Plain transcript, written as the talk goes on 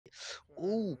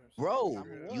Ooh, bro, Tell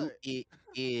me you what?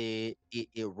 it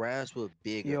rhymes with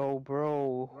bigger. Yo,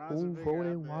 bro, Rhymes who with bigger, I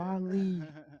voted Wally?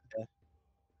 bet.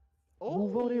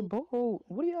 Who voted Oh, Bo?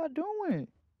 What are y'all doing?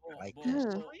 I like that.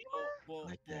 Yeah. I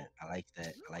like that. I like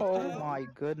that. I like Oh that. my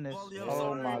goodness. Wally, I'm Oh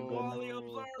sorry. my goodness. Wally, I'm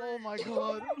oh, sorry. oh my Wally,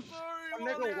 God. I'm sorry. My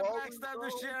Wally, nigga I Wally, backstabbed the bro.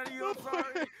 shit out of you. No, I'm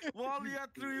sorry. Wally, I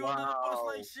threw you under the bus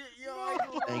like Wow. shit. Yo, I ain't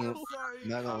gonna I lie. ain't I'm gonna, sorry.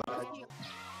 not gonna lie.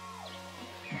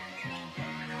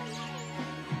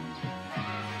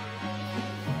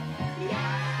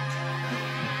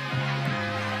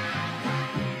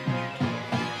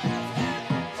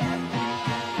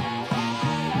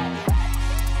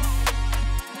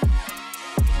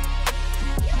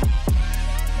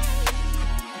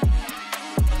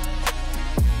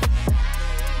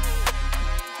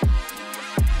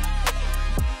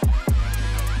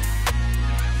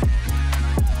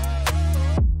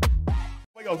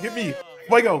 Fuego, get me.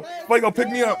 Fuego, Fuego, pick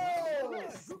me up.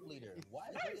 Group leader. Why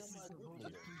is he my group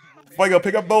leader? Fuego,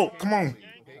 pick up Bolt. Come on. Pick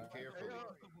carefully.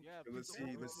 Let's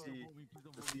see. Let's see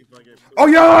if I get. Oh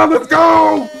yeah, let's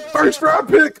go. First round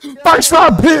pick. First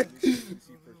round pick.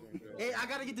 Hey, I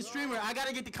gotta get the streamer. I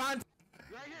gotta get the content.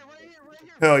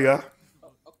 Hell yeah.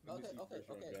 No,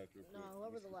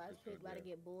 whoever the last pick about to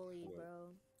get bullied,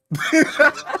 bro.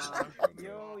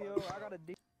 Yo, I got a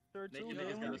D shirt too. Naked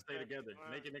niggas gotta stay together.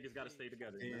 Naked niggas gotta stay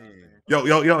together. You know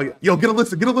what I'm saying? Yo, get a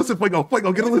listen, Fuego,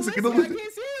 get a listen, I can't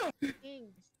see him. King.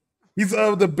 He's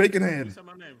the bacon Who head. said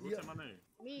my name? Who said my name?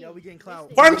 Me. Yo, we getting clout.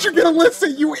 Why don't you get a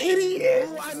listen, you idiot?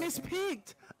 Oh, I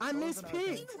mispicked. I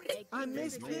mispicked. I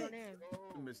mispicked.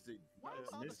 Mystic.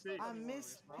 Mystic. I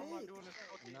missed pick.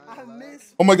 I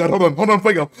missed. Oh my god, hold on,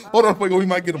 Fuego, we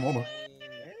might get him, hold on.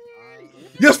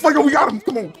 Yes, Fuego, we got him.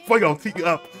 Come on, Fuego, tee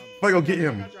up. Fuego, get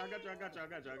him. I got you.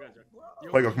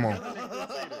 Fuego, come on.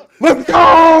 Let's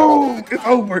go! It's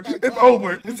over.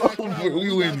 We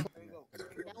win.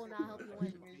 That will not help you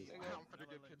win.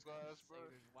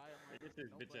 Get this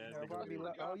bitch ass Yo, nigga. Bobby oh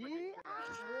yeah.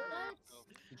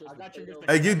 What? I got you, Mr.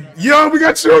 Hey, yo, we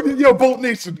got you. Yo, Bolt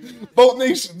Nation.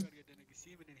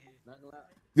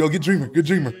 Yo, get Dreamer.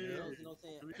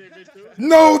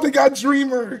 No, they got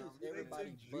Dreamer.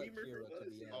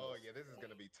 Oh yeah, this is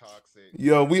gonna be toxic.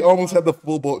 Yo, we almost had the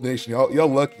full Bolt Nation. Y'all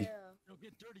lucky.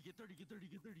 Get 30.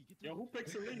 Yo, who picked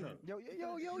Selena? Yo,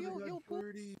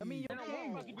 I mean, yo,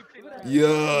 King.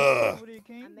 Yeah. Over there,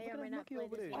 King. I may Look or at may that not monkey play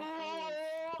over this there. game.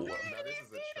 Now this is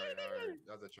a try hard.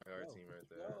 That's a try hard team right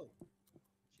there.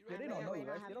 Yeah, they don't know you,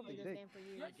 right? They don't Play think this they. game for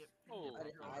you. Let me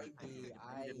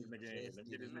get in the game. Let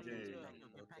me get in the game.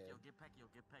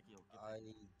 I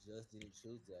just didn't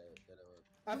choose that.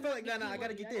 I feel like no, I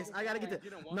gotta get this.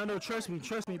 No, trust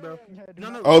me, bro.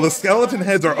 No. Oh, the skeleton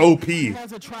heads are OP.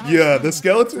 Yeah, the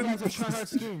skeleton. He has a try-hard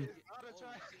skin.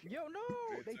 Yo, no,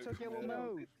 they took yellow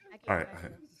mode. All right.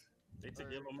 They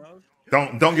took yellow mode.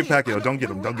 Don't get Pacquiao. Don't get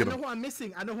him. I know who I'm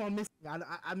missing. I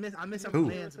miss some Who?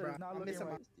 plans, bro. Not I looking miss some.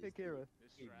 right. Pick Kira.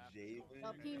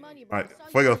 P Money, All bro. right,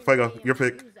 Fuego, your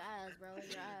pick. Use ass, bro.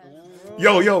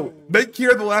 Your ass. Yo, make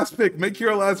Kira the last pick. Bro,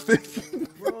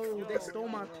 they stole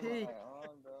my pick.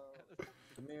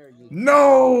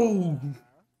 No.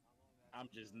 I'm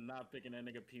just not picking that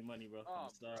nigga P Money, bro.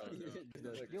 I'm sorry.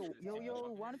 Bro.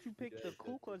 Yo, why don't you pick the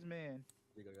Ku Klux man?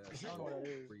 I don't know what that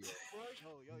is.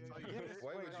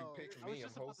 Why would you pick me?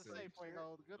 I'm hosting.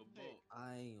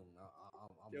 I'm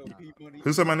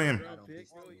Who said my name?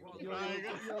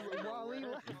 Wally,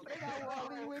 they got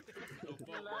Wally with.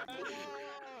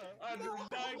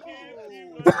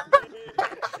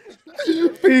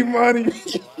 P Money,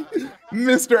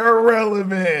 Mr.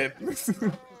 Irrelevant.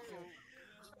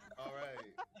 All right,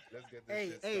 let's get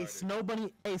this. Hey, Snow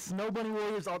Bunny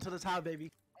Warriors all to the top, baby.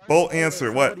 Bolt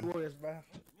answer. What? Snow Bunny Warriors, bro.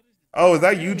 Oh, is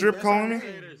that you, Drip, calling me?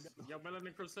 Yo,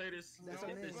 Melanin Crusaders. Let's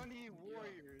get this.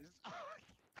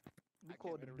 We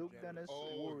call the Duke Dennis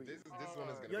Oh, Warriors. this one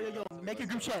is gonna. Yo, make a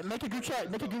group chat. Make a group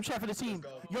chat for the team.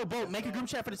 Yo, Bolt, make a group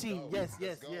chat for the team. Yes.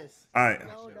 All right.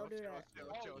 No, don't do that.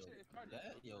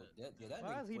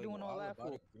 Why is he doing all that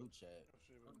for?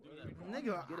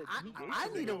 Nigga, I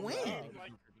need to win.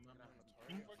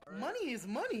 Money is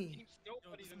money.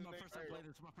 This is my first time playing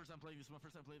this. I've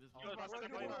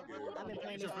been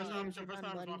playing It's this your for first time. years. It's your It's first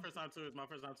not time. It's my money. first time too. It's my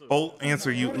first time too. Bolt answer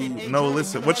you. No,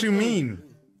 listen. What you mean?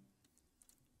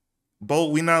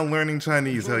 Bolt, we not learning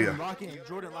Chinese. Hell yeah.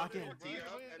 Jordan, lock in. Tee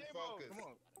up and focus.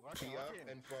 Tee up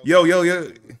and focus. Yo. Y'all are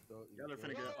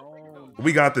finna get on.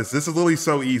 We got this. This is literally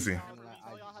so easy. The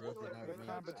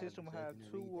competition will have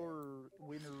 2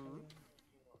 winners.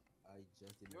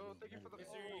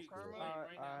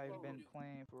 I've been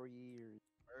playing for years.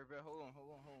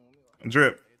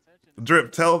 Drip.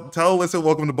 Tell Alyssa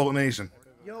welcome to Bolt Nation.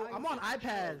 Yo, I'm on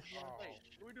iPad.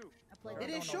 It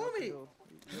didn't show me.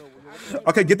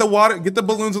 Okay, get the water. Get the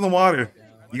balloons in the water.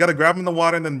 You gotta grab them in the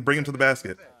water and then bring them to the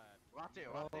basket.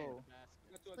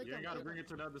 You ain't gotta bring it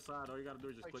to the other side. All you gotta do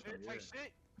is just click them. Yeah.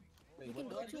 You can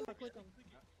go to or click them.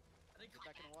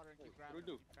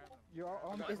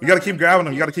 You gotta keep grabbing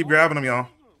them. You gotta keep grabbing them, y'all.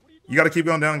 You gotta keep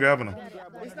going down and grabbing them.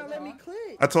 It's not letting me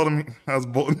click. I told him I was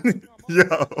bolting.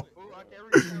 Yo.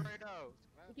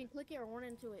 You can click it or run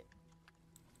into it.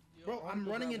 Bro, I'm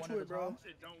running into it, bro.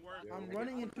 I'm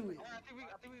running into it.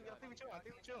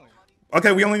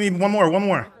 Okay, we only need one more. One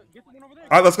more. All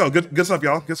right, let's go. Good stuff,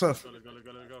 y'all. Good stuff.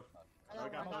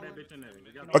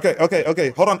 Okay.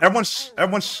 Hold on,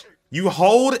 everyone. You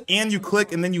hold and you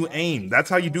click and then you aim. That's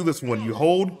how you do this one. You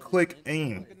hold, click,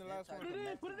 aim.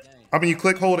 I mean, you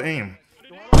click, hold, aim.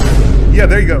 Yeah,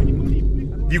 there you go.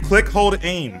 You click, hold,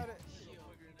 aim.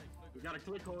 You gotta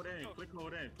click, hold, aim. Click,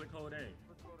 hold, aim. Click, hold, aim.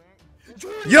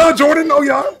 Yo, Jordan, no,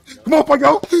 y'all. Come on,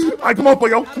 Payo. All right, come on,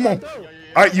 Payo. Come on.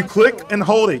 All right, you click and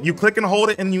hold it. You click and hold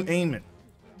it and you aim it.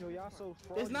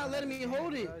 It's not letting me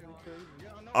hold it.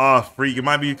 Freak. It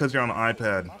might be because you're on the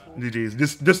iPad. GG's.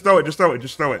 Just throw it. Just throw it.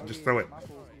 Just throw it. Just throw it.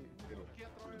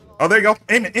 Oh, there you go.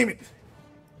 Aim it. Aim it.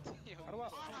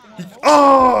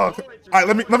 Oh! All right,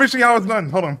 let me see how it's done.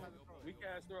 Hold on.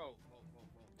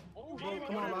 Boat,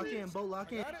 come on, lock in. Boat,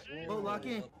 lock in. Boat, lock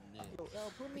in.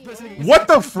 What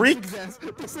the freak?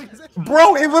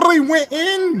 Bro, it literally went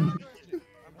in.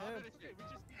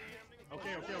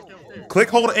 Okay. Click,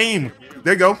 hold, aim.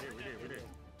 There you go.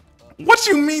 What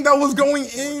you mean that was going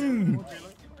in? What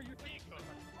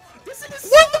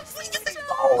the freak is he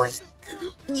going?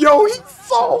 Yo, he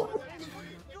saw.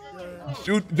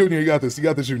 Junior, you got this. You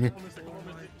got this, Junior.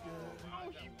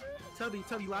 Tubby,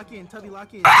 lock in. Tubby,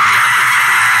 lock in.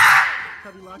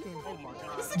 Tubby, lock in.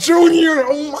 Junior,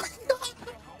 oh my god.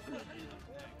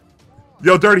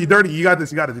 Yo, Dirty, you got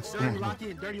this. You got it. Dirty, lock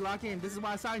in. Dirty, lock in. This is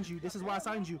why I signed you.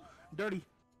 Dirty.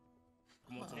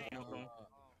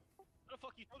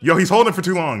 Yo, he's holding for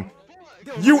too long.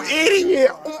 You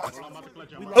idiot!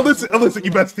 Alyssa,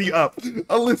 you best tee up.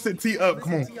 Alyssa, tee up.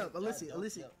 Come on.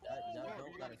 Alyssa.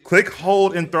 Click,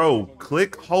 hold, and throw.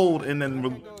 Click, hold, and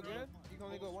then.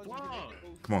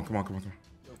 Come on.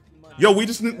 Yo, we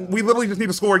literally just need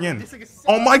to score again.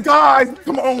 Oh my god!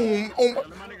 Come on! Oh my.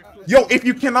 Yo, if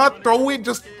you cannot throw it,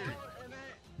 just.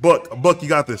 Book, you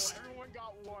got this.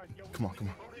 Come on.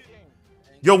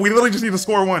 Yo, we literally just need to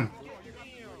score one.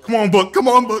 Come on, Book.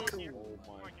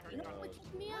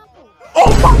 Oh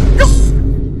my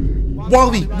god!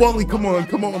 Wally, come on.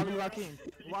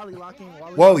 Wally, lock in.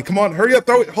 Wally, come on, hurry up,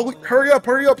 throw it. Hurry up.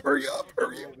 Wally,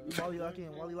 lock in.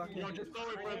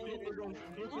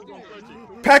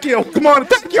 Pacquiao, come on,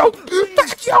 Pacquiao! What the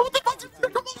fuck?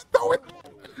 Come on, throw it.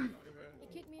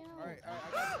 Kick me out.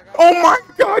 Oh my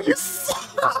god, you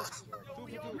suck!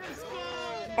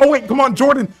 Oh wait, come on,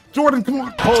 Jordan, come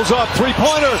on. Pulls up,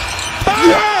 three-pointer.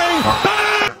 Bang!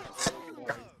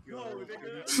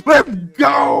 Let's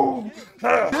go!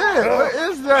 What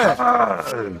is that?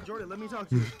 Jordan, let me talk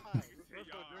to you.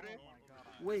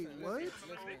 Wait, what?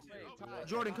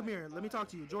 Jordan, come here. Let me talk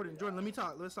to you. Jordan, let me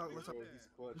talk. Let's talk.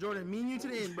 Jordan, me and you to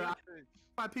the end, bro.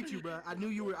 I picked you, bro. I knew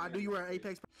you were an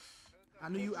Apex. I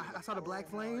knew you. I saw the black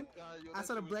flame.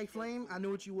 I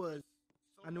knew what you was.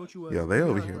 Yeah, they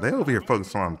over here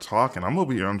focused on talking. I'm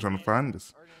over here. I'm trying to find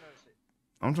this.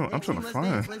 I'm trying to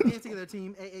find. Let's dance together,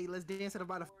 team. Hey, let's dance at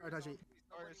about the fire type shit.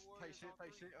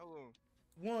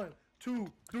 1, 2,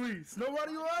 3.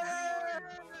 Nobody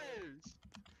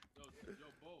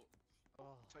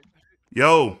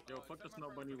Yo, fuck the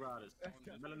Snow Bunny Riders.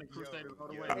 Melanin Crusaders all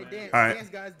the way. Hey, all right. dance,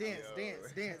 guys, dance.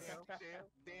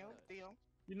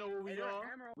 You know what we are?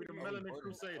 We the Melanin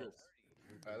Crusaders.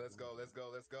 All right, let's go.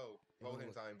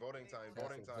 Voting time.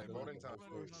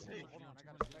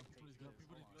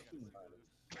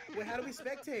 Wait, how do we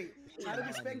spectate? The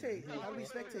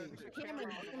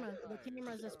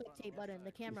camera's the spectate button.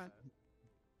 The camera.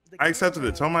 I accepted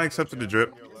it. Tell me I accepted the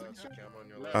drip.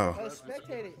 Oh. Oh,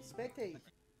 spectate.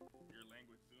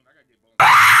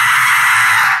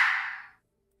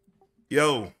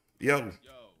 Yo.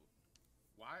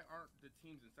 Why aren't the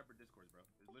teams in separate discords, bro?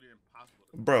 It's literally impossible.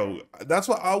 Bro, that's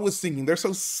what I was thinking. They're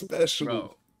so special.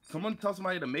 Bro, someone tell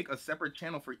somebody to make a separate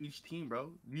channel for each team,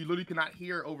 bro. You literally cannot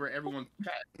hear over everyone's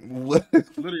chat. What?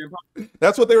 Literally impossible.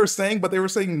 That's what they were saying, but they were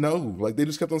saying no. Like, they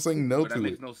just kept on saying no That to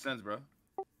makes it. no sense, bro.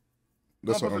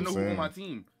 That's what I'm I'm supposed to know who on my saying.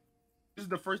 team. This is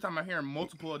the first time I'm hearing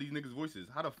multiple of these niggas' voices.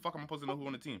 How the fuck am I supposed to know who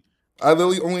on the team? I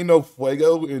literally only know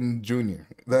Fuego and Junior.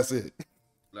 That's it.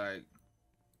 Like,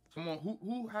 someone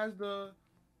who has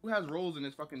roles in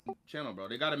this fucking channel, bro?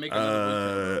 They gotta make another voice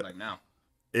channel, bro, like now.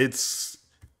 It's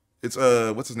It's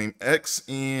what's his name? X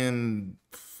and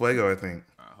Fuego, I think.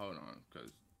 Hold on, because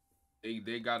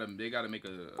they gotta make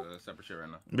a separate share right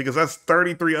now. Because that's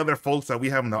 33 other folks that we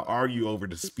having to argue over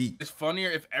to speak. It's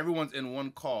funnier if everyone's in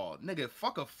one call. Nigga,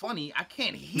 fuck a funny. I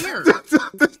can't hear.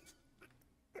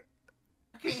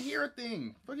 I can't hear a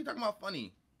thing. What are you talking about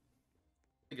funny?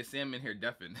 Nigga, Sam in here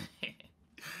deafened.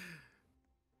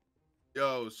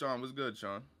 Yo, Sean, what's good,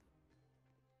 Sean?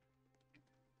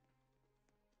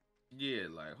 Yeah,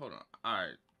 like, hold on. All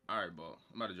right, bro.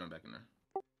 I'm about to join back in there.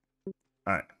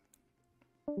 All right.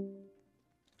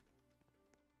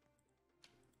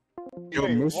 Yo,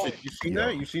 Mystic, you seen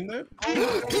that? You seen that?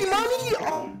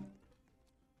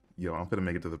 Yo, I'm finna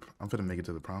make it to the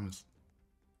promise.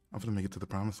 I'm finna make it to the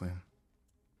promised land.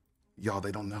 Y'all,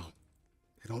 they don't know.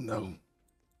 They don't know.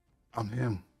 I'm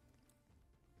him.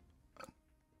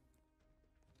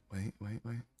 Wait.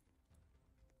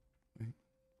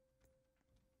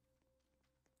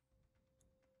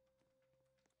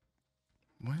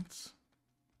 What?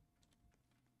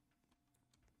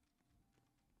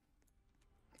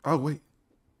 Oh, wait.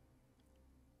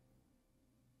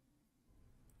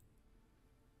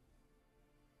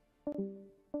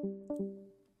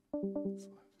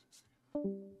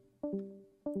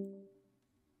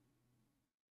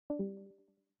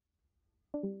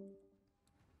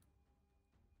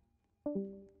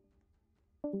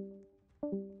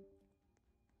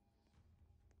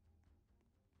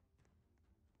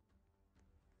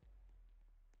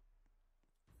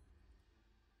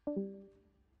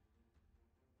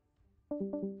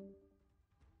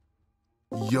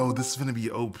 Yo, this is gonna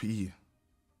be OP.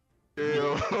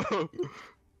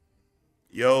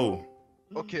 Yo.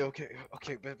 Okay,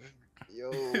 baby.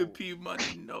 Yo. P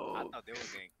Money, no. I thought they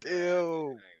was getting.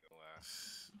 Ew.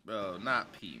 Bro,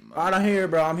 not P Money. Alright, I'm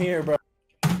here, bro.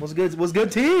 What's good? What's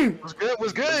good, team? What's good?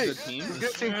 What's good, team? What's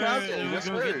good, team captain? Yes,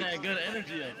 sir. That good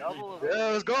energy. Yeah,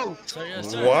 let's go.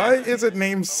 Why is it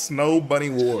named Snow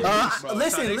Bunny War? Bro,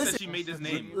 Listen. She made this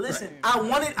name. Listen, I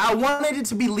wanted it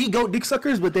to be Lee Goat Dick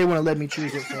Suckers, but they wouldn't let me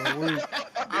choose it. So I'd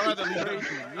rather Lee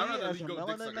Goat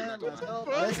Dick Suckers.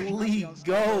 let's Lee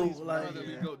go. I'd Like, rather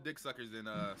Lee Goat Dick Suckers than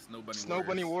Snow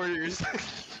Bunny Warriors.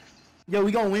 yo,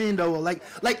 we gonna win though. Like,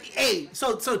 hey,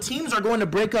 so teams are going to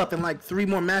break up in like 3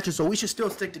 more matches, so we should still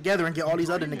stick together and get all these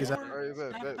other niggas out.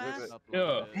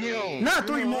 Yeah. Not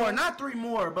three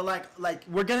more, but like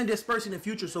we're gonna disperse in the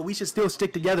future, so we should still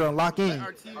stick together and lock in.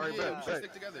 Our team, we should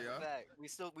stick together, y'all. We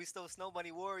still Snow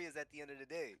Bunny Warriors at the end of the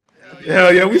day.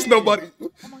 Hell yeah, we Snow Bunny. Oh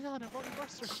my god,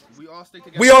 We all stick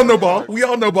together. We all know ball. We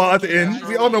all know ball at the end.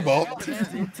 We all know ball.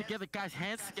 Together, guys,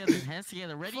 hands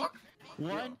together. Ready?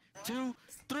 1, 2,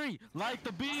 3. Light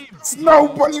the beam. Snow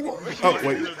Bunny War. Oh,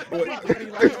 wait.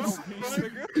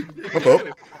 What's up?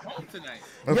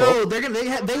 Yo,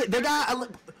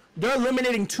 they're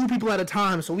eliminating 2 people at a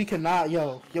time, so we cannot,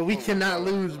 we cannot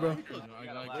lose, bro.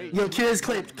 Yo, kids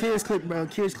clip, bro.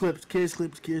 Kids clip,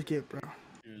 bro.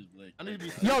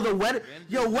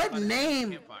 Yo, what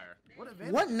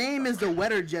name is the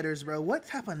Wetter Jetters, bro? What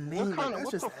type of name?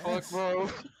 What the fuck, bro?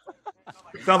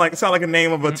 Sound like a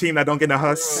name of a team that don't get no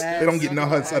huss. They don't get no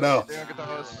huss at all.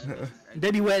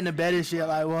 They be wet in the bed and shit.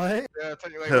 Like what? Yeah,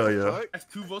 tell you like, Hell yeah. That's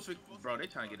 2 votes for, bro. They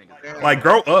trying to get niggas. Like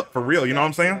grow up for real. You know what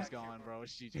I'm saying?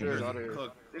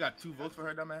 Look, they got 2 votes for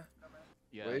her, dumbass.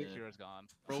 Yeah, Kira's gone.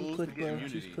 She's clipped, bro.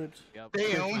 She's clipped.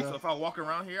 damn. So if I walk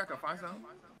around here, I can find something.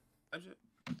 That shit.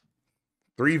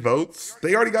 3 votes.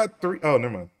 They already got 3. Oh,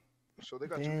 never mind. So they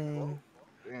got Damn. 2.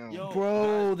 Damn.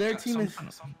 Bro, their team is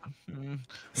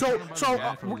so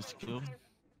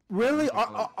really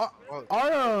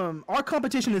our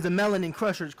competition is the Melanin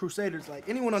Crushers Crusaders. Like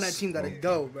anyone on that team gotta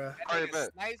go, bro. Alright,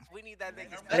 bet. Snipes, we need that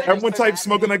nigga. Everyone type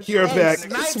smoking that Kira back.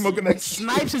 Smoking that.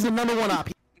 Snipes is the #1 op.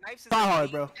 Try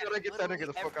hard, bro. We gotta get that nigga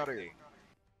the fuck out of here.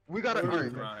 We gotta.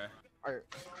 Alright.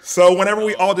 So whenever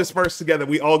we all disperse together,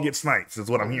 we all get snipes. Is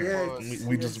what I'm hearing. Yes.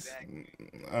 We just.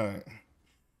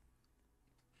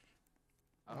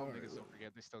 I hope niggas don't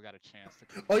forget they still got a chance to.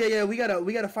 Oh yeah, we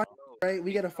gotta find right.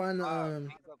 We gotta find the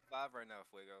King's up 5 right now,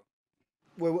 Fuego.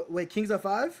 wait, Kings of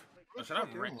 5? Oh, should I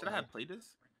have played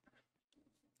this?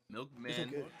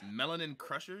 Milkman, Melanin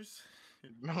Crushers.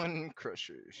 Melanin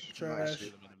Crushers. Trash.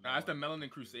 Nah, that's the Melanin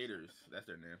Crusaders. That's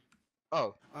their name.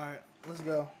 Oh. All right, let's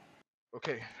go.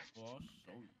 Okay.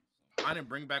 I didn't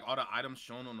bring back all the items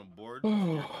shown on the board.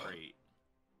 Great.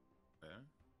 Okay.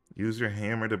 Use your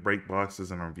hammer to break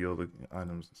boxes and reveal the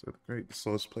items. So great, the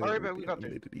slowest player Alright, will bet be we got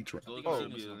eliminated each round. Oh.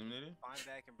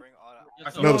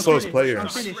 No, the slowest I'm player.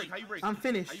 finished. I'm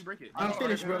finished. I'm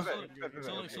finished, bro.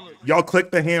 So look. Y'all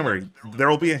click the hammer. There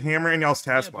will be a hammer in y'all's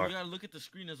Yeah, but taskbar. you gotta look at the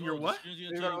screen as well. Your what? The screen's You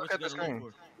gonna gotta tell you look what at you the gotta look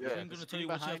screen. for. Yeah. The screen's gonna tell you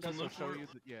what you have to look for.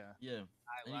 Yeah. Yeah.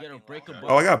 And you gotta break a box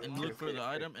Oh, I got- and look for the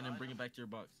item and then bring it back to your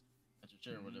box. At your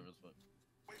chair or whatever the fuck.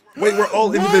 Wait, we're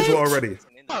all individual already.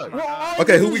 We're all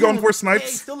Okay, who we going for? Hey,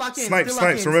 Snipes? still lock in. Snipes, still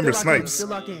lock snipes. in, Remember, still lock in, snipes. Still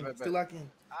lock in. Still lock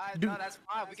in. No, that's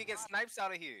fine. We can get snipes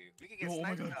out of here. We can get Yo, oh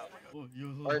my snipes god. out. Oh, yo,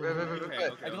 Alright,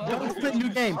 bet. Don't click new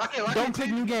game. Don't click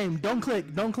new game. Don't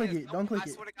click. Don't click it. Don't click I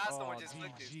it. swear to God, someone just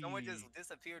clicked it. Someone just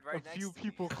disappeared right A next few to me.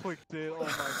 people clicked it. Oh my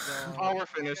god. Oh, we're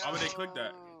finished. How would they click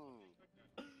that?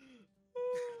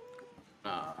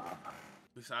 Ooh.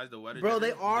 Besides the weather. Bro, they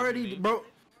difference, already, WB?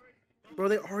 bro,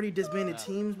 they already disbanded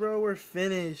teams, bro. We're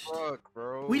finished. Fuck,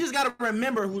 bro. We just gotta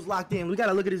remember who's locked in. We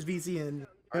gotta look at his VC and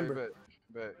remember.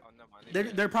 Bet. Oh, no,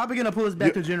 my They're probably gonna pull us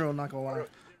back to general. Not gonna lie.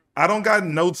 I don't got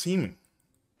no teaming.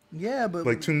 Yeah, but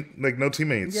No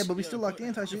teammates. yeah, but we still locked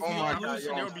in. Type shit. Oh my Lose, god, and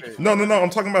yo, there will be I'm No. I'm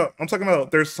talking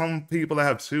about. There's some people that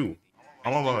have two.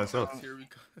 I'm all by myself. Here we go.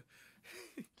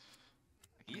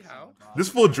 Yeehaw. This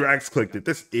fool Drax clicked it.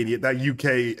 This idiot. That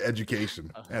UK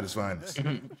education at its finest.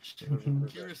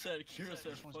 Kira said,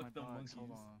 fuck the monkeys.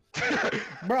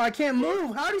 Bro, I can't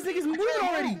move. How are these niggas moving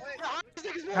already?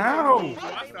 How?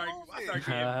 I start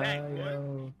getting back,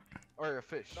 boy. Or a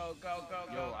fish. Go.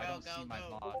 Yo, I don't see my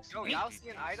box. Yo, y'all see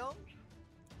an item?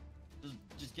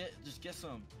 Just get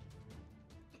some.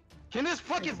 Can this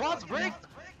fucking box break?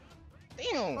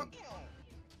 Damn. I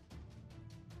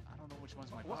don't know which one's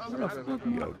my box.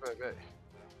 Bet.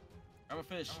 Grab a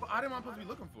fish. What item am I supposed to be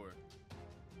looking for?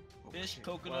 Fish,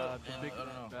 coconut, and I don't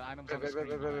know. The items on the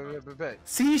screen. Bet.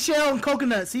 Seashell and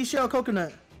coconut. Seashell,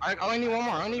 coconut. I only need one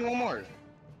more. I need one more.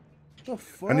 The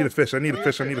fuck? I need a fish. I need a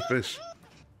fish.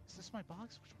 Is this my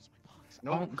box? Which one's my box?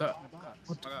 No. God. My box.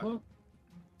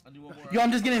 I do one more. Yo,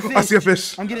 I'm just getting fish. I see a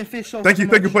fish. I'm getting fish. So Thank you,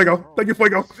 Fuego. Thank you,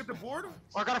 Fuego. Get the board?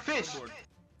 Oh, I got a fish. Oh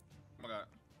my god.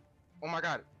 Oh my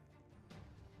god.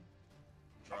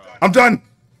 I'm done.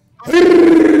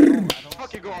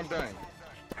 Fucking go, I'm done.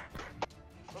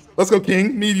 Let's go,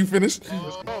 King. Me and you finished.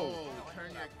 Oh,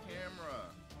 turn your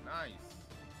camera. Nice.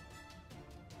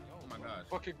 Oh my gosh.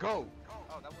 Fucking go.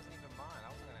 Oh, that wasn't even mine. I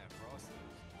was gonna have frosted.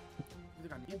 I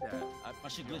think I need that. My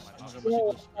shit glitched. My shit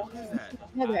glitched. What is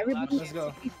that? Together, everybody Let's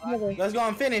go. together. Let's go.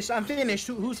 I'm finished. I'm finished.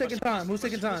 Who's second time? Who's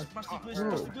second time? My shit glitched.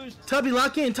 My shit glitched. Tubby,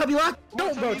 lock in. Tubby, lock.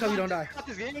 Don't, bro. Tubby, don't die. Got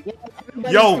this game.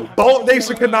 Yo, Bolt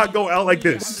Nation cannot go out like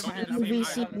this.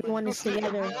 VC, everyone is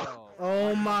together.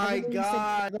 Oh my Everyone is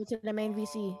god. together. Go to the main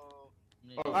VC.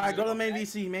 All right, go to the main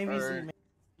VC. Main VC. Hey,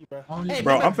 Bro,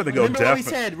 remember- I'm finna go remember what we deaf.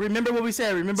 said. Remember what we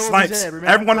said. Remember what we Snipes. said.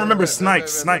 Everyone remember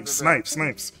snipes.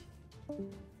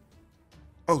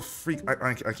 Oh, freak.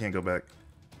 I can't go back.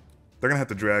 They're going to have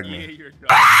to drag Yeah, me. you're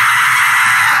done.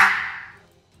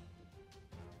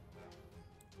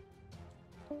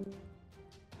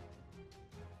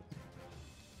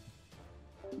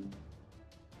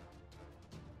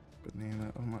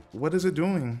 Banana. Oh my. What is it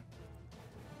doing?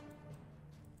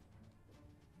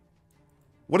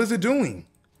 What is it doing?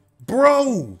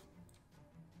 Bro!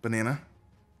 Banana.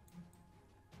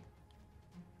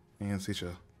 And seashell.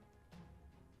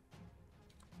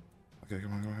 Okay,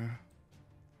 come on, go ahead.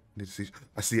 Need to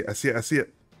see. I see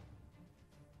it.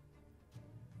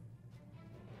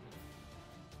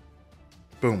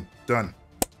 Boom. Done.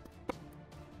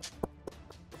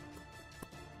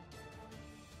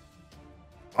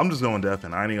 I'm just going deaf,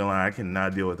 and I ain't gonna lie, I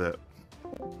cannot deal with that.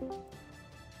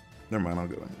 Never mind, I'll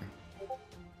go in here.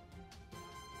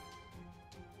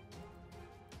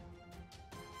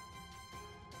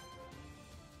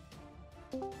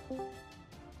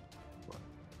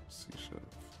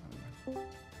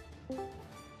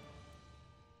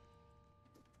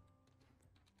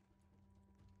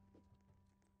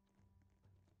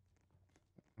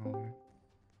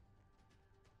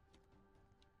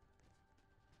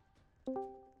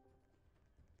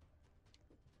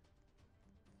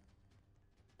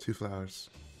 Two flowers.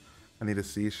 I need a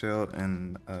seashell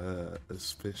and a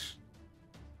fish.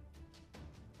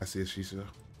 I see a seashell.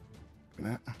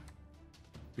 Look at that.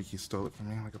 Vicky stole it from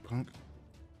me like a punk.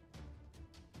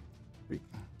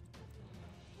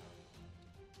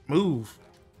 Move.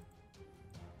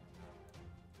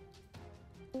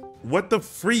 What the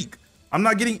freak? I'm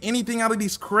not getting anything out of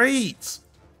these crates.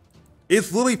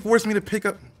 It's literally forced me to pick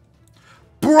up.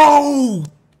 Bro!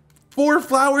 4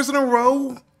 flowers in a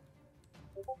row?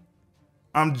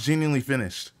 I'm genuinely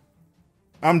finished.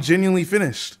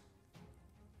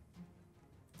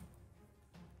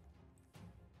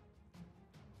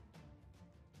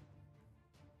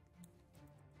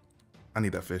 I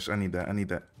need that fish. I need that. I need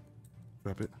that.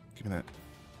 Drop it. Give me that.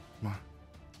 Come on.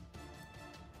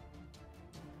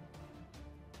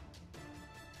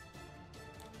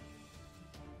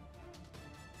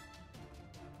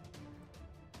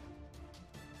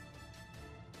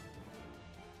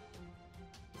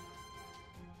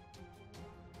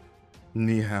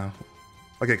 Ni hao.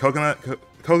 Okay,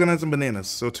 coconuts and bananas.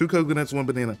 So 2 coconuts, 1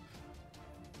 banana.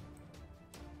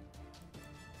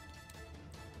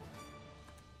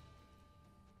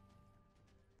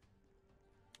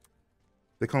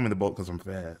 They call me the bolt because I'm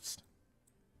fast.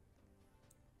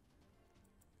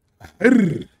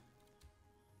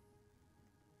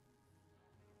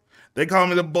 They call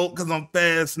me the bolt because I'm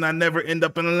fast and I never end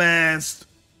up in last.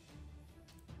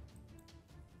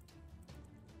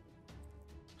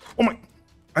 Oh my,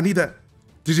 I need that.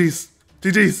 GG's,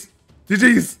 GG's,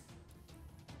 GG's.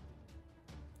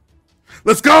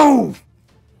 Let's go.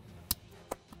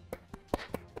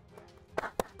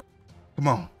 Come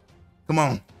on, come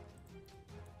on.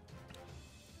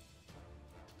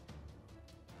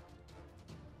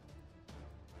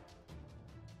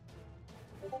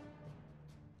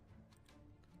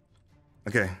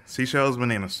 Okay, seashells,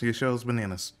 bananas, seashells,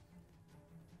 bananas.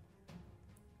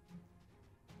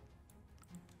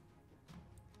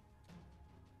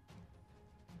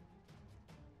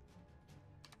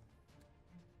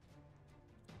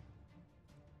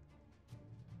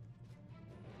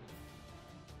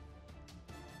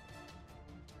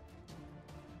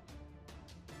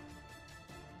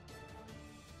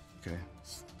 Okay.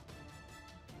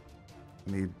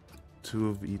 Need 2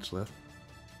 of each left.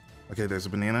 Okay, there's a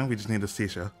banana. We just need a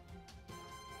seashell.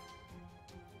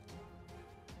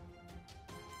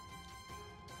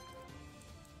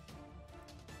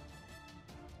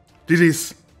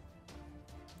 GG's.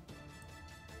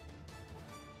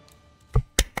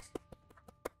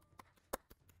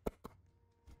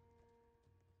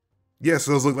 Yes,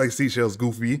 those look like seashells,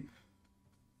 Goofy.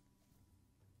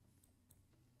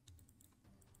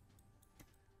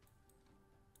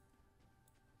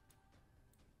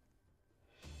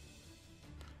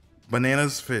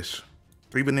 Bananas, fish.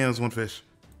 3 bananas, 1 fish.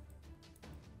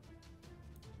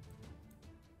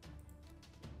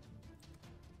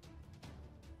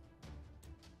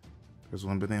 There's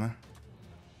 1 banana.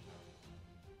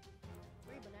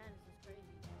 3 bananas is crazy.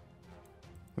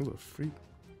 There's a freak.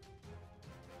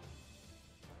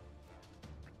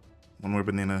 1 more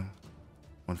banana,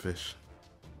 1 fish.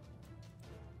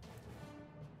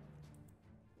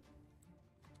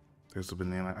 There's a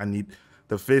banana. I need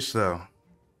the fish though.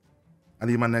 I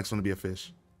need my next one to be a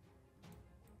fish.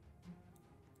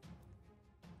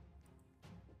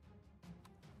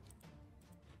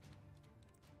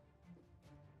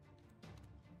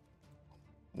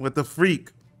 What the freak?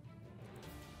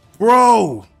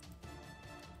 Bro!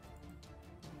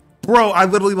 Bro, I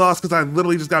literally lost because I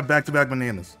literally just got back-to-back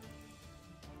bananas.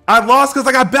 I lost because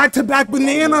I got back-to-back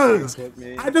bananas.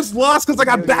 I just lost because I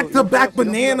got back-to-back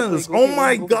bananas. Oh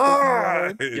my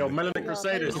god. Yo, Melanin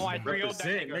Crusaders.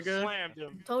 Represent,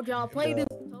 nigga. Told y'all play this.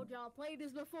 Told y'all play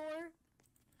this before.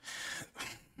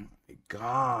 Oh my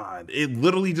god. It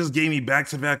literally just gave me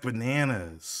back-to-back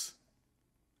bananas.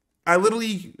 I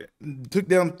literally took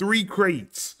down 3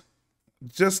 crates.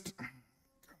 Just...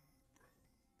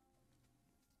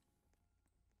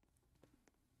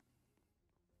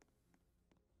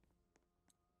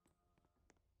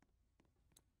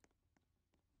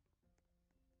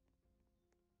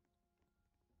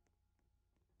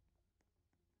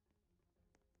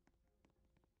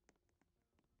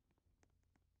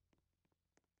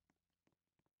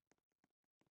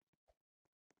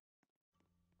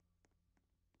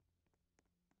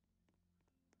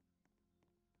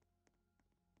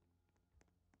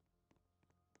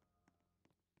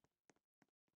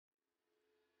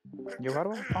 Yo, how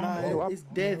do I Nah, find yo, it's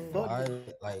dead. Fuck. Why,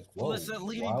 like, whoa. Listen,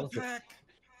 leading the pack.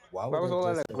 Why Why was all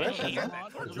would that it aggression, just...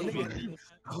 man?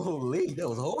 Holy, that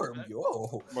was horrible.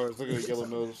 Whoa. Mars, look at yellow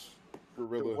nose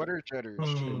gorilla. What are jetters?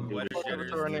 What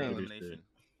is Our name?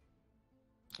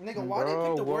 Nigga, why they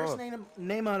pick the worst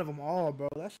name out of them all, bro?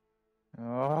 That's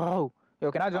Oh,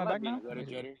 yo, can I jump back now? What a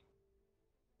jetter?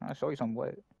 I'll show you some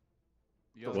what.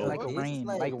 Yo, Like This is rain,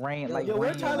 like rain, like yo,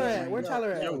 where rain. Tyler at? Where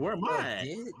Tyler at? Yo, where am I at?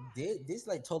 This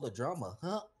like total drama,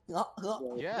 huh?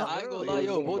 Yeah, I ain't gonna lie,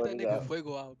 yo, vote that nigga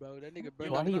Fuego out, bro. That nigga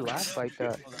burn. Why he laugh like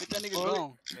that? Get that nigga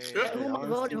gone. Who am I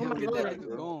voting? Who am I Get that voting?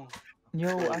 nigga gone.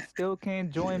 Yo, I still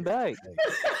can't join back.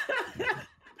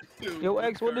 Yo,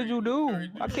 X, what did you do?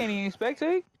 I can't even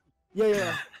spectate.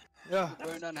 Yeah. Yo,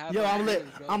 I'm lit.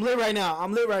 I'm lit right now.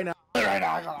 I'm lit right now. Lit right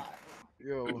now.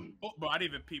 Yo, Oh, bro, I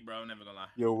didn't even peep, bro. I'm never gonna lie.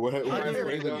 Yo, what I is didn't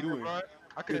Layla even doing?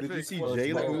 Did you see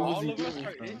Jalen? All of us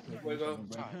are in Fuego.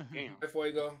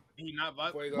 Fuego. He not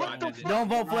vote. Fuego. Don't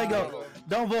vote Fuego.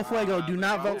 Don't vote Fuego. Do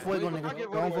not vote Fuego,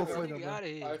 nigga. Don't vote Fuego, bro.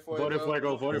 Voted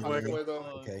Fuego. Voted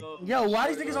Fuego. Okay. Yo, why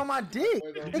these niggas on my dick?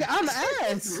 Nigga, I'm the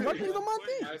ass. Why these niggas on my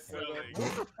dick?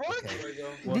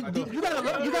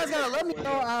 You guys gotta love me,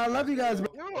 bro. I love you guys, bro.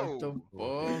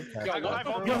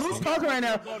 Yo, who's talking right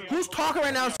now? Who's talking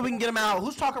right now so we can get him out?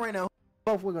 Who's talking right now?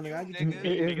 Both Fuego, nigga.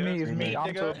 It's me.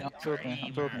 I'm talking.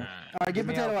 Alright, get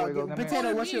Potato out.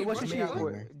 Potato, what's your shit?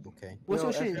 Okay. What's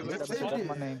your shit?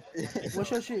 My name.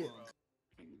 What's your shit?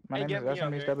 My name is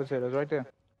SME Step Potatoes right there.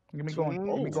 Get me going.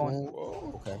 Get me going.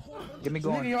 Okay. Get me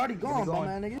going. Nigga, you already gone, bum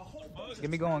man, nigga. Get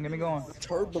me going. Get me going.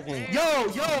 Turbulent. Yo,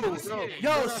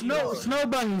 snow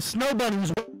bunnies.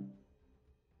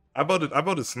 I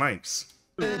voted Snipes.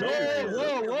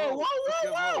 Whoa.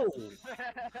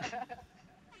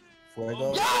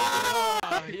 Fuego.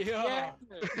 Yeah.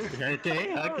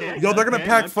 Okay. Yo, they're gonna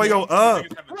pack Fuego up.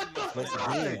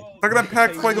 They're gonna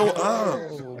pack Fuego up.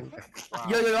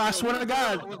 Yo, I swear to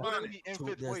God. There's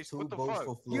 2 votes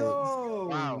for Fluid. Yo.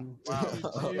 Wow.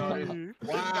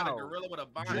 Gorilla with a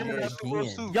bomb.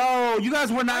 Yo, you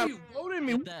guys were not.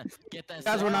 Get that You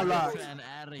guys were not locked. fan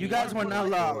outta You here. guys were not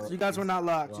locked. You guys were not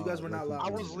locked. I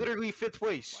was literally 5th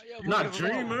place. Not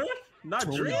Dreamer. Not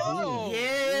Dreamer.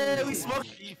 Yeah, we smoked.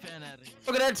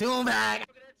 Look at that tune bag.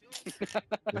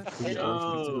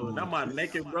 Yo, not my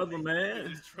naked brother,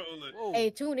 man. Hey,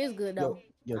 Tune is good though.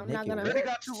 Yo, I'm not Nicky, gonna. They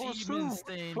got 2 votes too.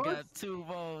 Steven got 2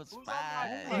 votes.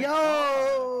 Bye.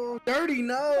 Yo, dirty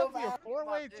no.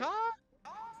 4-way tie.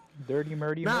 Dirty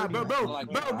Murdy. Nah, bro,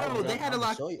 they had to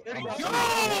lock. show you.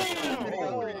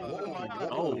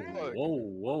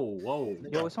 Whoa.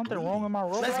 Yo, is something wrong with my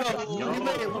roll? Let's go.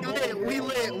 We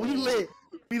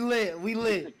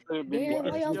lit. Damn,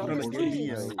 why y'all voting What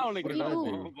Snipes? did I What do?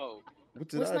 What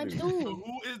did What's I Snipes do? do?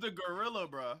 Who is the gorilla,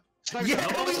 bro? Yeah,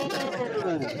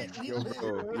 Yo,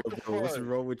 bro, what's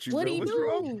wrong with you, What bro? do you What's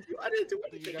wrong do? with you? I didn't do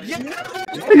Yeah.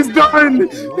 anything. He's done.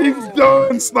 He's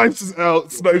done. Snipes is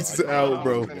out. Snipes is out,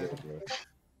 bro.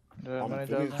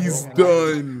 He's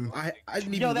done. I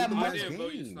didn't Yo, even that win might- the I didn't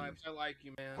vote you, game. Snipes. I like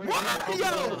you, man. What? Yo.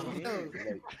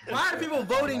 Why are people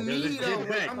voting me Let's though? get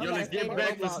back. I'm Yo, like, let's get hey,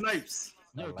 back for Roblox. Snipes.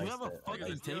 Yo, do you have a fucking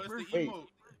Yo, taper? it's the Wait. emote.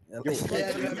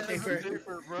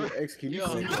 X, can you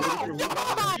see? Yo,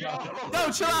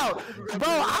 chill out, bro.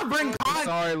 I bring content.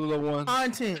 Sorry, little one. Yo, I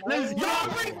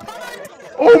bring content.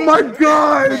 Oh my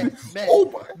god. Bet,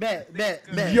 Oh my. bet.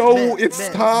 Yo, bet, it's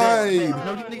bet, tied. bet.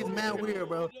 No, these niggas mad weird,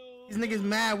 bro. These niggas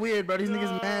mad weird, bro.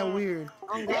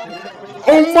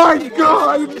 Oh my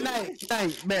god. Good night.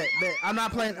 Bet. I'm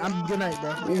not playing. Good night,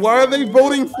 bro. Why are they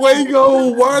voting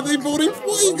Fuego?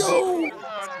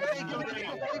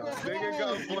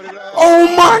 Oh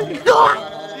my god.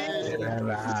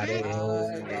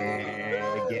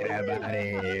 Get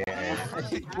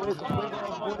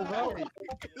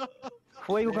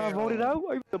Fuego got voted out?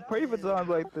 I used to pray for times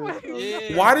like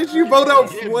this. Why did you vote out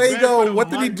Fuego? What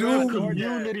did he do?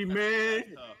 Community, man.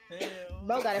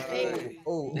 Bro got a fake.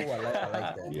 Oh, I like that. I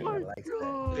like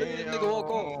that. This nigga walk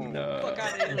on. Fuck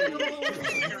out of here.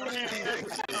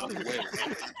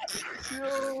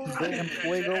 Damn,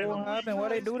 Fuego, what happened? Why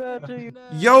they do that to you?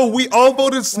 Yo, we all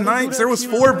voted Snipes. There was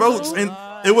 4 votes, and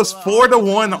it was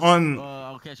 4-1 on.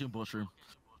 I'll catch you in bullshroom.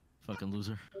 Fucking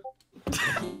loser.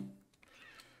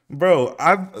 Bro,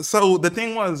 so the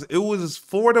thing was, it was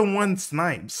 4-1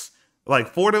 Snipes. Like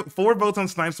 4 votes on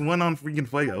Snipes, 1 on freaking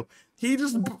Fuego. He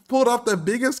just pulled off the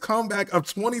biggest comeback of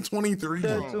 2023.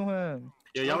 To him.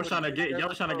 Yeah, y'all trying to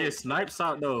get Snipes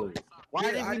out though. Why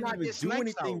did we I not didn't get even do Snipes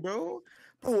anything, out? bro.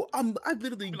 I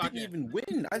literally didn't even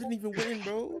win. I didn't even win,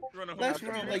 bro. Last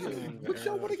round, like, what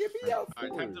y'all want to get me out for?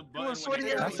 I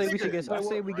say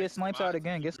we get Snipes out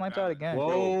again. Get Snipes out again.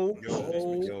 Whoa.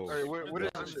 Hey, what is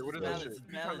that shit? What is that shit?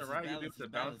 I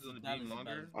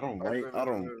don't. Oh my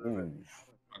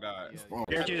god.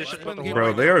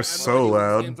 Bro, they are so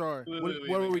loud.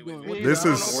 What are we doing? This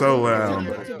is so loud.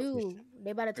 What to do?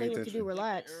 They about to tell you what to do.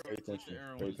 Relax. Pay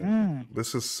attention.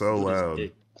 This is so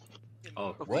loud.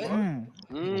 Oh, What?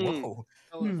 Whoa.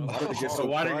 why did it get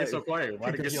so quiet?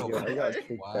 Why did it get so quiet?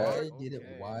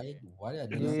 Why did I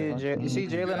do Yeah, that? you see,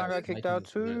 Jalen, I got kicked out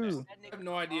too. I have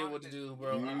no idea what to do,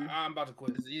 bro. I'm about to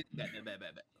quit. Bad.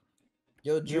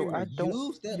 Yo, Drew, I don't-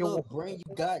 use that yo. little brain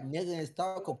you got, nigga, and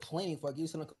start complaining before I give you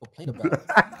something to complain about.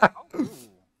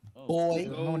 Boy.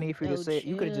 No need for you to Yo, say.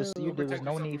 You could have just. chill. There was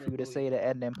no need for you to say the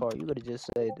ending part. You could have just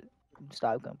said,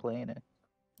 "Stop complaining."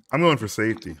 I'm going for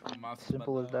safety.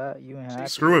 Simple as that. You ain't happy.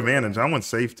 Screw advantage. I want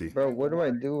safety. Bro, what do?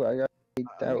 I got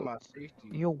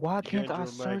Yo, why can't I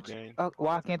search?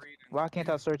 Why can't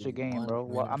I search a game, bro?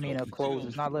 Well, I mean, a close.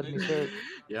 It's not letting me search.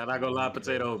 Yeah, I'm not gonna lie,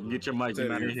 Potato. Get your mic. You're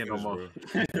not in here no more.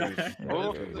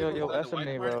 Yo,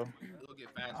 estimate, bro.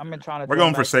 I've been trying to. We're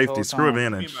join going for back this safety. whole Screw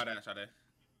time. advantage.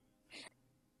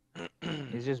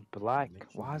 It's just black.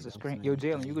 Why is the screen? Yo,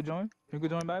 Jalen, you could join. You could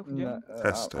join back. Jalen?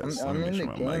 Test. Let me make sure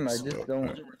my mic's still.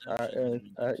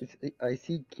 I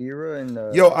see Kira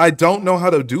and Yo, I don't know how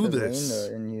to do this.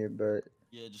 in here, but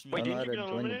Wait, I don't know how to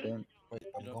join the game. Wait,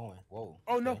 I'm going. Whoa.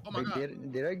 Oh no!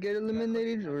 Wait, did I get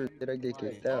eliminated or did I get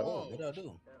kicked out? What did I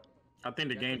do? I think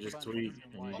the game just tweaked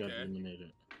and you got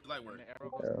eliminated. Light work.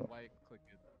 Oh.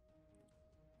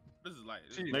 This is light.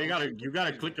 No, you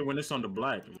gotta click it when it's on the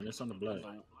black. When it's on the black.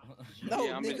 No,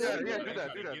 Yeah, nigga.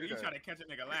 do that. You trying to catch a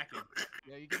nigga lacking.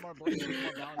 Yeah, you get more balance.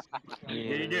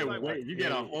 Yeah, you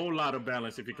get a whole lot of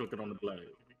balance if you click it on the black.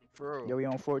 Yo, we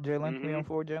on Fort Jalen? We on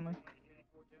Fort Jalen?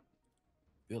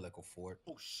 Feel like a fort.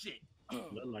 Oh shit.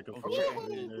 Look like a Okay.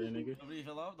 nigga. Nobody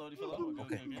fell off.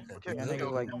 Okay. Yeah,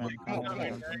 niggas like, man.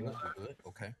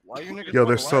 Okay. Why you niggas Yo,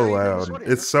 they're fucking so lying? loud.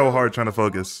 It's so hard trying to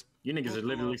focus. You niggas are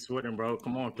literally sweating, bro.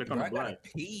 Come on, click on the black.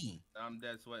 I'm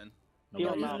dead sweating.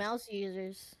 Yo, these mouse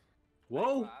users.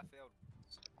 Whoa.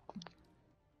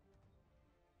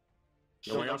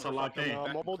 Yo, why y'all so locked in?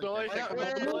 Mobile delay?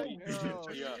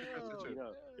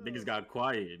 Niggas got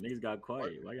quiet.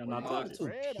 Why y'all not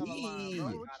talking?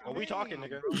 Are we talking,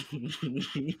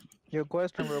 nigga? Your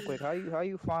question, real quick. How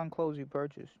you find clothes you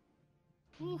purchase?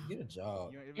 Get a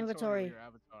job. Inventory.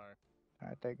 All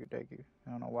right, thank you.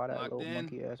 I don't know why that Locked little in.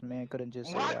 monkey ass man couldn't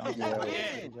just say Locked that.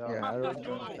 in. Yeah, I don't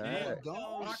know Locked that.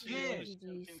 Oh shit.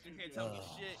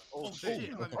 Oh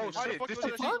shit, this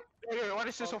is why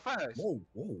this shit so fast? Whoa.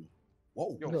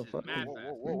 Yo, fuck Mad you.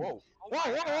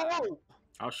 fast.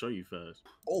 I'll show you fast.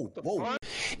 Whoa.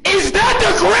 Is that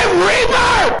the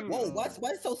Grim Reaper? Whoa, why's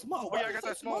it so small? Oh yeah, I got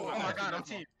that small. Oh my god, I'm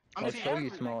team. I'll show you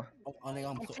small. Oh, nigga,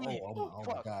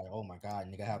 oh my god,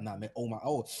 nigga, I have not met. I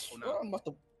must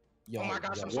have. Yo, Oh my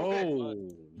gosh, yo, I'm so bad.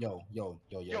 yo.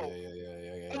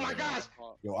 Oh my gosh.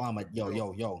 Yo, I'm a yo.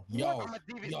 I'm a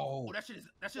demon. Oh, that shit is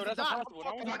Yo, a that's dot. impossible.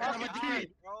 Oh my god, I'm a demon.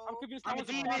 I'm convinced I'm a that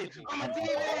was demon. impossible. I'm a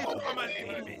demon. I'm a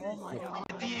demon. Oh my god.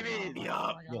 I'm a demon.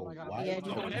 Yo, why? Yeah, Yo,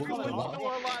 dude. book the law.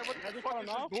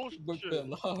 Book the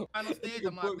law. Final stage,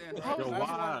 I'm locked in. Yo,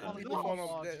 why?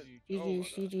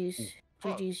 GG's. Ooh,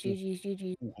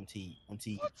 I'm T.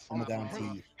 Oh my god, I'm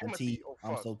T.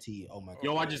 I'm so T. Oh my god.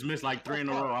 Yo, I just missed like 3 in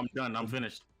a row. I'm done. I'm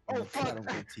finished. Oh my god,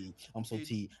 I'm so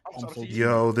T. I'm so T.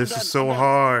 Yo, this is so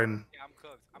hard.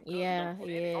 Yeah.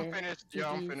 I'm finished. Yeah,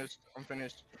 I'm finished.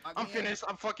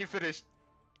 I'm fucking finished.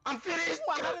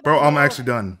 Bro, I'm actually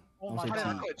done. I'm so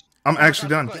T. I'm actually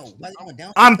done. Yo, why is it going down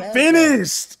so I'm fast,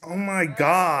 finished. Oh my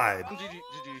god. I'm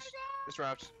GG's. It's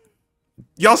wraps.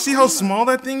 Y'all see how small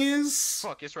that thing is?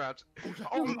 Fuck, it's wraps.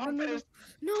 Oh, I'm finished.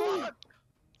 No.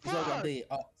 bro? So I'm dead.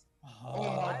 Oh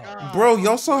my god. Bro,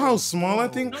 y'all saw how small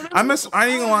that thing? I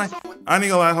ain't gonna lie.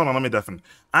 Hold on, let me deafen.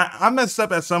 I messed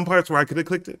up at some parts where I could have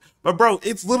clicked it. But bro,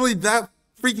 it's literally that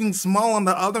freaking small on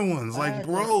the other ones. Like,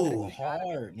 bro.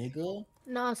 Hard, nigga.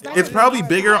 No, it's not. It's probably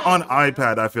bigger on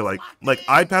iPad, I feel like. Like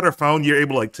iPad or phone, you're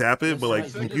able to like tap it, but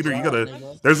like computer, you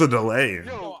gotta there's a delay.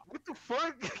 Yo, what the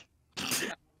fuck?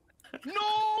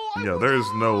 Yo,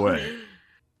 there's no way.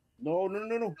 No.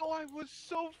 No, I was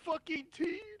so fucking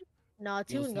teed. No,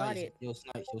 Toon got it. Yo,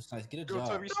 Snipes, get a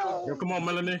job. Yo, come on,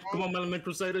 Melanin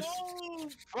Crusaders.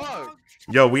 Fuck.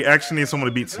 Yo, we actually need someone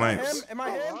to beat Snipes. Am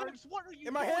I him?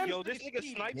 Am I him? Yo, this nigga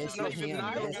Snipes Yes, is not you're even him.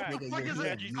 nice. Yes, nigga, What the fuck you're is him.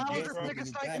 that? How is this nigga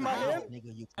Snipes? Am I him?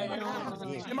 Nigga, you Am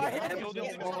I him?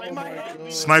 Am I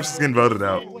him? Snipes is getting voted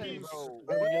out.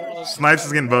 Snipes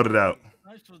is getting voted out.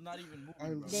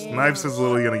 Snipes is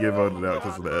literally gonna get voted out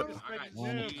because of that.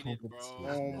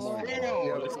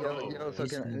 Yo, so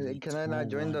can I not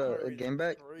join the game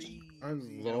back? I'm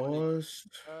lost.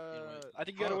 I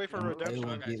think you gotta wait for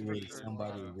redemption. get rid of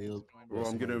somebody real. Bro,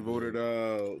 I'm getting voted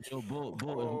out. Yo, if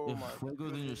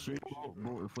Fuego's in your stream,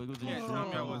 if Fuego's in your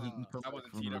stream, I wasn't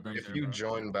teed up. If you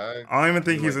join back, I don't even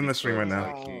think he's in the stream right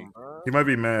now. He might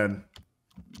be mad.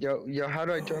 Yo, how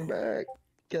do I join back?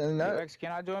 Can I not?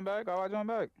 Can I join back? How I join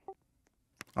back?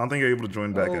 I don't think you're able to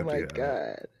join back Oh after my yet.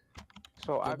 god.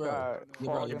 So I got.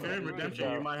 If you're in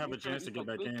redemption, you might have a chance to get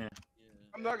back in.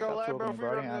 I'm not gonna lie, bro.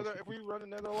 Absolutely, buddy. If we run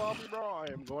another lobby, bro,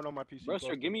 I am going on my PC. Bro,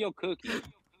 sir, give me your cookie.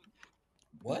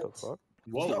 What?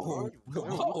 What the fuck?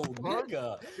 Whoa,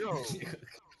 nigga.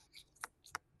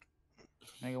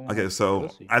 Okay, so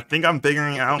I think I'm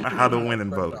figuring out how to win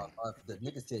and vote. The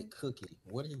nigga said cookie.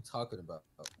 What are you talking about?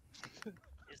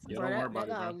 Yeah, Bro, don't worry that about it,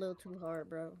 got a bro. little too hard,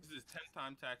 bro. This is 10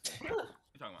 time tax. What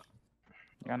you talking about?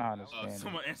 Y'all not understanding.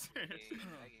 Someone answered.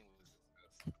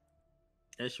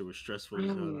 That shit was stressful as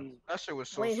hell. That shit was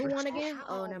so Wait, who won stressful. again?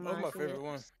 Oh, never That mind. was my shit. favorite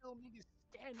one.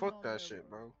 Fuck that shit,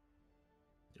 bro.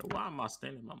 Yo, why am I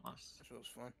standing my mouse? That shit was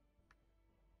fun.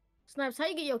 Snipes, how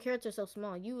you get your character so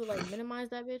small? You like minimize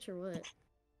that bitch or what? Nah,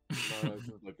 it's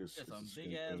just like That's it's a a big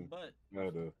skin ass thing. butt. I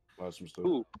had to buy some stuff.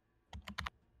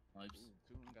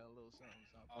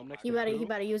 He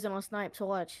better use it on Snipes to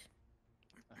watch.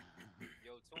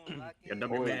 Yeah,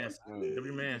 W mask.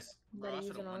 W mask. You better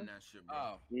use it on.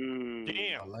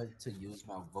 Damn. I like to use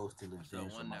my votes to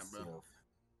advantage for myself.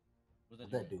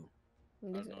 What that do?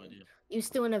 You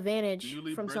steal an advantage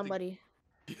from somebody.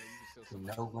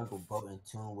 No one will vote in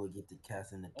tune will get to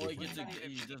cast in the Oh, he gets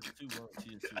he does 2 votes.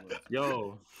 He does 2 votes.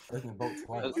 Yo. They can vote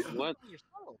twice. What?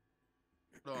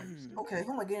 Okay,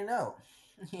 who am I getting out?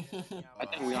 I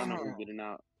think we all know we're getting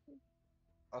out.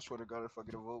 I swear to God, if I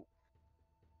get a vote,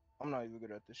 I'm not even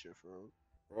good at this shit for real.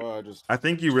 Bro, I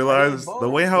think you realize the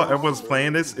way how everyone's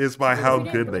playing this is by how If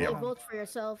you good didn't they vote, are. vote for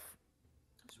yourself.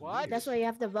 What? That's why you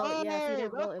have to vote. Yeah, if you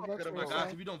didn't vote, vote for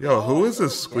yourself. Yo, who is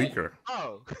this squeaker?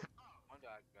 Oh.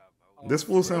 This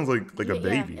fool sounds like a Yeah,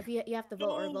 baby. if you have to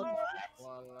vote or vote.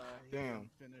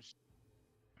 Damn.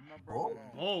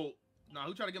 Oh, nah,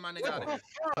 who tried to get my nigga out of here?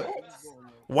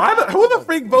 Who the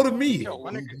freak voted me? Yo,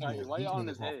 why y'all on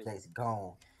his head?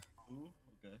 Gone.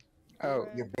 Oh,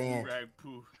 you're banned. Rag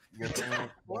poo. You're banned.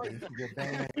 You're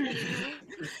banned.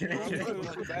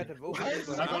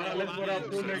 Let's vote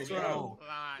out Pooh next round.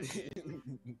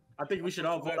 I think we should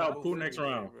all vote out Pooh next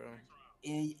round.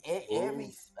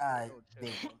 Every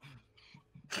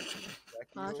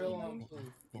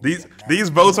These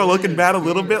votes are looking bad a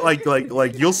little bit. Like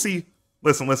you'll see.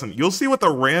 Listen. You'll see what the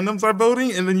randoms are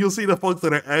voting, and then you'll see the folks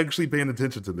that are actually paying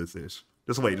attention to this ish.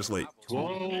 Just wait. This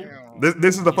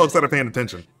is the folks that are paying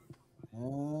attention.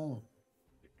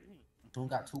 Don't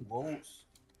got 2 votes.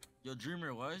 Yo,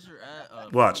 Dreamer, why is your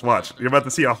ad? Watch. You're about to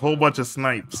see a whole bunch of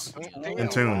snipes and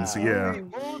tunes. Yeah.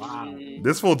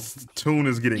 This fool's tune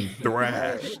is getting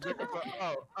thrashed.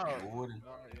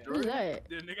 Who's that?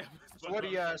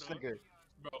 Sweaty ass nigga.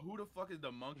 Bro, who the fuck is the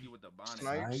monkey with the bonnet?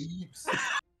 Snipes.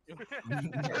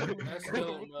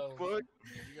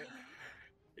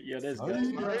 Yeah, that's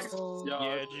good.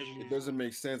 It doesn't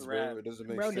make sense, bro. It doesn't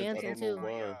make Bro sense. dancing I don't know too.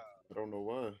 why. I don't know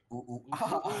why.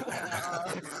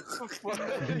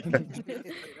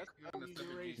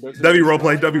 W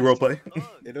roleplay.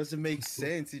 It doesn't make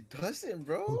sense. It doesn't,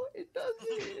 bro. It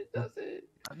doesn't.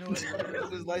 I know it. I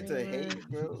just like to hate,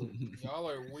 bro. Y'all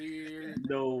are weird.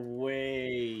 No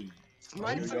way.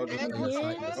 Y'all just love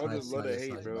to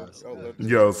hate, bro.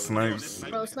 Yo, Snipes.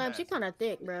 Bro, Snipes, you kind of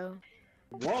thick, bro.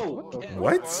 Whoa.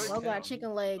 What? Bro got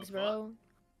chicken legs, bro.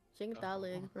 Chicken thigh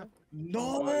legs, bro.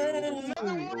 No.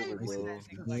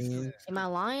 Am I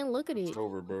lying? Look at it. It's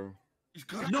over, bro.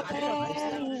 No.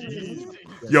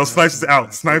 Yo, Snipes is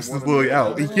out. Snipes is literally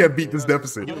out. He can't beat this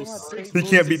deficit. He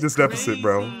can't beat this deficit,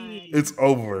 bro. It's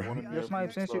over. Yo,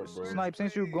 Snipe,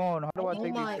 since you're gone, how do I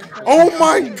take this? Oh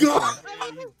my god!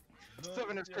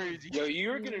 7 is crazy. Yo,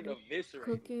 you're getting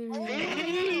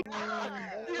eviscerated.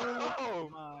 Oh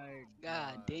my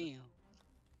god damn.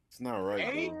 It's not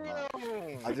right, bro.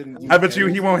 I bet you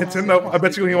he won't hit 10 though. I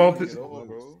bet you he won't.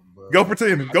 Go for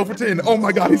 10. Go for 10. Oh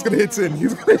my god, he's gonna hit 10.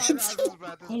 He's gonna hit 10.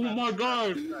 Oh my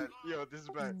god. Yo, this is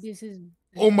bad. This is.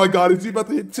 Oh my god, is he about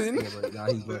to hit 10?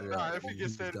 If he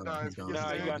gets 10, he got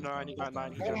 9. He got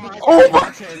 9. Oh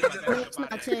my! It's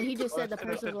not 10. He just said the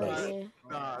person voted.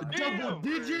 Double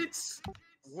digits.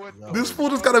 This fool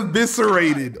just got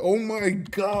eviscerated. Oh my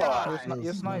god.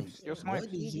 Your Snipes. What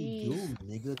did he do,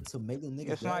 nigga, to make a nigga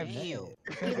Your Snipes.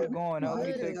 Since you're going, help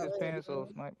me take this pants off,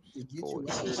 Snipes.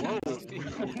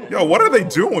 Yo, what are they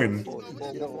doing?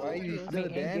 Why are you still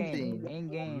dancing?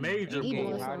 In-game. Major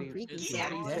game. How do you take it? How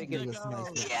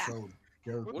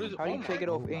do you take it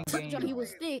off in-game? He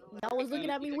was thick. Y'all was looking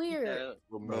at me weird.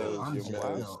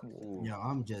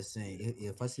 I'm just saying,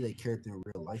 if I see that character in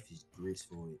real life, he's grits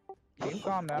for it.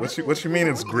 Calm down. What you mean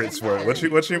it's grits for it? What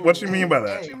you mean by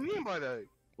that? What you mean by that?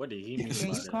 What did he mean Can by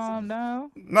you that? calm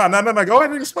down? No. Go ahead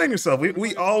and explain yourself.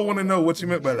 We all want to know what you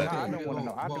meant by Nah, that. I don't want to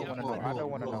know. I don't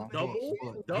want to know.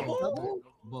 Double?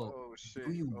 Oh shit.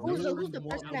 Who's the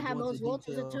person that had most votes?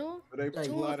 Was it Toon? They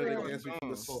plotted against me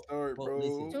from the start, bro.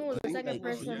 Toon was the second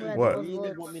person who had What?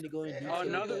 the most votes. Oh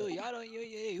no, y'all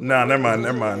don't. Nah, never mind.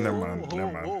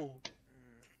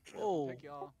 Oh.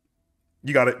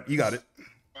 You got it.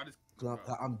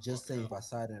 I'm just saying, if I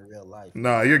saw it in real life.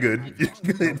 Nah, you're good. You're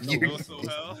good.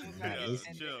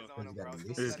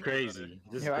 This is crazy.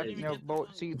 This is crazy. Bo,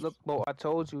 see, look, Bo, I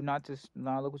told you not to.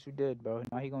 Nah, look what you did, bro.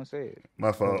 Now he gonna say it.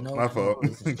 My fault.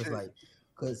 It's just like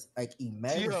Cause like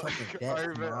imagine something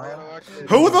that small.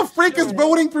 Who the freak is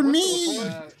voting for me?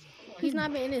 He's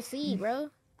not been in his seat, bro.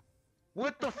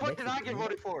 What the fuck did I get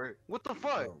voted for? What the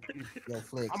fuck? Yo,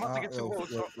 Flex. I'm about to get 2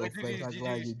 votes. Yo, Flex. I'm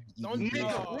glad you did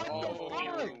Nigga, what the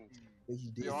fuck?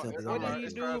 You did Yo, something. what did you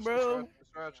do, bro?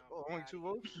 Oh, only 2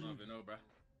 votes? No, bro.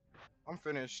 I'm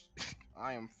finished.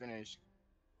 I am finished.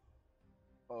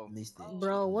 Oh,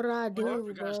 Bro, what did I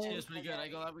do, bro? It's pretty good. I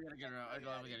go up, we gotta get her out. I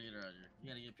go up, we gotta get her out here. You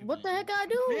gotta get people. What the heck I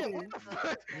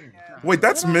do? Wait,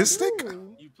 that's Mystic?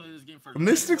 You play this game for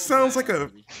Mystic sounds like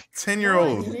a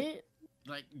 10-year-old.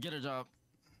 Like, get a job.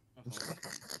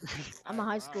 I'm a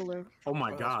high schooler. Oh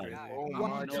my god. Oh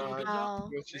my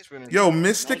god. Yo,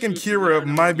 Mystic and Kira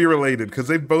might be related because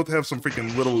they both have some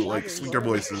freaking little like sweeter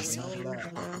voices.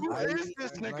 Who is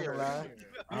this nigga?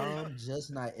 I'm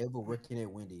just not ever working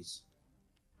at Wendy's.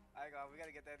 We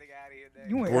gotta get that nigga out of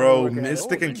here. Bro,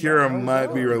 Mystic and Kira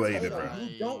might be related, bro.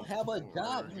 You don't have a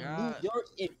job in New York,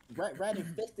 right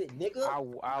infested nigga. I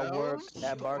work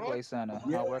at Barclays Center.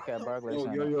 I work at Barclays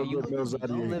Center. Yo, You get those out of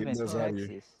here. live in Get those out of here.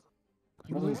 Texas.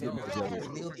 You live in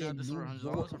Texas.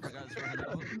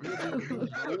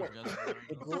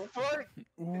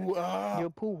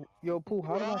 Yo, Pooh,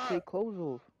 how do I take clothes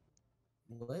off?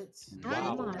 What?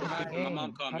 Wow.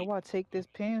 How do I take this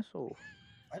pants off?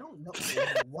 I don't know.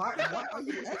 Why are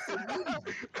you asking me?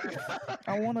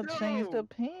 I want to change the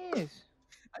pants.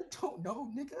 I don't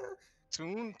know, nigga.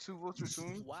 Soon? 2 votes for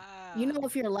soon? Wow. You know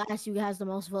if you're last, you has the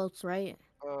most votes, right?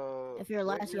 If you're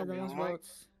last, you have the most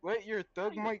votes. Let your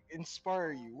thug mic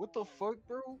inspire you. What the fuck,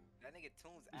 bro? That nigga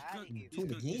Tune's out of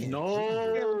here.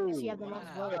 No. You have the most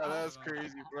votes. Yeah, that's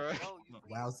crazy, bro.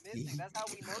 Wowski. That's how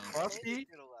we know Wowski?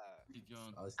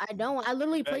 I don't. I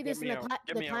literally played this in the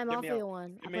Get me out, Time get Off me Day out,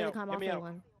 one. I get me played the out, Time get Off me Day out.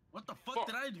 one. What the fuck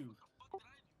did I do?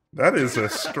 That is a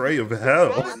stray of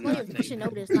hell. I played You Should Know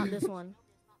This, not this one.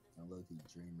 I love you,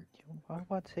 Dreamer. How do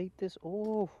I take this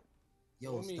off?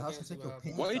 Yo, stop to take your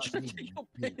pants. Why you off, trying to take your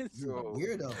pants you off?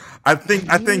 weirdo.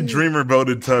 I think Dreamer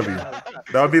voted Tubby.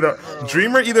 That would be the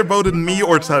Dreamer either voted me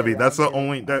or Tubby. That's the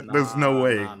only there's no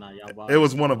way. It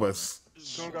was one of us.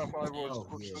 Soon got 5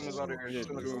 votes. Soon is out of here.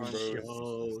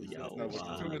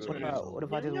 What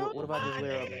if I just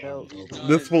wear a belt?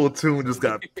 This full tune just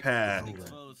got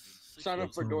packed. Sign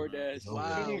up for DoorDash.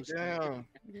 Wow. Damn.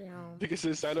 Nigga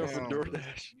said sign up for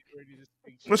DoorDash.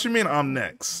 What you mean I'm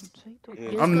next? Just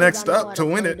I'm 'cause next I know up how to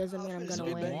win play it. Doesn't mean I'm gonna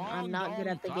win. I'm not good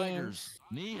at the games.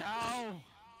 Ni hao.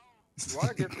 Why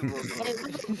get the vote? Hey,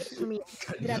 for me,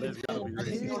 good at the game. I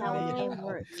just know how the game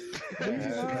works.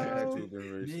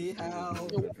 Ni hao.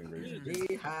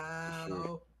 Ni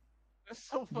hao. That's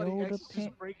so funny. Yo, X the is pin-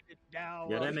 just breaking it down.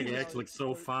 Yeah, that nigga X looks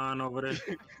so fine over there.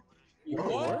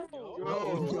 What?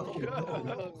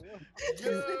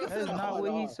 That's not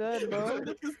what he said, bro.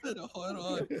 He said hold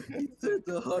on. He said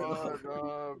the hold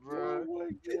on. Bro.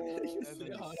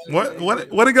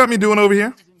 What it got me doing over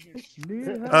here?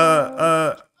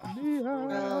 No.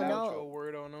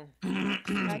 Word on him.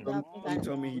 He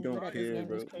told me he don't care,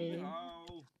 bro. Crazy.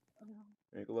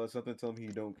 Ain't gonna lie, something tell me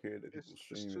he don't care that people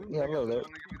stream it. Yeah, bro. Get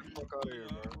the fuck out of here,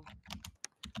 bro.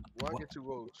 Why get 2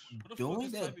 votes?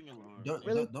 Doing that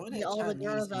Really, Chinese all the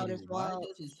girls out eating, as why well.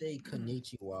 does it say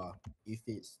konnichiwa if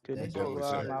it's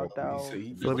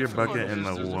Fill your bucket in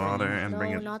the water and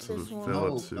bring No, it not to the this one.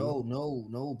 fill it to.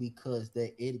 No, because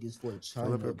that egg is for China.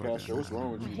 Fill up your bucket. What's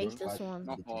wrong with I hate this one.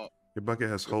 Your bucket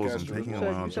has holes and taking a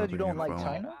while You said you jumping don't in like phone.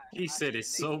 China? He said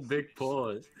it's so big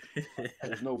pause.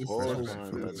 There's no It's pause so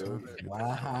behind that, though.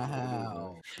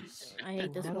 Wow. I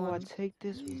hate this How do I one. take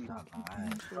this?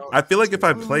 I feel like if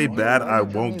I play bad, I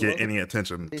won't get any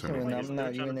attention to me. I'm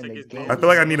not even in the game. I feel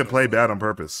like I need to play bad on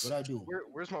purpose. What I do?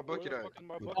 Where's my bucket at?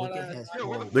 Your bucket has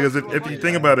holes. Because if you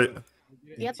think about it,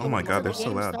 You have to oh my wait god, till they're the so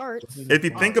game loud. starts. If you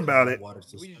think about it,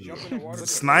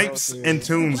 Snipes and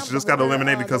Tunes just got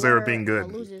eliminated because they were being good.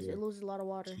 It loses a lot of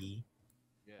water.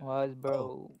 Why is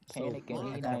bro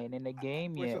panicking? He not even in the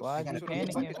game yet. Why is he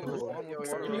panicking for?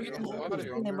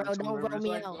 Hey, bro, don't vote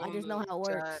me out. I just know how it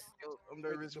works. I'm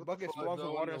nervous. The bucket's full of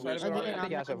water inside of Again, it. I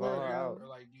think I I'm should not vote good, her bro. out.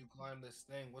 Like, do you climb this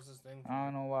thing? What's this thing? I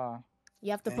don't know why.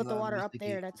 You have to put the water up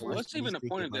there. That's why. What's even the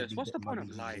point of this? What's the point of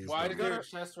life? Why is there a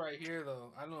chest right here,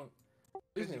 though? I don't.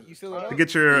 You fill it up? To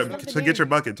get your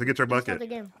bucket, to get your Start bucket. the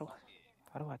game.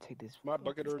 How do I take this? My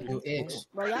bucket already. Yo, X.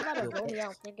 Bro, y'all gotta vote me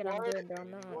out thinking I'm good, bro.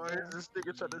 I'm not. Why bro. is this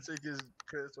nigga trying to take his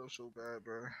pants off so bad,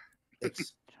 bro?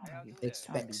 X. Trying to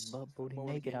Expects. be butt booty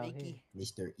naked out here.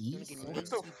 Mr. E. What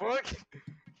the fuck?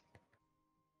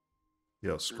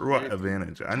 Yo, screw up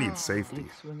advantage. I need safety.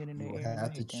 Swinging in the You will air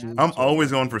have to naked. choose. I'm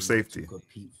always going for safety. to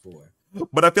compete for.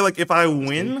 But I feel like if I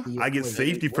win, I get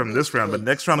safety from this round. But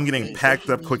next round, I'm getting packed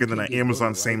up quicker than an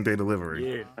Amazon same-day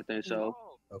delivery. Yeah, I think so.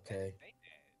 Okay.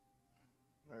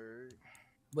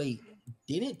 Wait,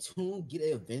 didn't Toon get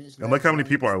an advantage? And look how many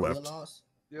people are left.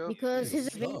 Because his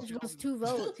advantage was 2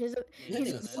 votes. His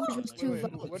advantage was 2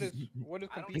 votes.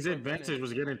 his advantage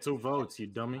was getting 2 votes, you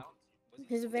dummy.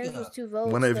 His advantage was 2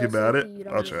 votes. When if you bad it, you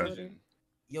don't I'll get try. voted.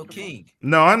 Yo, King.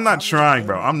 No, I'm not trying,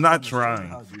 bro. I'm not trying.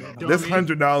 This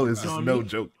 $100 is no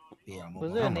joke.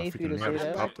 Was there a name for you to say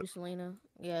that? Selena.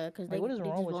 Yeah, because they what is just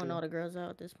wrong with blowing you? all the girls out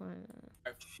at this point.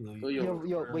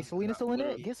 Yo, wait, Selena's still in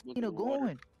it? Get Selena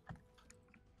going.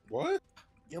 What?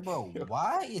 Yo, bro,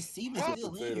 why is Steven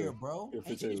still in here, bro?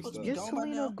 Ain't you supposed to be Get gone by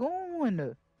Selena now?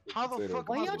 going. How the fuck?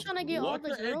 Why y'all trying to get all the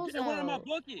girls out?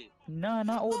 Nah,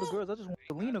 not all the girls. I just want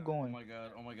Selena going.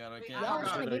 Oh my god, I can't. Y'all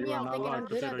trying to get me out thinking I'm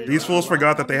good at this. These fools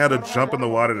forgot that they had to jump in the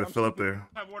water to fill up there.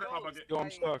 Yo,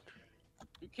 I'm stuck.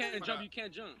 You can't jump. You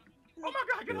can't jump. Oh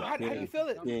my god, How do you feel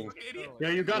it? Yeah,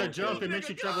 you gotta jump. It makes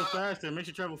you travel faster. It makes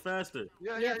you travel faster.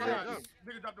 Yeah.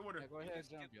 Nigga, drop the water. Go ahead,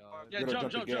 jump, y'all. You gotta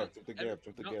jump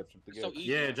the gap.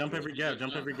 Yeah, jump every gap.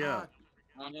 Jump every gap.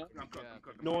 I'm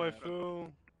cooked. No, I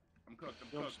feel. I'm cooked.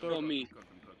 I'm stuck. Feel me.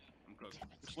 I'm cooked.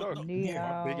 Stuck.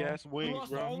 Meow. Big ass wings,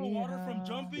 bro. All the water from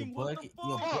jumping. What the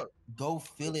fuck? Go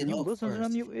fill it You up listen to them,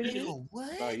 first. you idiot. Yo,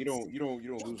 what? Nah, you don't lose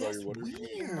all your water.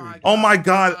 Weird. Oh my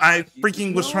god, I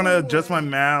freaking was trying to adjust my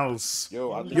mouse.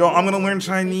 Yo, I'm gonna learn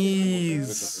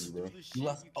Chinese.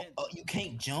 You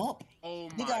can't jump? Oh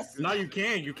my No, you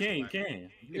can. You can.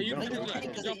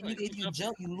 If you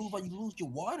jump, you lose your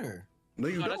water. No,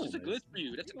 you No, don't. that's just a glitch for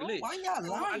you. That's a glitch. Why y'all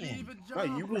lying? Nah,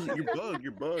 you're bugged.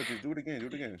 You're bugged. Just do it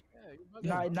again.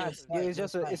 Nah,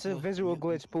 it's a visual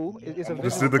glitch, Pooh. It's a Just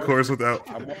visual did the chorus without.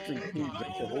 I'm watching the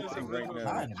whole thing right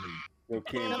now.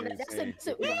 Okay, No,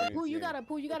 Pooh, you got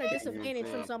a disadvantage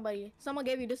from somebody. Someone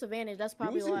gave you disadvantage. That's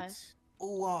probably why.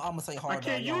 Oh, I'm gonna say hard. I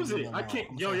can't use it. I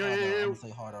can't. Yo.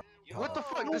 What the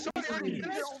fuck? This already.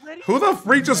 Who the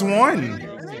freak just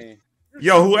won?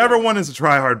 Yo, whoever won is a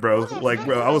tryhard, bro. Like,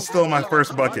 bro, I was still in my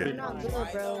first bucket.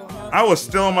 I was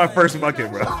still in my first bucket,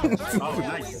 bro.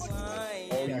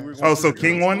 Oh, so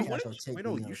King won? Wait,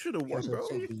 no, you should have won, bro.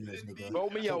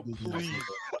 Vote me out, please.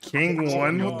 King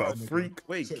won? What the freak?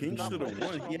 Wait, King should have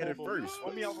won. He had it first.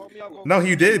 No,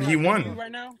 he did. He won.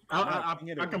 I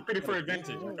competed for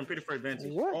advantage.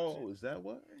 Oh, is that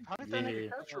what? How did that nigga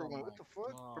capture one? What the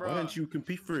fuck? Why didn't you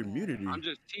compete for immunity? I'm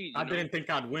just teasing. I didn't think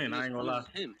I'd win. I ain't gonna lie.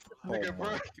 Nigga,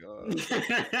 bro.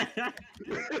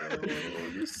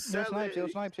 Yo, snipes.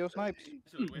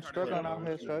 I'm struggling out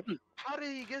here, Stripes. How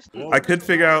did he get? I could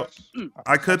figure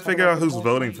out who's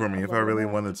voting for me if I really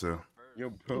wanted to. Yo,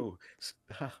 bro.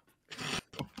 Stop.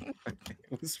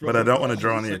 But I don't want to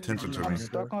draw any attention to me. I'm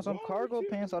stuck on some cargo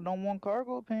pants. I don't want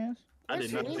cargo pants. I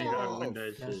did not think I'd win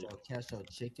that shit. Cash out,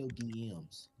 check your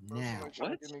DMs now.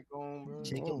 What?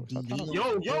 Check your DMs.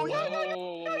 Yo.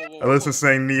 Alyssa's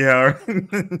saying ni hao.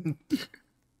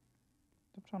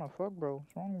 I'm trying to fuck, bro.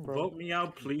 What's wrong, bro? Vote me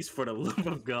out, please, for the love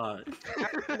of God.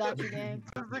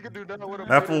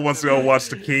 That fool wants to go watch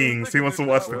the Kings. He wants to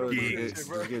watch the Kings.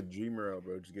 Just get Dreamer out,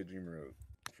 bro. Just get Dreamer out.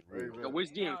 Yo,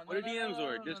 which DMs? What are DMs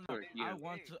or Discord?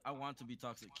 I want to be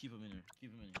toxic. Keep him in here.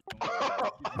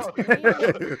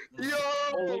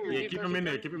 Yeah, keep him in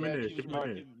there.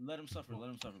 Let him suffer,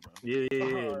 bro. Yeah.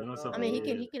 Let him suffer. I mean,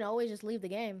 he can always just leave the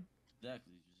game.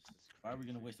 Exactly. Why are we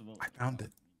gonna waste a vote? I found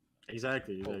it.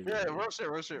 Exactly. Yeah, rush it.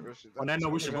 On that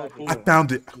note, we should vote for. I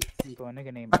found it. For a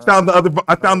nigga named I found the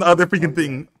other freaking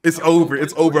thing. It's over.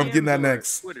 I'm getting that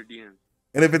next. Twitter DM.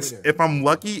 And if I'm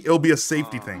lucky, it'll be a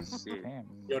safety thing.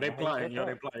 Yo, they plotting.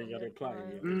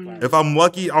 If I'm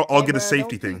lucky, I'll get a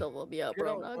safety thing. Bro.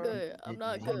 I'm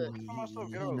not good.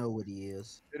 You know what he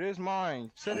is. It is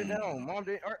mine. Set it down, Mom.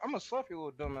 I'm gonna slap you,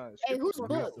 little dumbass. Hey, who's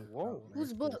book?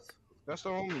 Who's book? That's the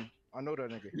homie. I know that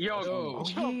nigga. Yo,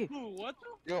 what?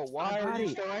 Yo, why are you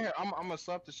still in here? I'm gonna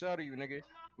slap the shit out of you, nigga.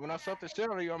 When I slap the shit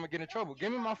out of you, I'm gonna get in trouble. Give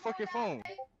me my fucking phone.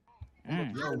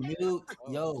 Yo, mute.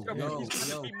 Yo, Blitz,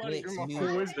 mute.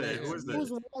 Who is that?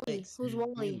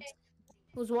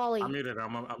 Who's Wally? I'm muted.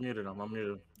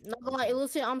 No,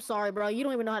 listen, I'm sorry, bro. You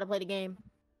don't even know how to play the game.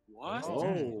 What?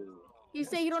 Oh. You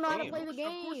say you don't know how to play the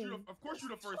game. Of course you're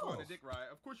the first one to dick ride.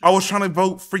 Of course. I was trying to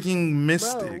vote freaking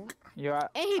Mystic. Yo, I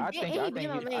think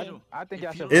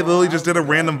I should. It literally just did a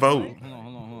random vote.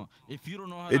 Hold on. If you don't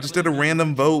know how It just did a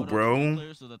random vote,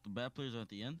 bro. So that the bad players are at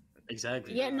the end.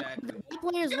 Exactly. Yeah, no, the bad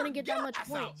players wouldn't get that much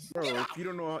points. Bro, if you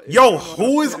don't know how, Yo,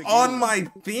 who is on my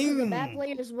The thing? bad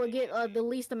players would get the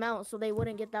least amount, so they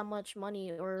wouldn't get that much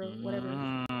money or whatever.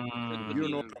 if you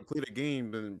don't know how to play the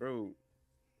game, then bro.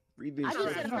 Read the I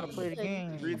just said You know how to play the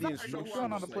game. Read the You don't know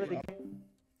how to play the game.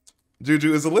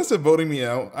 Juju, is Alyssa voting me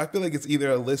out? I feel like it's either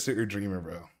Alyssa or Dreamer,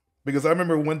 bro. Because I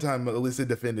remember one time Alyssa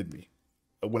defended me.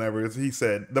 Whenever he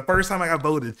said, the first time I got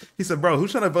voted, he said, bro,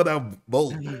 who's trying to vote out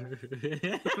Bolt? Who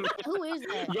is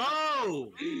that?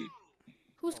 Yo!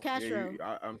 Who's Castro?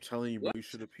 I'm telling you, bro, you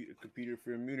should have competed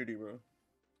for immunity, bro.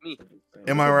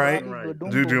 Am I right?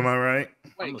 Juju, am I right?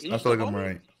 Wait, I feel like I'm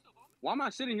right. Why am I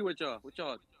sitting here with y'all?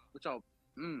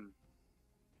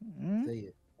 Say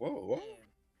it. Whoa.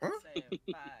 Huh? Say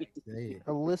it.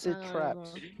 Illicit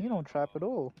traps. You don't trap at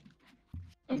all.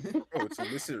 Bro, it's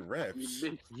illicit raps.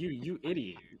 You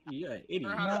idiot. You an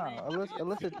idiot.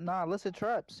 Illicit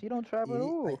traps. You don't trap at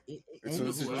all. It's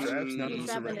illicit raps, not illicit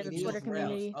Trapping in the raps. Twitter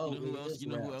community. You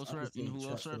know who else raps? You know who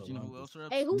else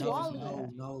raps? Hey, who Wally?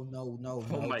 No.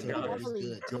 Oh my God.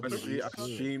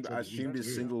 I streamed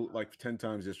this single like 10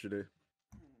 times yesterday.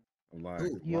 I'm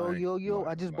lying. Yo,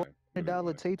 I just bought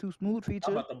 $100 Tay Too Smooth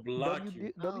feature. I'm about to block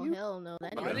you. Oh, hell no.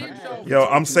 That ain't Yo,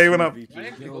 I'm saving up.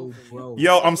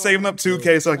 Yo, I'm saving up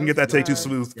 2K so I can get that Take Two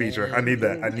Smooth feature. I need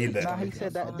that. Nah, he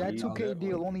said that 2K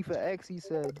deal only for X. He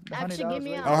said Actually, get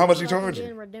me out. Oh, how much you I'm charging?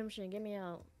 getting redemption. Get me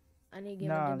out. I need to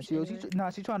get redemption.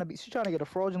 She's trying to get a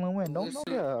fraudulent win. Don't know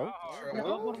that.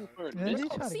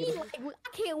 See, like, I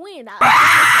can't win.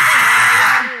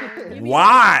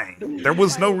 Why? There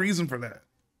was no reason for that.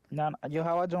 Nah, yo,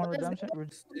 how I joined redemption?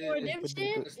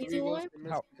 Redemption? Easy one.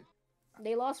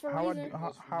 They lost for a reason.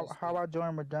 How I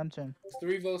joined redemption?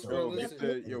 3 votes for illicit.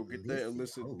 Get that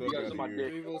illicit thug out of here.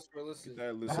 3 votes for illicit. Get that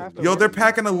illicit. Yo, they're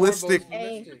packing a listic.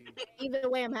 Hey, either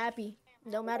way, I'm happy.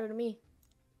 Don't matter to me.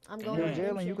 I'm going to Jalen,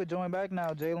 redemption. you could join back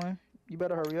now, Jalen. You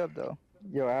better hurry up though.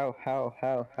 Yo, how?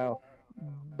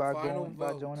 By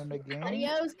joining the game.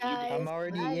 Adios, guys. I'm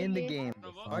already in the game.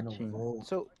 Watching.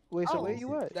 So wait, where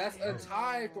you at? That's a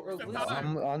tie for illicit.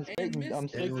 I'm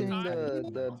taking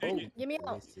the boat. Get me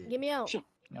out. Get me out.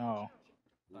 No.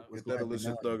 Get that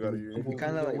illicit thug out of here.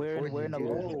 Kind of like we're in the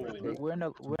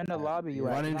lobby. You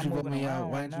Why at? didn't you vote me out?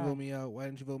 Why right didn't you now. vote me out? Why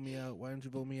didn't you vote me out? Why didn't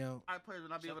you vote me out? I players will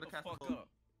not be able to catch the ball.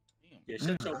 Yeah,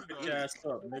 shut your bitch ass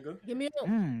up, nigga. Get me out.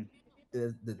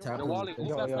 The top Yo, of Wally, who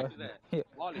got yo. back to that?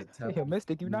 Wally. Yo,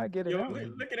 Mystic, you not getting Yo, out.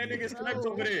 look at that nigga select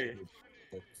over there.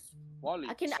 Wally.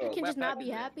 I can just not be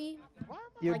happy.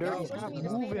 Yo, Like, Dirty, y'all stop forcing me to stay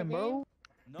in the moving, game? bro.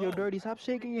 Yo, Dirty, stop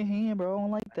shaking your hand, bro. I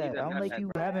don't like that. I don't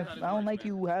like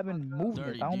you having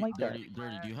movement. I don't like that.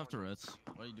 Dirty, do you have Tourette's?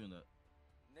 Why are you doing that?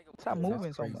 Stop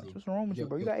moving so much. What's wrong with you,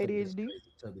 bro? You got ADHD?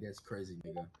 Tubby, that's crazy,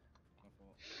 nigga.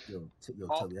 Yo,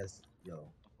 Tubby, that's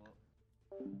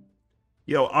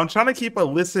Yo, I'm trying to keep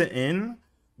Alyssa in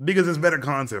because it's better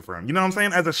content for him. You know what I'm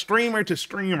saying? As a streamer to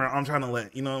streamer, I'm trying to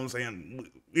let, you know what I'm saying,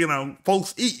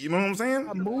 folks eat, you know what I'm saying?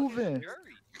 I'm moving.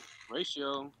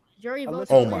 Ratio. Jury vote.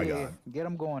 Oh my God. Get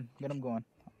him going.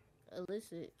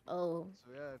 Illicit. Oh.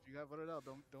 So yeah, if you got voted out,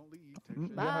 don't leave.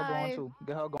 Bye.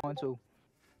 Get her going too.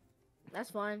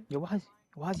 That's fine. Yo, why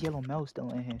is Yellow Mel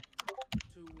still in here?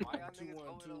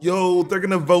 Yo, they're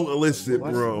gonna vote illicit,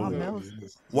 bro.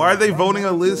 Why are they voting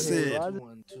illicit?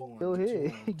 Still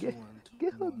here. Get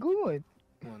her going.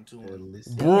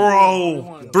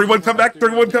 Bro, 3-1 come back,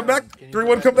 3-1 come back,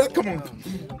 3-1 come back, come on.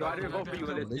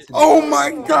 Oh my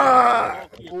God.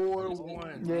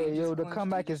 4-1. Yeah, yo, the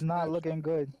comeback is not looking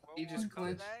good. He just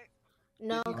clinched.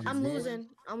 No, I'm losing.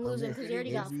 I'm losing because he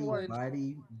already got 4.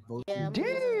 Yeah, I'm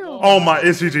losing. Oh my,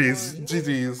 it's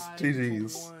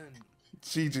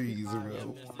GG's,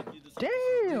 bro.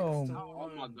 Damn.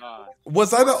 Oh my God.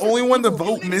 Was I the only one to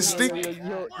vote Mystic?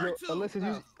 Yo,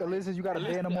 Alyssa, you gotta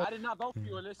ban him. I did not vote for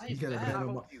you, Alyssa. You gotta ban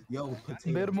him. Yo,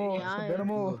 ban him all.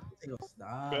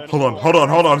 Hold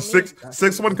on.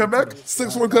 6-1 come back?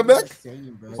 6-1 come back?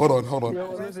 Hold on.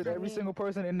 Yo, Alyssa, every single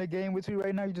person in the game with you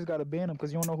right now, you just gotta ban them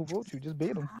because you don't know who votes you. Just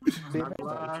ban them.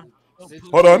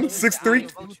 Hold on,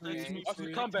 6-3.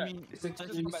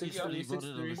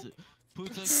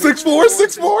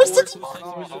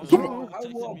 6-4. Come on.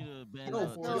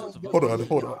 Hold on.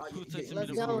 Let's go.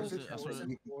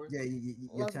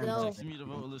 Let's go.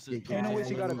 Ain't no way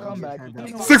she got a comeback.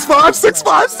 6-5.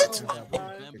 6-6.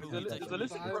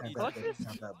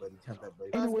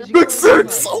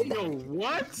 Oh my.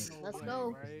 What? Let's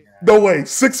go. No way.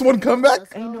 6-1 comeback?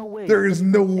 Ain't no way. There is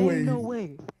no way. Ain't no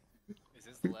way.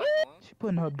 She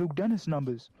putting up Duke Dennis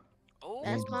numbers.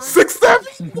 That's fine.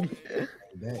 6-7.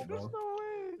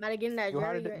 Not getting that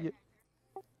jury.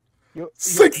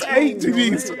 6-8.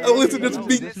 GG's. Alyssa just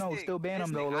beat. No, still ban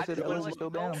him though. Alyssa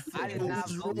still ban him.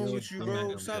 What's wrong with you,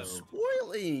 bro? Stop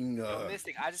spoiling.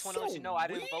 Mystic, I just want to let you know I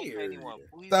didn't vote for anyone.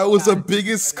 That was the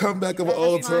biggest comeback of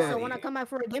all So time. when I come back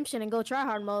for redemption and go try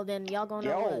hard mode, then y'all gonna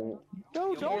know what.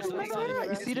 Yo, Jones,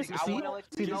 you see this?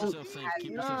 Keep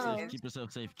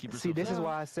yourself safe. See, this is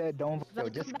why I said don't. Yo,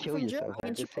 just kill yourself. I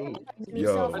just say it.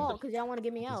 Yo, because y'all want to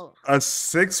get me out. A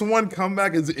 6-1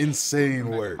 comeback is insane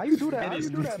work. How you do that? How you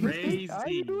do that? How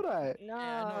you do that?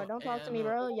 No, don't talk to me,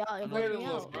 bro. Y'all invoke me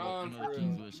out.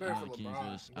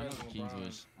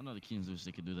 I know the Kings wish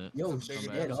they could do that. Yo,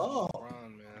 shit up.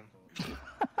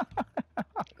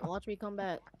 Watch me come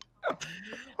back.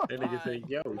 That nigga say,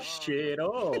 yo, shit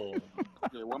oh.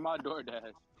 Yeah, where my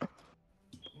DoorDash?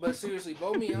 But seriously,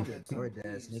 vote me out.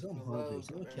 DoorDash, nigga, I'm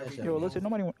hungry. Yo, listen,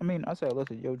 nobody. I mean, I said,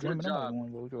 listen, yo, Dreamer, nobody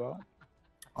want to vote you out.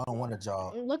 I don't want a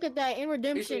job. Look at that in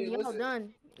redemption. Y'all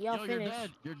done. Y'all finished.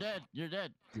 You're dead.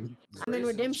 I'm in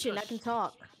redemption. I can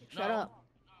talk. Shut up.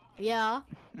 Yeah.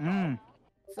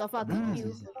 So if I kick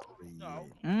you.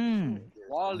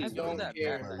 Wally, You don't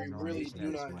care. You really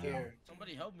do not care.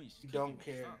 Somebody help me. You don't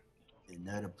care.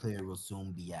 Another player will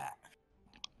soon be out.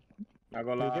 Not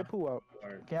gonna lie. Get Pooh out.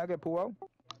 Can I get Pooh out?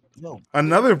 No.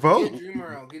 Another vote? Get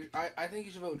Dreamer out. I think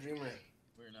you should vote Dreamer.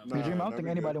 Dreamer, I don't think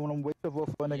anybody want to wait to vote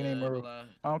for a nigga named Earl. I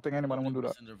don't think anybody want to do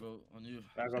that.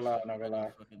 Not gonna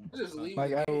lie. Just leave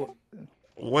Like,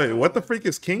 Wait, what the freak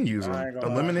is King using?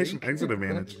 Elimination exit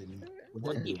advantage.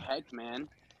 What the heck, man?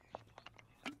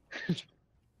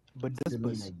 But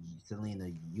this Selena,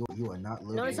 you are not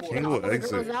Notice living. all the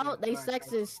girls out. They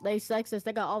sexist.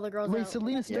 They got all the girls wait, out.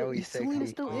 Selena's still in?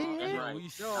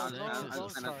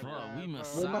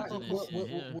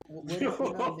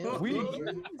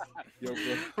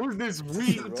 Who's this we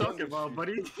you talking about,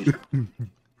 buddy?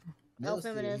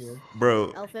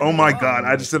 Bro, oh my god,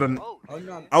 I just didn't.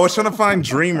 I was trying to find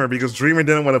Dreamer because Dreamer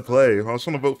didn't want to play. I was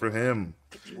trying to vote for him.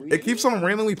 It keeps on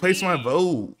randomly placing my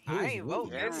vote. I ain't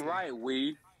voting. That's right,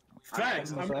 we.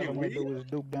 Facts. I'm going to do is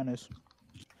Duke Dennis.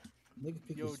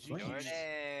 Yo,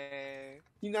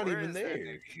 He's not even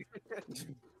there.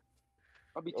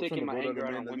 I'll be taking my anger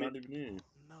out on women.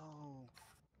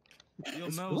 Yo,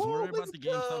 Mel's worry about the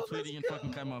game. Stop tweeting and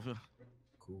fucking come off here.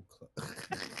 Cool.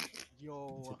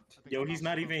 Yo, he's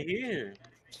not even here.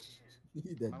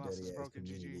 He's that dirty ass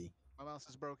community. My mouse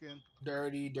is broken.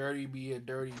 Dirty, be a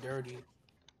dirty.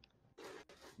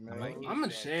 I'm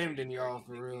ashamed in y'all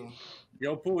for real.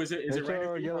 Yo, Pooh, is it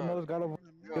ready? Yellow Nose got a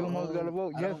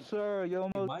vote. Yes, sir.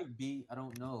 Yellow Nose. It might be. I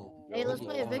don't know. Hey, let's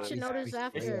play eviction notice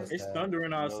after. It's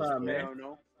thundering outside, man.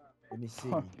 Let me see.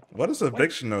 What is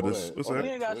eviction notice? What's that?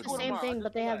 It's the same thing,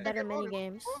 but they have better mini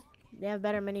games. I'm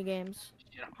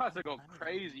about to go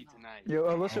crazy tonight. Yo,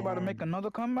 Alyssa about to make another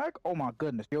comeback? Oh my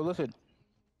goodness. Yo, listen.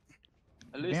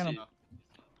 Alyssa,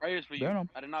 prayers for you.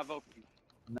 I did not vote for you.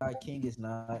 Nah, King is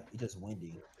not. He's just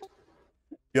windy.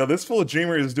 Yo, this fool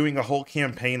Dreamer is doing a whole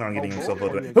campaign on getting himself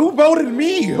voted. Who voted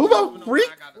me? Who the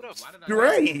freak?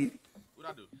 Great.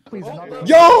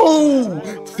 Yo!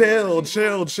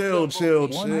 Chill.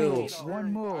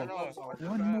 One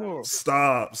more.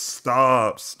 Stop.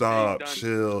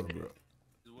 Chill, bro.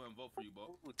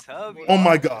 Tubby. Oh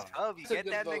my god. Tubby, get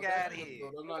that nigga out of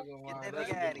here. Get that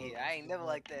nigga out of here. I ain't never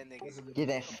like that nigga. Get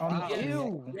that.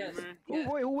 Ew.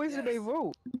 Who wasted their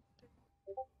vote?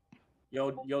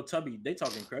 Yo, Tubby, they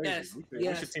talking crazy.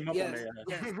 We should team up on their ass.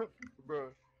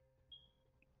 Bro.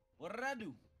 What did I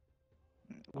do?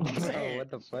 Oh, what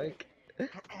the fuck?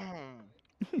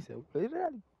 He said, what did I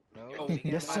do? No.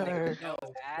 Yes, sir.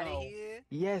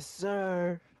 Yes,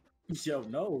 sir. Yo,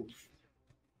 no.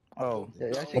 Oh.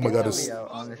 Oh my god, it's...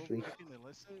 honestly.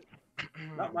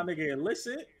 Not my nigga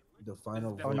illicit. The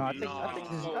final vote. Oh no, I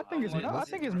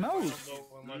think it's Mel's.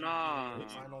 Nah.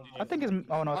 I think it's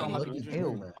oh no, it's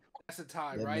ill. That's a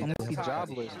tie, right? He's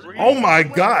jobless. Oh my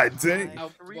god, dang.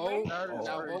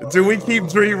 Do we keep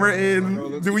Dreamer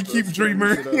in? Do we keep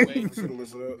Dreamer in?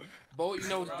 Bo, you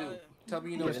know what to do. Tell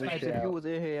me you know what to do. If you was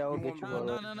in here, I'll get you.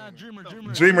 No,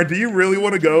 Dreamer, do you really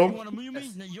want to go? You want to mute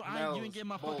me? You ain't getting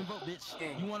my fucking vote,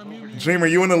 bitch. You want to mute me? Dreamer,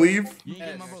 you want to leave? You ain't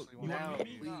getting my vote. You want to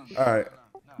mute me? All right.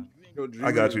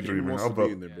 I got you, Dreamer. I'll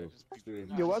vote.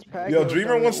 Yo,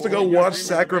 Dreamer wants to go watch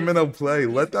Sacramento play.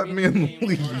 Let that man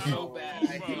leave.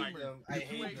 I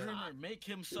hate Dreamer. Make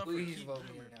him suffer. Please vote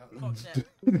me out.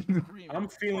 I'm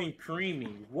feeling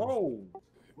creamy. Whoa.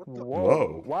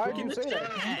 Whoa. Why did you say that?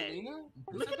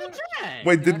 Look at the drag.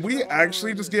 Wait, did we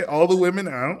actually just get all the women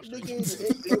out?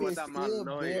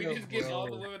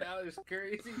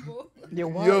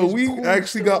 Yo, we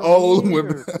actually got all the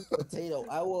women out. Potato,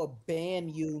 I will ban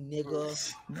you,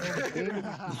 nigga.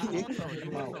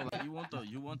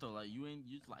 You want the like you ain't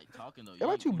you like talking though. How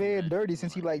about you ban Dirty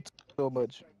since he liked so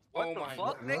much? What the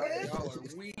fuck,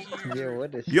 nigga? Yeah,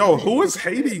 what is Yo, who is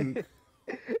hating?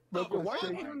 Why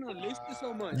are you on the list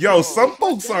so much? Yo, some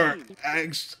folks are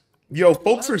actually. Yo,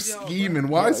 folks are scheming.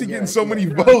 Why is he getting so many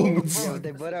votes? Yo,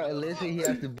 they put out Alyssa, he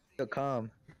has to be a calm.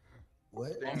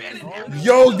 What?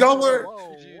 Yo, y'all are.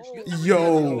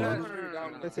 Yo.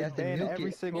 Listen, ban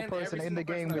every single person in the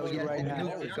game with you right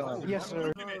now. Yes,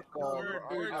 sir.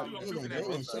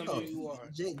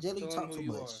 Jelly talk too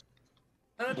much.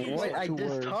 What? I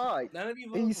just talked.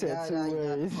 He said 2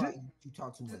 words. You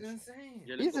talk too much.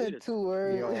 He said 2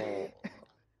 words.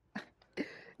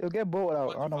 He'll get bored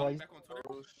out. I don't know why.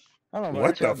 I don't know What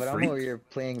about y'all, the but I'm freak? over here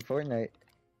playing Fortnite.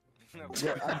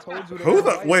 Yeah, I told you. Who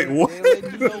the? Wait, what?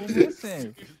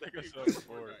 Listen.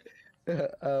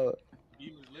 Oh.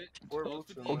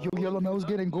 Oh, you yellow nose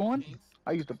getting going?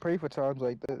 I used to pray for times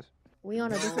like this. We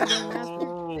on a different game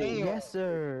after? Yes,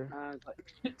 sir.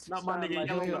 Not my nigga.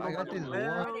 Yo, I got this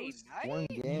one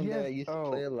game that I used to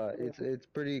play a lot. It's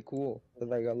pretty cool. But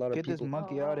like a lot of Get people. this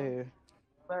monkey out of here.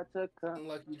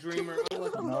 Unlucky dreamer.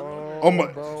 Unlucky No, Oh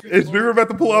my! bro. Is Dreamer about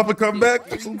to pull off a comeback?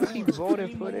 He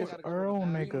voted for this Earl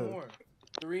nigga.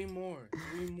 3 more.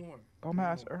 3 more. Bum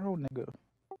ass Earl nigga.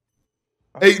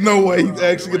 Ain't no way he's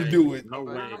actually gonna do it. No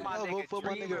way. Vote for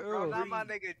my nigga Earl. Not my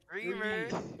nigga Dreamer.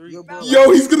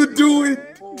 Yo, he's gonna do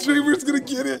it. Dreamer's gonna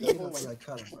get it.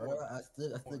 I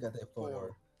still got that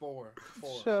 4. 4.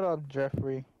 Shut up,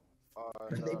 Jeffrey.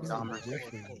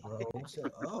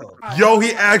 Yo,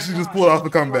 he actually just pulled off a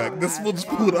comeback. This fool just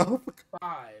pulled off.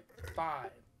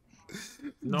 5.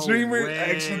 No Dreamer way.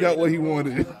 actually got what he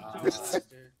wanted.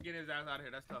 Get his ass out of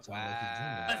here. That's tough.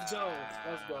 Wow.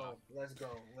 Let's go.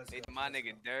 It's my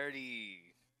nigga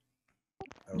dirty.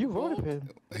 You voted for him.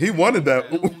 He wanted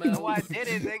that. No, I did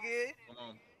it, nigga.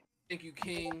 Thank you,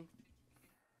 King.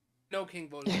 No King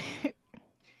voted for me.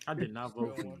 I did not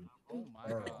vote for you.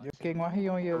 Yo, King, why he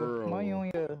on your? Why he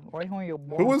on your?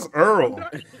 Who is Earl?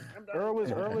 Earl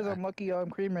is a lucky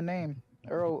creamer name.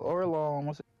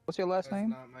 Earl. What's your last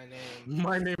name? Not my name.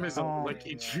 My name is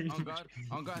Lucky Dream.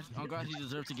 On God, he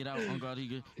deserves to get out. On God,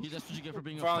 that's what you get for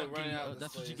being a Probably fucking. running out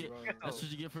That's what you get. bro. That's what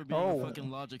you get for being a fucking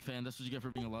Logic fan. That's what you get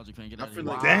for being a Logic fan. Get out of here.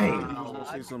 Dang. He was gonna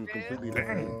say something completely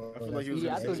different. I feel like he was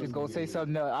Yeah, I thought he was gonna say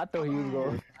something else. I thought he was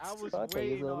going. I was thought he was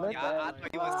waiting gonna on let Yeah, I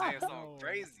thought you was saying something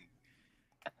crazy.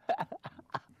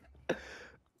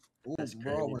 Ooh,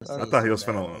 bro, I thought he was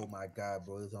finna. Oh my god,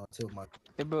 bro, it's on tip of my.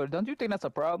 Hey, bro, don't you think that's a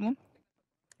problem?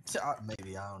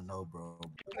 Maybe I don't know, bro.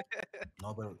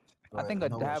 No, but I think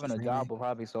having a job will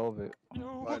probably solve it.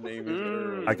 My name is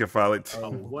Earl. I can file it.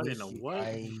 What in a what?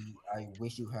 I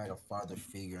wish you had a father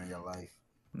figure in your life.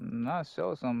 Not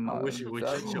show some. I wish you would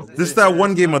show. This is that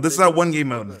one game mode. This is that one game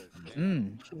mode.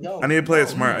 Mm. I need to play it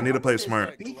smart. I need to play it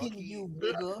smart. Speaking to you,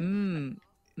 nigga.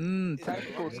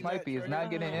 Tactical Snipey is not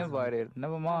getting invited.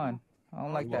 Never mind. I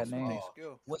don't like that name.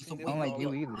 Wait, so I don't like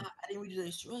you either. I didn't read the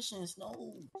instructions.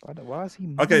 No. Why is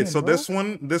he? Okay, mean, so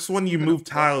bro? this one you move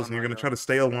tiles and you're gonna try to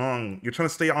stay along. You're trying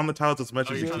to stay on the tiles as much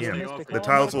as you can. The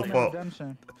tiles will fall.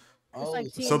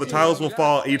 So the tiles will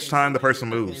fall each time the person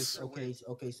moves. Okay.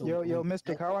 So Yo,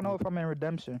 Mystic, how I know if I'm in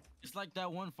redemption? It's like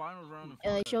that one finals round.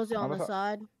 It shows it on the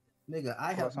side. nigga,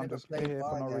 I have never played here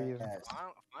for no reason.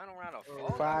 Final round of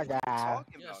Fall Guys.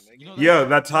 talking about, nigga. Yeah,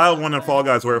 that tile one in Fall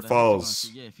Guys where it falls.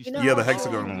 You know Yeah, the how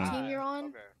hexagon team one. you're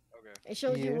on? It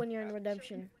shows you when you're in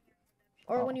redemption.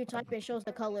 Or when you type it shows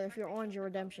the color. If you're orange, you're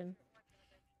redemption.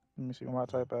 Let me see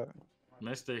what I type at.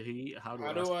 Mr. Heat, how do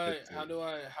I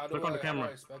Click on the camera.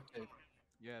 spectate?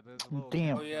 Yeah, there's a little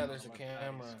Damn. Oh yeah, there's a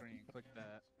camera. Click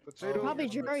that. Probably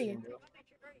jury.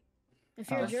 If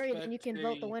you're a jury, then you can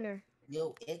vote the winner.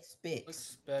 Yo, expect.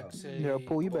 Yo,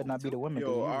 Pooh, you better not be the women.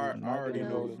 Yo, I already already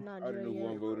know. not I already know jury who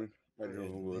I'm yet. voting. I already know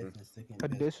who I'm voting.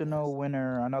 Additional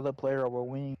winner, another player will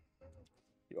win.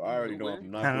 Yo, I already know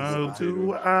I'm not. How voting.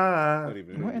 do I? Not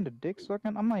even We're in the dick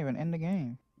sucking. I'm not even in the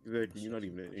game. Exactly. You're not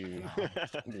even.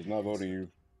 I'm just not voting you.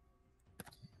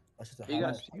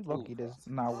 You lucky this.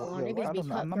 Nah, Oh, yo, niggas I be don't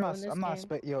know. I'm cutthroat in this not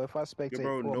game. yo, if I spectate, Yo,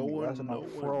 bro, for no me, one- that's no a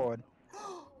one- fraud.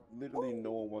 Literally,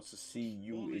 no one wants to see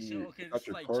you Holy in shit, your okay, got it's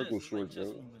your like cargo chess, shorts, chess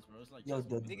bro. movements, bro. It's like Yo,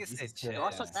 chess. Nigga said chess. chess.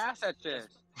 I suck ass at chess.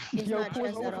 It's Yo, not Pooh,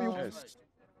 chess at all. Chess.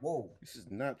 Whoa. This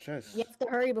is not chess. You have to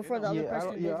hurry before the other Yeah,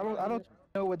 person. I don't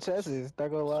know what chess is.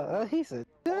 Not gonna lie. He said.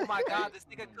 Oh my god, this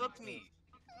nigga cooked me.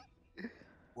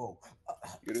 Whoa.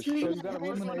 Get this You So shit. you got How much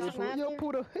eliminated. time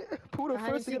Pooh. Yo, after? Pooh the How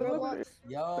first to many get Roblox?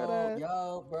 eliminated.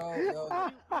 Yo, bro.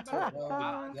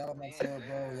 Y'all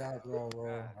myself,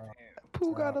 bro.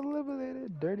 Pooh got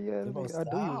eliminated. Dirty ass. Bro, Nigga. I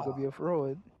knew he was gonna be a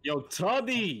fraud. Yo,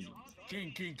 Tubby!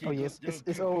 King. Oh yes,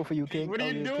 it's over for you, King. What are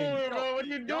you yes, doing, King. bro? What are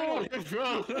you doing,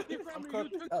 bro? I'm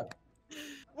cooked.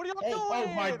 What are y'all Hey, doing? Oh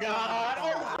my god!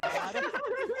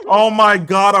 Oh my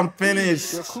god, I'm Yo,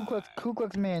 finished. Ku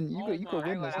Klux Man, you could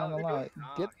win this. Not gonna lie.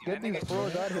 Get these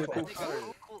frauds out of here, Ku.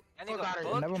 That nigga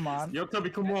book. Never mind. Yo, Tubby,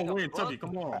 come on, win. Tubby,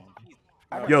 come on.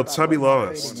 Yo, Tubby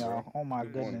lost. Oh my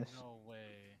goodness. No way.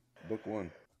 Book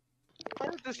one. How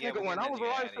did this nigga win? I was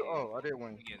alive too. Oh, I didn't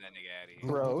win. Get that nigga out of here.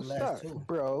 Bro, start.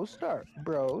 Bro, start.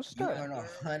 Bro, You start. earn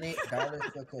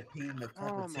 $100 for competing in the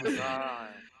Oh my competition. god.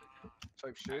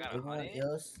 Type shit. Everyone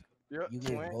else, Yep. you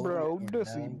get voted Bro, and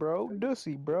Dussy, none. bro,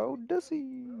 Dussy, bro,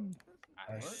 Dussy.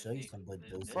 I'll show you some good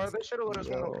doses. Bro, they should have let us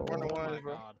Yo. run the Oh my ones,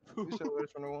 bro. god. They should have let us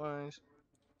run the ones.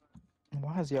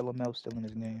 Why is Yellow Mel still in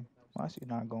this game? Why is he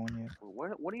not going yet?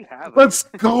 What do you have? Let's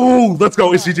go. Let's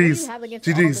go. It's What do you GG's. have against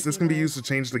all the GG's. This can be females? used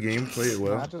to change the game. Play it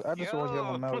well. I just want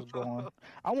Yellow Mel's going.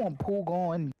 I want Pooh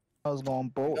going. Mel's going.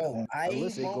 Bolt Yo, going. I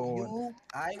Alyssa want going. you.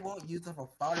 I want you to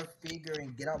father figure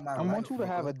and get out my I life. want you to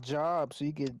have a nigga. job so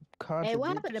you can contribute Hey, what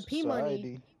happened to to P Money?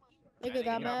 society. Nigga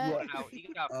got mad. He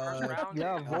got first round.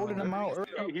 Yeah, I voted him out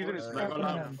He's in his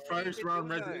first round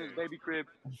resident baby crib.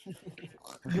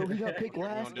 Yo, he got picked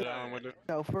last.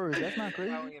 Out first. That's not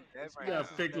crazy. He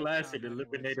got picked last and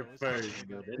eliminated first,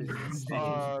 bro. That is insane.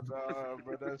 Oh, nah,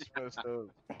 bro, that's messed up.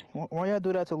 Why y'all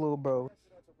do that to little bro?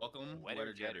 Welcome,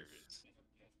 Wetter jetters.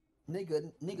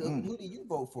 Nigga, who do you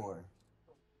vote for?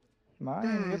 Nah, I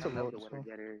didn't get to vote. So.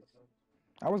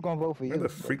 I was gonna vote for you. Where the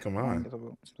freak am but I I? didn't get to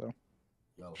vote, so.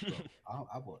 Yo,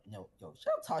 I vote. Yo,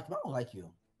 shut up, talking. I don't like you.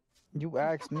 You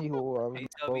asked me who I was Hey,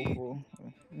 gonna Tubby. vote for.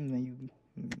 And then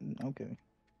you, okay.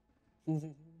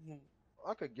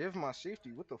 I could give my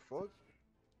safety. What the fuck?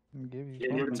 Give you.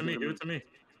 Yeah, give it to me. Give it to me.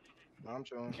 Nah, I'm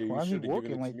chilling. Yeah, you Why is he should've given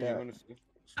walking it to like me, that? honestly.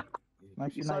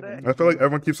 Actually, saw not that? even- I feel like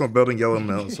everyone keeps on building Yellow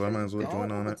Mel, so I might as well join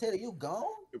Gone? on it. Potato, you gone?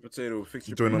 Yo, Potato, fix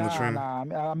your Join on the Nah, train.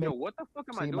 nah. I mean, Yo, what the fuck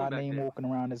am I see doing my back name there? walking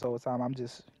around this whole time. I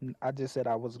just said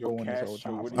I was Yo, going this whole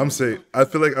Castro, time. what do I'm safe. I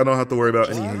feel like I don't have to worry about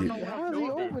any I don't heat. know what How I'm is he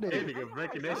doing. over That there? nigga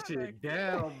breaking that shit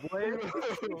down, boy.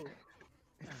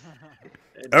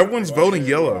 Everyone's voting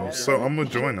Yellow, so I'm gonna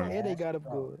join them. Yeah, they got him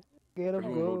good. Get him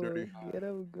Everyone vote good. Dirty. Get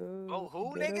him good. Oh,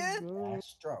 who, Get him nigga? good.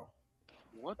 Astro.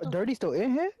 What the Dirty still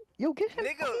in here? Yo, get him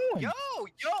Nigga, going. yo,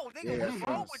 Yeah, nigga, that's what's what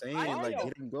wrong I'm with saying. I Like, yo,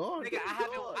 get him going. nigga,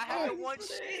 I haven't won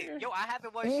shit. Yo, I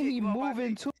haven't won And shit. he You on my moving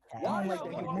dick. too. I don't like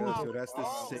that he Yo, moving. so that's the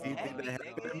same thing that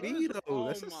happened to me, though.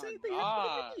 That's the same thing that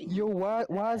happened to me. Yo,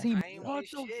 why is he? I ain't won What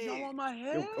the shit. y'all on my Yo,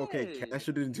 head? okay,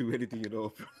 Casher didn't do anything at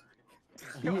all.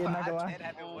 Yeah, not I gonna lie.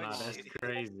 haven't won Nah, that's shit.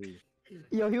 crazy.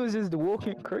 Yo, he was just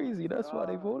walking crazy. That's why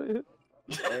they voted him.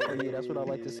 Oh yeah, that's what I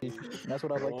like to see. That's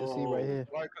what I like to see right here.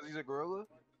 Why? Cause he's a gorilla?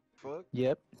 Fuck.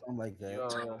 Yep. Something like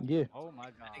that. Yeah. Oh my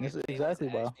god. That's exactly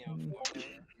why.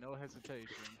 No hesitation.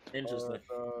 Interesting.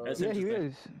 That's Yeah, he interesting.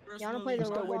 is. Y'all don't play I'm the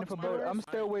still waiting for Roblox I'm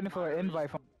still waiting for an invite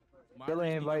from. My Still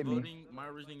ain't reasoning invite of me. voting, my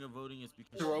reasoning of voting is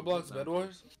because The Roblox Bed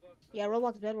Wars? Yeah,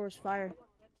 Roblox Bed Wars fire.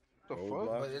 The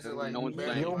fuck? But is it like No one's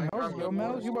playing. Yo,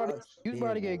 Mels, you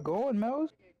about to get going,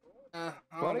 Mels?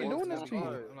 Why they doing this to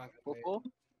you? Football?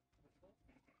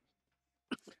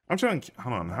 I'm trying.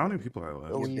 Hold on. How many people are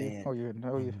left? Oh yeah, oh yeah,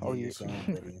 oh yeah, oh yeah.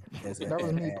 That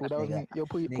was me, Pooh. That was me. Yo,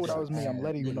 Pooh, that was me. I'm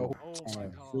letting you know.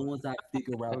 As soon as I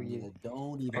figure out, nigga,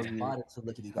 don't even bother to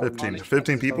look at these.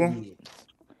 15 people?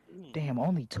 Damn,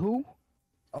 only two?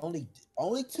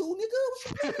 Only two, nigga?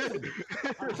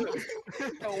 What you mean?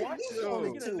 Yo, watch this.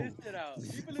 Only Get two. listed out.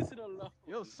 Leave it listed alone.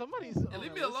 Yo, somebody's. Hey,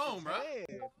 leave me alone, bro. What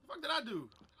the fuck did I do?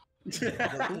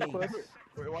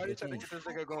 Wait, why are you trying to get this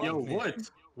nigga going? Yo, what?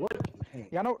 What?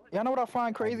 Y'all know what I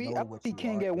find crazy? I think he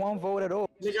can't get one vote at all.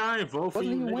 Nigga, I ain't vote for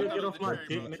Wasn't you. he Nigga, winning? get off my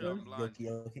dick, nigga.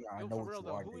 I know what you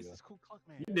are, nigga.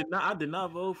 You did not. I did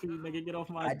not vote for you, nigga. Get off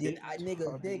my dick.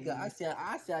 Nigga, I said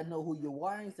I know who you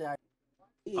are. I ain't say I.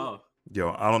 Oh.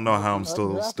 Yo, I don't know how I'm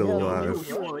still alive.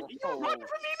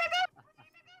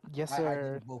 Yes, I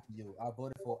sir. didn't vote for you. I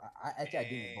voted for. Actually, I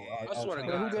didn't vote. I swear to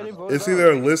Who God. getting voted It's for?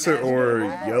 either Alyssa or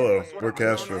Yellow or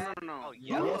Castro.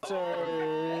 Yes, sir.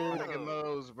 Nigga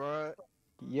knows, bro.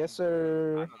 Yes,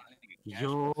 sir.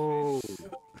 Yo.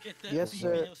 Yes,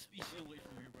 sir.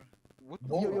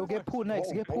 Yo, get Pooh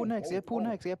next. Get Pooh next. Get Pooh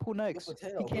next. Get Pooh next.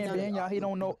 He can't ban y'all. He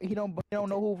don't know. He don't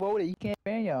know who voted. He can't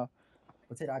ban y'all.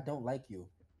 Potato, I don't like you.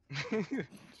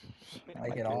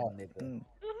 Like at all, nigga.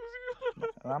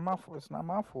 Not my fault. It's not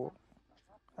my fault.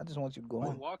 I just want you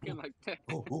going. Walking like that.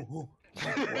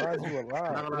 Why is you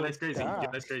alive? No, that's crazy. God. Yeah,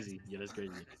 that's crazy. Yeah, that's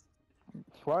crazy.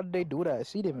 Why did they do that?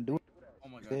 She didn't even do it. Oh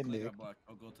my god, Damn, Clay nigga. got blocked.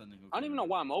 I'll go tell nigga. I don't even know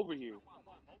why I'm over here.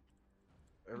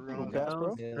 Everyone Pass,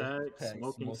 bro. Pack,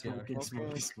 smoking.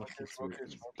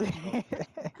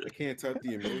 I can't type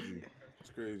the emoji. It's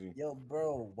crazy. Yo,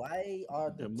 bro, why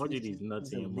are the Emoji these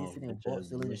nuts in your mouth, listening bitch votes ass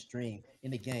still in the bitch. stream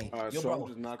in the game? Alright, Yo, so bro, I'm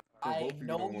just not gonna I vote for you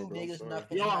know no you more, bro. niggas Sorry.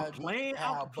 not Yo, gonna I'm playing.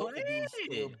 how I'm both of you still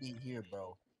playing. be here,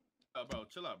 bro. Bro,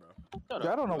 chill out, bro.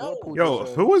 I don't know what Pooh Yo,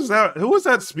 just said. who was that? Who was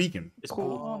that speaking? I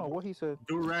don't know what he said.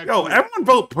 Yo, everyone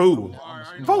vote Pooh.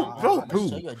 Vote Pooh.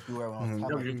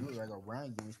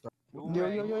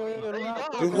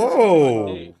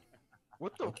 Whoa.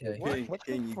 What the? Okay, What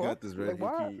King, you got this, right?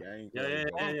 Yeah.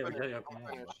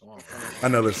 I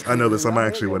know this. I'm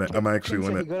actually winning. I'm actually King said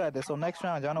he winning. good at this. So next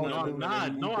round, y'all know what to do. No,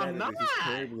 I'm not.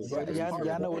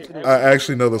 Y'all know what to do. I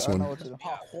actually know this one. Y'all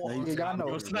know.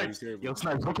 Yo, Snipes,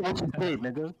 look at what you paid,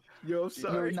 nigga. Yo,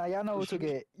 sorry. Now y'all know what to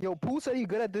get. Yo, Pooh said he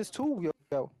good at this too.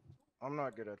 Yo. I'm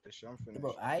not good at this shit. I'm finished.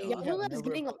 Bro, you guys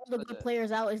getting all the good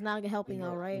players out is not helping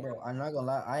out, right? Bro, I'm not gonna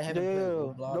lie. I haven't played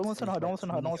Roblox. Don't listen to her. Don't listen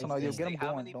to her. Don't listen to her. Yo, get him How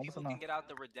going. many Don't people listen to can her. get out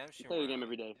the redemption? Play the game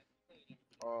every day.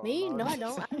 Me? No, I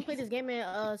don't. I haven't played this game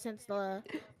since the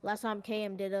last time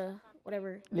KM did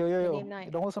whatever. Yo. Game night.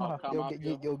 Don't listen to her.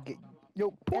 Yo,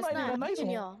 Pooh That's not even a not nice picking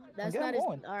one. y'all. That's Get not him his.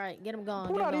 going. All right, get him going.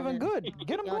 Pooh not even good.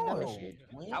 Get him Y'all dumb as going. shit.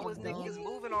 I was thinking he's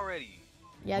moving already.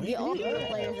 Yeah, get all the good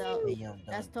players out.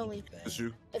 That's totally. That's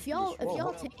you. If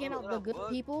y'all taking out the good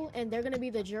people and they're gonna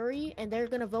be the jury and they're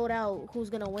gonna vote out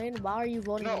who's gonna win, why are you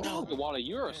voting them out? Wally,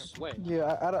 you're a sweat.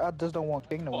 Yeah, I just don't want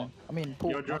King to win. I mean, Pooh.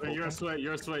 Yo, Jordan, you're a sweat.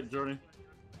 You're a sweat, Jordan.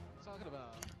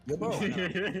 Yo, bro. That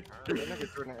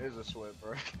nigga Jordan is a sweat,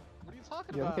 bro. What are you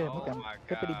talking Yo, about? look at him.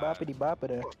 Hippity boppity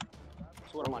bopper.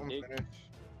 Sweat on my dick.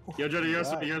 Yo, Jordan, you're a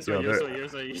sweat. You're a sweat. You're a sweat. You're a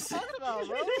sweat. What are you talking about,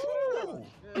 bro?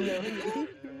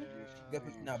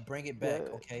 Now bring it back,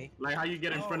 okay? Like how you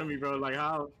get in front of me, bro? Like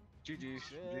how? GG's.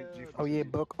 Oh yeah,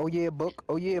 Book. Oh yeah, Book.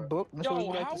 Oh yeah, Book. That's what we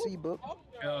like to see, Book.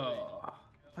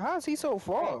 How is he so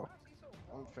far?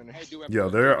 I'm finished. Yo,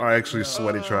 there are actually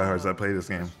sweaty tryhards that play this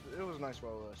game. It was nice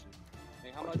while last year.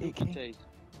 Hey, how much do you take?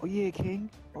 Oh yeah, King.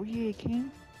 Oh yeah,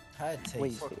 King.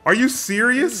 Wait. Are you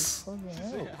serious?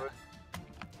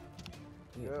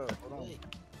 Yeah, hold on.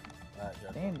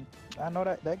 Damn, I know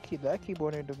that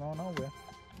keyboard ain't going nowhere.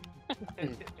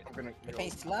 I'm gonna. It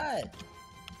can't slide.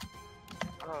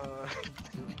 I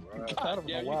don't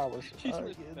know why I was. Are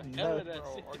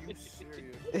you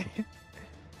serious?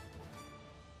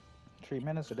 3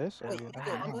 minutes of this. Yo,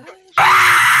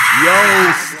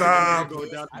 stop. Go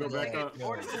down. Go back up.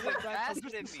 Faster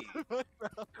than me.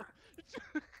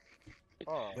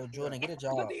 Yo, Jordan, get a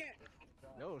job.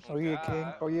 Oh yeah,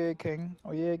 King. Oh yeah, King.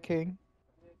 Oh yeah, King.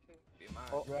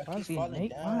 Why is he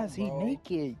naked? Why is he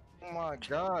naked? Oh my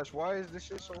gosh, why is this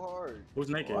shit so hard? Who's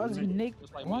naked? Why is he naked?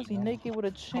 Why is he naked with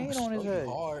a chain on his head?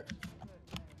 Was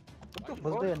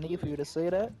there a need for you to say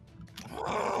that?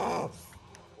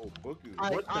 Book is.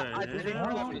 What the heck?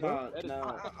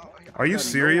 Are you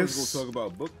serious? We're gonna talk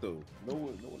about Book though. No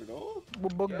one at all.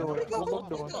 What Book doing? What Book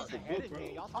doing?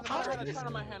 I'm trying to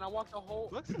turn my hand. I walked the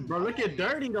whole. Bro, look at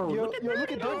Dirty though. Yo, Look at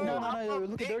look at Dirty. No,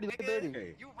 look at Dirty. Look at Dirty.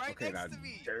 Okay. You right next to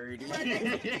me. Dirty. Yo,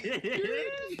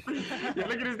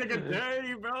 look at this nigga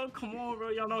Dirty, bro. Come on, bro.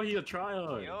 Y'all know he a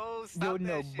tryhard. Yo, stop no,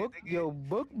 that shit, Book. nigga. Yo,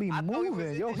 Book be I thought we was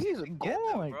moving. in Yo, this he's shit together,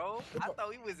 going. bro. I thought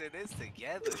we was in this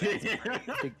together. That's crazy.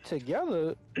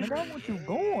 Together. Nigga, I want you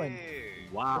going.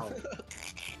 Wow.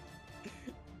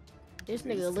 This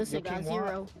nigga listen got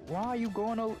zero. Why are you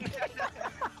going over?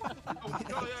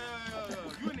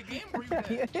 You in the game or you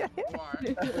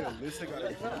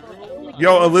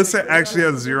Yo, Alyssa actually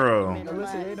has 0.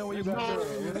 Alyssa, they know when you got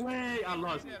No way. I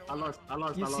lost.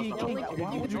 You see, King,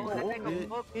 why would you go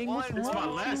over? King, what's It's my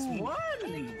wrong with last you? one.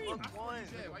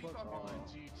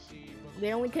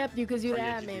 They only kept you because you the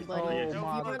admin, buddy. Oh If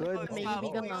my you weren't the goodness. admin, you'd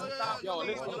be gone. Yo,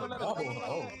 listen.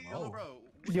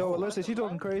 Yo, Alyssa, she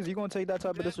talking crazy. You gonna take that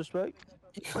type of disrespect?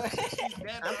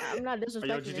 I'm not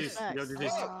disrespecting this fact.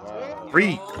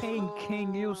 Freak.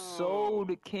 King, you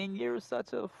sold. King, you're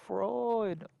such a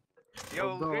fraud.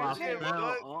 Yo, Bro, good I shit, fell.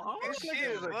 bud. Good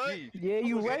shit, bud. Yeah,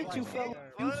 you right. You fell.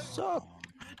 You suck.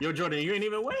 Yo, Jordan, you ain't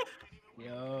even win. I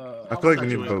feel like we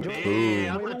need to vote I Pooh.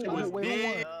 thought you was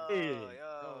dead.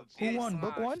 Who won?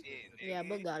 Book one? Yeah,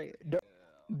 Book got it.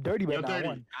 Dirty Yo, but not Dirty.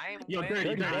 one. Yo,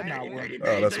 Dirty. Dirty but not one.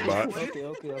 Oh, that's bot.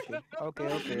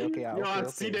 Okay. Yo, I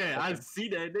see that. I see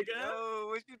that, nigga. Yo,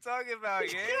 what you talking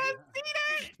about, yeah?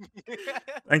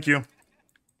 Thank you.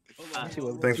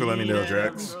 Thanks for letting me know,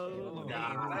 Drax.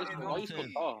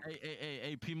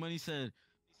 Hey, P Money said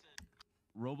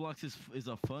Roblox is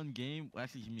a fun game.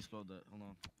 Actually, he misspelled that. Hold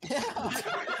on.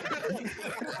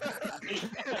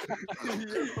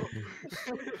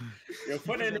 Yo,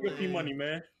 put that nigga P Money,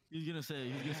 man. He's gonna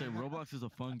say Roblox is a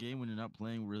fun game when you're not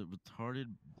playing retarded,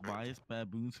 biased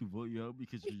baboons who vote you out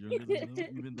because you're younger than them,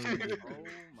 even though you're. Oh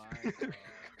my god.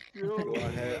 Yo, I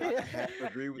have to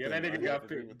agree with Yeah, them. that nigga got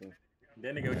picked.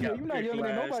 That nigga got You're not younger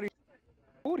than nobody.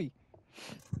 Booty.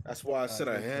 That's why I said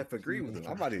I half agree with him.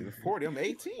 I'm not even 40. I'm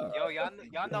 18. Yo, y'all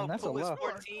know that's a Pooh is lot.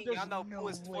 14. Y'all know Pooh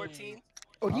is 14.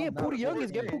 Oh yeah, Pooh the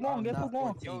youngest. Get Pooh going. Get Pooh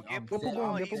going. Yo, get Pooh Pooh going.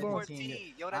 going. Get Pooh He's going.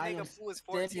 14. Yo, that nigga Pooh is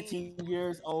 14.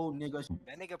 years old, nigga.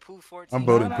 That nigga Pooh 14. I'm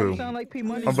voting You Pooh. sound like P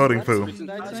Money. I'm voting Pooh.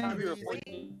 That's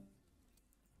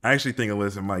I actually think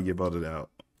Alyssa might get voted out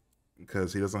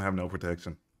because he doesn't have no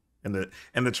protection, and the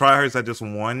tryhards that just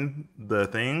won the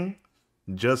thing,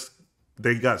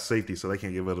 they got safety, so they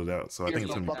can't get voted out. So I think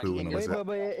it's gonna be Pooh and Alyssa.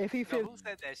 But if he Who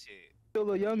said that shit? still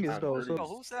the youngest though, so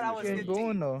Who said I was he ain't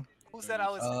going 15? though. Who said I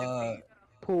was 15?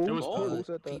 Pooh. It was Who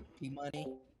said that? P Money.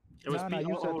 It was Nah,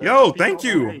 you said that. Yo, thank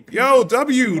you. Yo,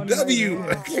 W.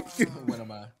 What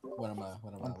am I?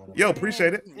 Yo,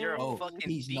 appreciate it. You're a Oh, fucking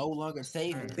he's beat. no longer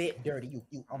safe. Bit dirty.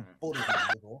 I'm voting for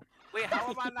you, bro. Wait, how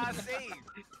am I not safe?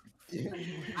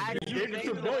 I You gave it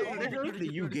to Bolt,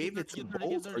 nigga. You gave it to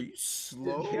Bolt? Are you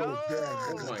slow? Yo.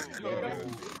 Oh my god.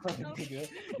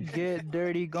 Get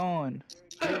dirty gone.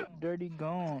 Get dirty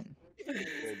gone.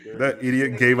 That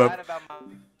idiot gave up.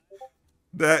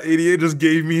 That idiot just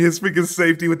gave me his freaking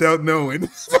safety without knowing.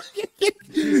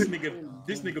 This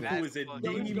nigga Pooh is a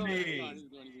demon.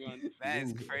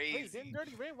 That's crazy.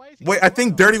 Wait, I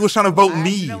think Dirty was trying to vote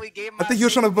me. I think he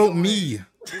was trying to vote me.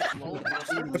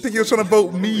 I think he was trying to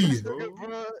vote me.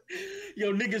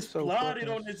 Yo, niggas plotted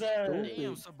on his ass.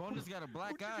 Damn, Sabonis got a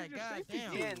black eye. God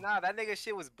damn. Yeah, nah, that nigga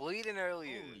shit was bleeding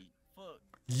earlier.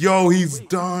 Yo, he's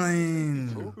dying.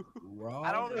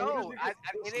 I don't know.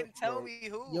 It didn't tell me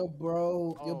who. Yo,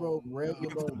 bro,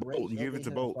 You gave it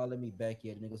to Bolt. Follow me back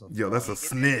here, niggas. Yo, that's a Get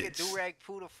snitch. Durag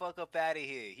Pooh the fuck up out of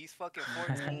here. He's fucking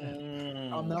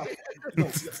 14. I'm not.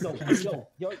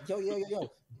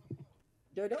 Yo.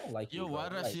 They don't like you. Yo, why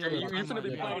did I see Hey, you finna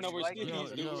be playing over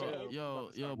skinnies, dude. Yo,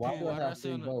 Why Pooh, do why I did I have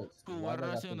see on three votes? the Why do I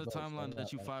have see on the three votes? timeline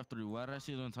that you 5'3"? Why did I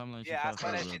see on the timeline that you Yeah, I saw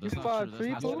 5'3"? that shit That's too. not true. Five, That's not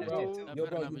three, true. That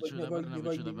better not be true. That better not be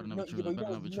true. That better not be true. That better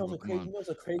not be true. Come on. I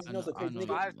know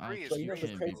you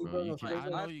can't be, bro. You can't. I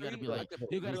know you gotta be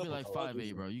like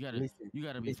 5'8", bro. You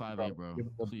gotta be 5'8", bro.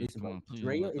 Please, come on, please.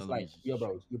 Drea is like, yo,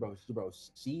 bro.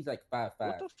 She's like 5'5".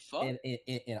 What the fuck? And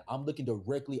I'm looking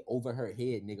directly over her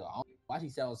head, nigga. Why she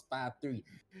sounds 5'3"?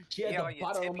 She at the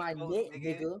bottom of my neck,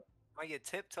 nigga. On your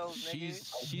tiptoes, nigga.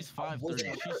 She's 5'3".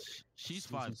 She's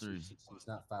 5'3". She's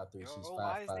not 5'3". She's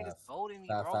Why is 5'5". niggas voting me,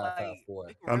 5'5", bro? Like,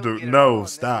 5'4". I'm doing no.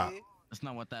 Stop. That's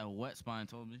not what that wet spine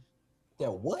told me.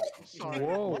 That what?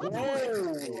 Whoa. Why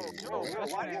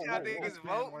did y'all niggas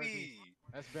vote me?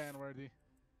 That's ban worthy.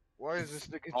 Why is this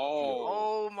nigga?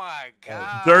 Oh my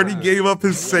god. Dirty gave up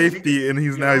his safety, and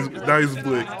he's now he's blicked.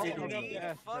 Fuck you,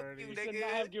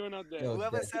 nigga.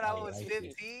 Whoever said I was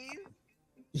 15.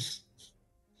 He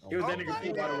was that nigga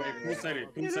Pooh, by the way. Who said it?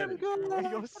 Who said it?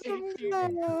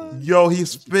 Yo,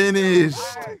 he's finished.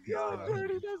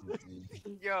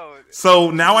 Yo. So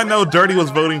now I know Dirty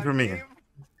was voting for me.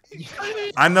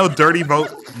 I know Dirty vote.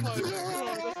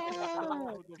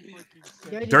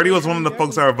 Dirty was one of the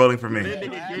folks that were voting for me. That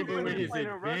nigga gave away his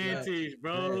advantage,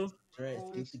 bro.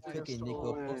 Get the cooking,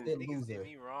 nigga. Post that loser.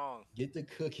 Get the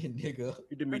cooking, nigga.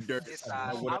 You did me dirty.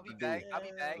 I'll be back. I'll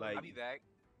be back.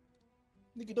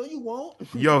 Nigga, don't you want?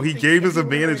 Yo, he gave his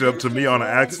advantage up to me on an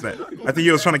accident. I think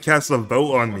he was trying to cast a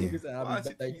vote on me.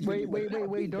 Wait.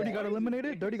 Dirty got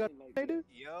eliminated?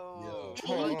 Yo.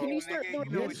 Can you start doing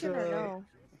Yes, shit or no?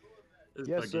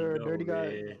 Yes, sir.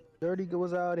 Dirty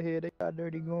was out of here. They got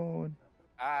Dirty going.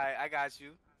 Alright, I got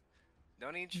you.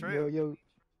 Don't even trip. Yo,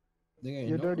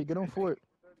 Dirty, get on for it.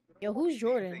 Yo, who's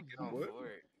Jordan?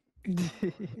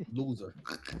 Loser.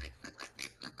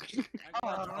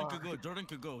 Jordan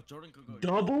could go.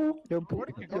 Double? You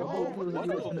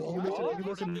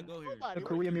listen to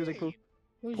Korean music, Pooh.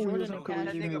 Who's Pooh, Jordan? listen to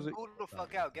Korean music. Pooh the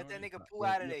fuck out. Get that nigga Pooh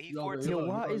out of there. He 14. Yo,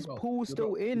 why is Pooh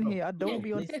still in here? I don't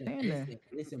be understanding.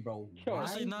 Listen, bro.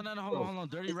 Honestly, no, hold on.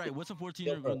 Dirty right. What's a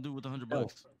 14-year gonna do with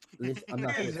 $100? Listen, I'm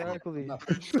not exactly.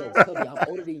 Tubby, I'm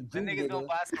older than you, That nigga's gonna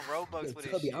buy some Robux for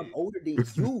this shit. I'm older than you,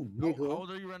 nigga. How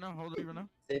old are you right now?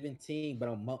 17, but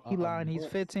I'm He lying. He's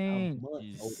 15.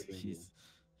 He's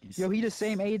Yo, he the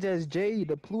same age as Jay,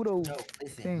 the Pluto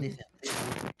thing.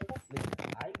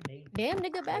 Damn,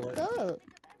 nigga, back up.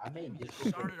 I made this.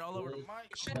 Started all over the mic.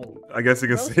 I guess you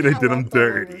can say they did him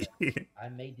dirty. I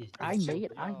made this. I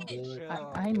made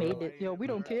it. Yo, we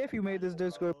don't care if you made this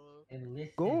Discord.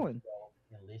 Going.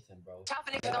 Listen, bro.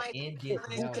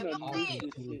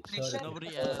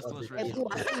 Nobody asked. Hey, Pooh,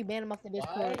 I see you ban him off the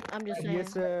Discord. I'm just saying.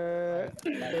 Yes, sir.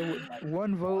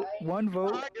 One vote.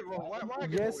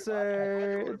 Yes,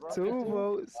 sir. Two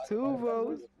votes.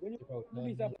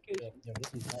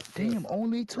 Damn,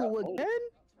 only two again?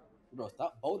 Bro,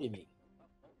 stop voting me.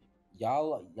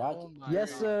 Y'all.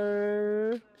 Yes,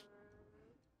 sir.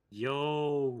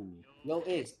 Yo,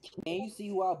 X, can you see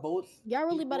who I both? Y'all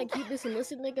really about to keep this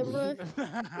illicit nigga, bro?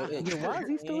 Yo, why is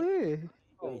he still here?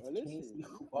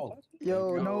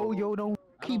 Yo, Yo, don't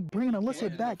keep bringing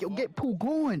illicit back. Yo, get Pooh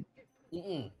going.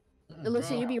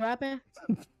 Illicit, you be rapping?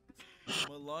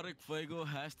 Melodic Fuego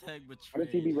hashtag betrayed. How does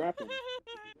he be rapping?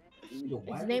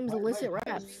 His name's Illicit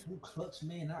Raps.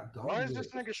 Why is this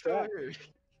nigga still here?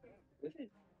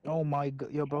 Oh my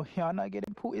god, yo, bro, y'all not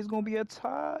getting Pooh. It's gonna be a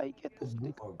tie. Get this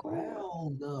nigga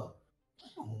going.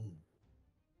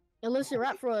 Illicit,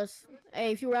 rap for us.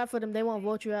 Hey, if you rap for them, they won't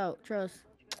vote you out. Trust.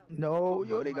 No,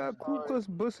 yo, they got Ku Klux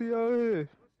Bussy out here.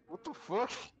 What the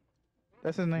fuck?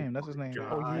 That's his name. That's his name.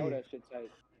 God. Oh yeah. That shit tight.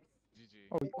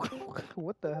 Oh,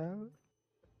 what the hell?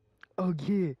 Oh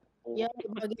yeah. Yo,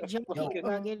 bro, get Jockey,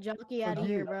 bro. Get Jockey out of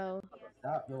here, bro.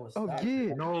 Oh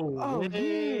yeah. No. Oh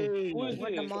yeah. Where's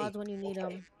the mods when you need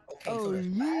them? Oh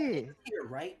yeah. Here,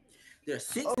 right? There's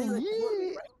 6 Oh niggas, yeah.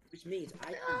 right? Which means I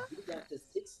can do that to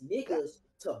 6 niggas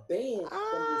to ban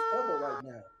from this cover right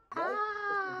now.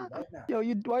 Right? Right now. Yo,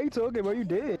 why you talking about you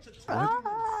dead?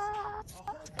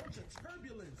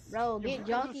 Bro, get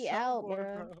Jockey out,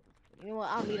 bro. You know what?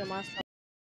 I'll meet him myself.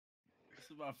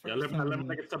 Yeah, let my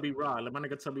nigga Tubby ride. Let my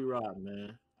nigga Tubby ride,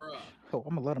 man. Oh,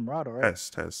 I'm gonna let him ride, all right?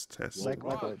 Test. Like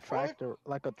a tractor,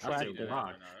 like a I say tractor.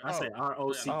 ride. I say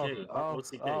R-O-C-K.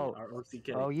 R-O-C-K.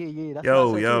 R-O-C-K. Oh yeah. That's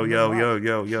Yo. what I said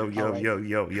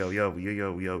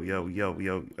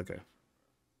too. Okay.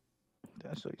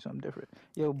 I'll show you something different.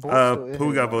 Yo,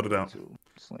 who got voted out?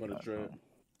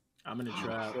 I'm in the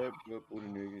trap.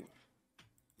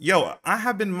 Yo, I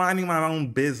have been minding my own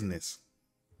business.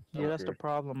 Yeah, that's the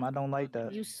problem. I don't like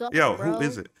that. You suck, Yo, bro. who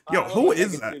is it? Yo, who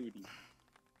is that?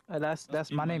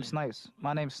 That's my name's Snipes.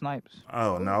 My name's Snipes.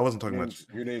 Oh no, I wasn't talking about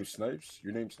your name Snipes.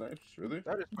 Your name Snipes, really?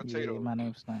 That is potato. Yeah, my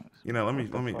name's Snipes. You know, let me.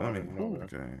 Ooh.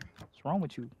 Okay, What's wrong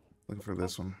with you? looking for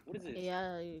this one. What is it?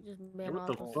 Yeah, you just man What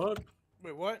the off. fuck?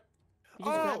 Wait, what? You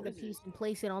just grab the piece and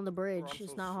place it on the bridge.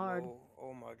 It's not hard.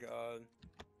 Oh my god.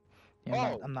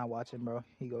 Yeah, I'm not watching, bro.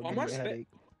 He go give me a headache.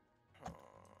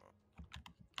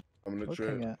 I'm gonna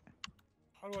Okay, try.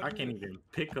 I can't even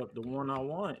pick up the one I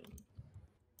want.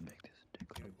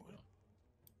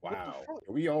 Wow,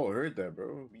 we all heard that,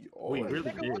 bro. We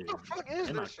really did. What the fuck is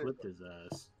And I this shit? flipped his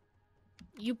ass.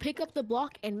 You pick up the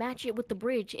block and match it with the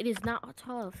bridge. It is not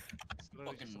tough.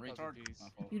 Fucking retard.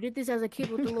 You did this as a kid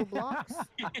with the little blocks.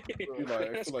 I feel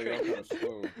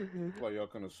like y'all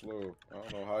kind of slow. I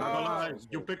don't know how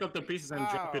You pick up the pieces and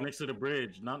drop it next to the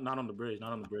bridge. Not on the bridge.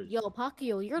 Not on the bridge. Yo,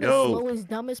 Pacquiao, you're the Yo. slowest,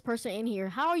 dumbest person in here.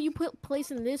 How are you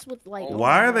placing this with like?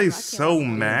 Why are they I can't so watch it.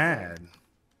 mad?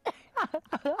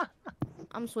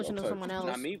 I'm switching to someone else.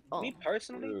 Nah, me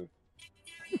personally.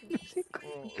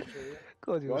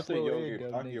 Cause you I were think slow y'all head,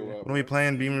 get dumb Pacquiao nigga. up. When we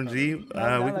playing Beamer G, we Not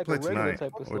can like play a regular tonight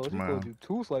type of or slow. He tomorrow. called you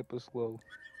too type of slow.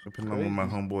 Depending on when my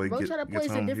homeboy Bro, try to gets place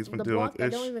a home. He's different been the dealing block with that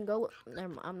ish. don't even go.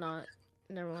 I'm not.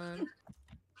 Never mind.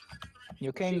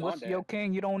 Yo, King, what's yo,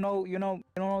 King? You don't know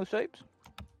shapes?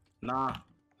 Nah.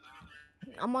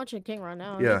 I'm watching King right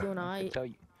now. Yeah. He's doing alright. Tell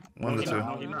you. One of the two.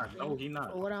 No, he not. No, he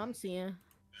not. For what I'm seeing.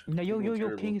 No, yo,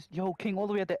 King, all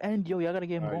the way at the end, yo, y'all gotta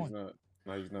get him Nah, going. he's not.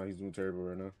 Nah, he's not. He's doing terrible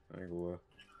right now. I ain't gonna lie.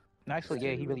 Actually,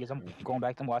 yeah, he really is. I'm going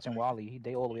back to watching Wally.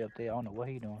 They all the way up there. I don't know what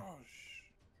he doing.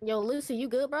 Yo, Lucy, you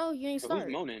good, bro? You ain't start.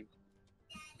 Who's moaning?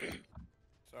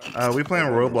 We playing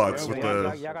Roblox with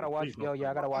the. Y'all gotta watch. Yo,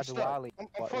 y'all gotta watch Wally.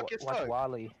 Watch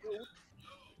Wally.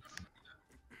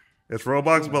 It's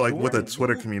Roblox, but like with a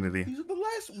Twitter community. These are the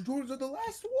last. Jordan's are the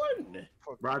last one.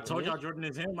 Bro, I told y'all Jordan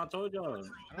is him. I told y'all.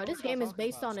 Bro, this game is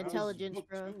based on intelligence,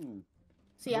 bro.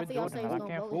 See, after y'all say he's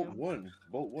gonna vote him.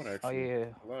 Vote one. Actually. Oh yeah.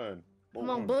 Line. Come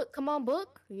on, book. Come on,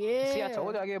 book. Yeah. See, I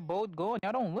told you I get both going.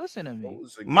 Y'all don't listen to me.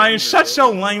 Man, shut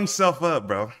your lame self up,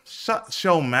 bro. Shut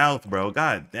your mouth, bro.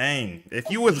 God dang.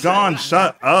 If you was gone,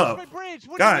 shut up.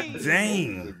 God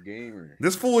dang.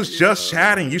 This fool is just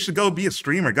chatting. You should go be a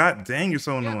streamer. God dang, you're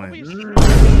so annoying.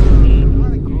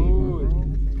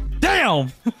 Damn.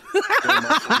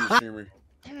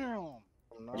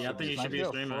 Yeah, I think you should be a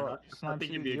streamer. I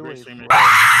think you'd be a great streamer.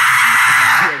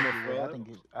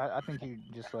 I think you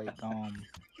just like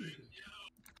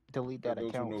delete that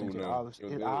account since it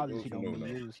obviously don't be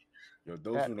used.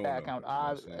 That account,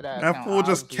 That fool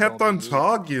just kept on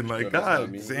talking. Like,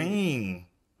 God dang.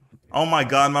 Oh my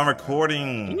God, my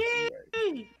recording.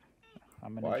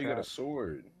 Why you got a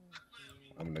sword?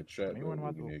 I'm in the chat. Oh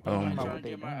my God. I ain't trying to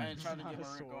get my Rick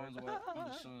Owens away. I'm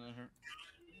just showing her.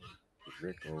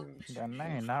 Rick Owens. That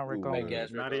name, not Rick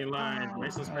Owens. Not in line.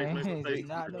 Make some space. Make some space.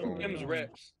 Him's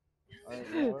Rex.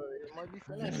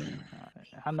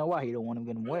 I know why he don't want him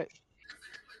getting wet.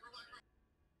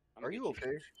 Are you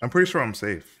okay? I'm pretty sure I'm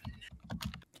safe.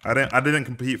 I didn't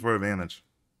compete for advantage.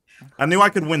 I knew I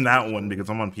could win that one because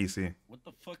I'm on PC. What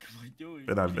the fuck am I doing?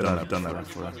 But I've done that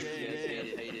before.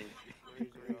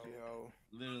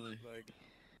 Literally. Like,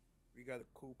 we got a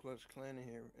cool clutch clan in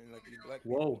here, and like these black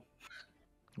Whoa.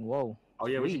 Whoa. Oh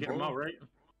yeah, we should get him out, right?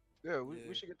 Yeah,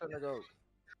 we should get that nigga out.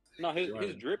 No,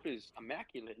 his drip is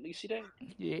immaculate. You see that?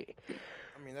 Yeah.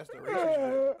 I mean, that's the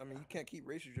racist drip. I mean, you can't keep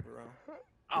racist drip around.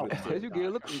 Oh, you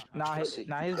get look. Nah, his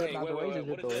not the racist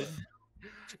drip though.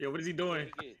 Yeah, what is he doing?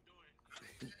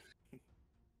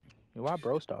 Why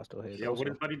bro star still here? Yeah, what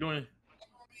is buddy doing?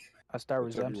 I start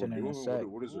resumption in a sec.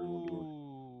 What is everyone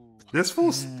doing? This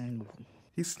fool's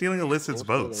he's stealing Illicit's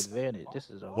votes. This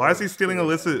is Why is he stealing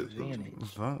Illicit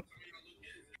vote?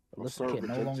 Illicit can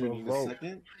no longer vote.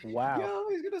 Wow. Yo,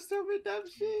 he's gonna start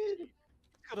redemption.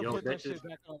 Could have put that shit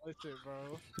back on Illicit,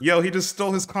 bro. Yo, he just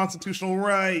stole his constitutional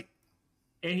right.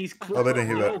 And he's Oh, they didn't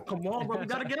hear that. Yo, come on, bro, we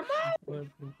gotta get him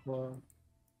out.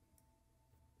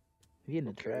 He in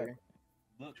the trap.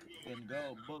 Book can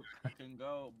go, book can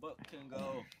go, book can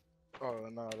go. Oh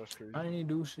no, that's crazy. I didn't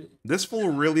do shit. This fool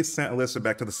really sent Illicit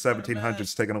back to the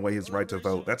 1700s, taking away his right to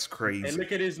vote. That's And crazy.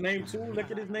 look at his name too. Look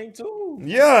at his name too.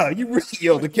 Yeah, you really,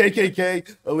 yo, the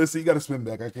KKK. Illicit, you gotta spin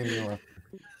back. I can't even lie.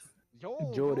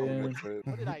 Yo, Jordan. bro,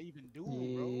 what did I even do,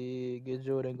 bro? Yeah, get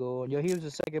Jordan going. Yo, he was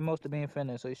the second most to being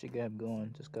finished, so you should get him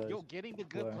going. Just cause. Yo, getting the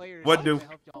good players. What do?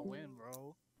 Help y'all win,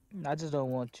 bro. I just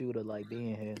don't want you to like be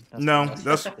in here. No,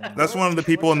 that's one of the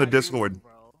people in the Discord.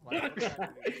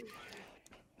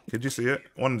 Did you see it?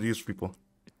 One of these people.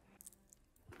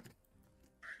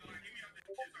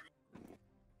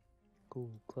 Cool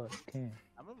clutch can.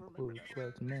 Cool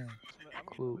clutch man.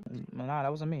 Cool. Nah, that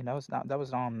wasn't me. That was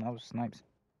Snipes.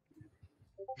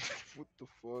 What the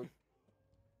fuck?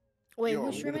 Wait, Yo,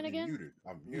 who's I'm streaming gonna be again? muted.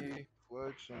 I'm muted.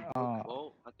 Flex and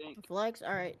Well, I think. Flex.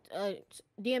 All right.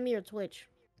 DM me your Twitch.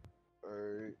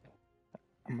 Alright.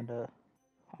 I'm in the.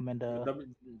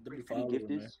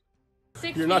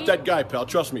 You're not that guy, pal.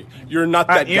 Trust me. You're not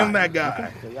that guy. I am that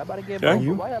guy. So y'all about to get Yeah, both?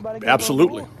 you- Why y'all about to get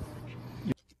Absolutely.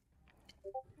 both?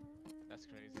 That's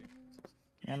crazy.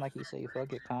 And like he said,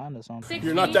 fuck it, con or something.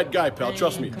 You're not that guy, pal.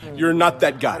 Trust me. You're not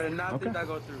that guy.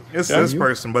 It's Yeah, this you-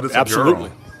 person, but it's Absolutely. a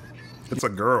girl. It's a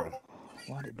girl.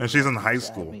 And she's in high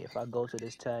school. If I go to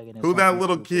this tag and Who that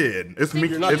little kid? It's me.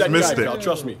 You're not It's that Mystic. guy, pal.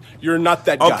 Trust me. You're not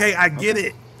that guy. Okay, I get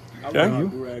it. Yeah?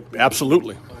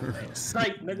 Absolutely.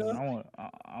 Psych, nigga.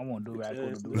 I want to do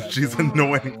that. She's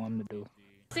annoying.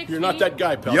 You're not that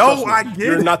guy, pal. Yo, Trust me. I get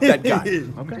You're it. not that guy.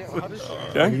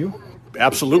 Okay. Yeah?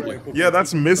 Absolutely. Yeah,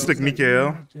 that's Mystic,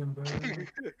 Mikael.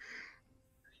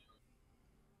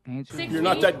 You're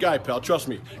not that guy, pal. Trust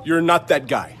me. You're not that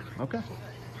guy. Okay.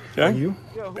 Yeah?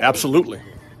 Absolutely.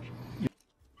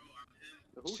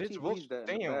 Shit's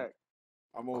damn.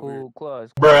 I'm over Cool here.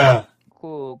 clutch. Bruh.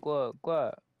 Cool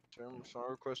clutch. Song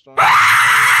request on.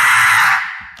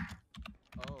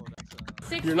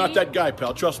 You're not that guy,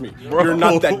 pal. Trust me. You're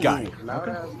not that guy.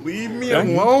 Leave me Yeah?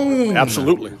 alone.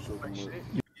 Absolutely.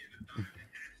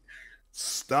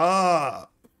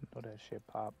 Stop. Oh, that shit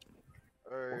pop.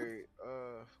 Alright,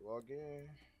 log in.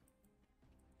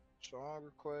 Song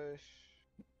request.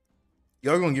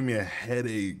 Y'all gonna give me a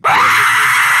headache, bro.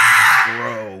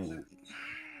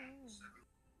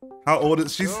 How old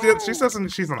is she? Still, she says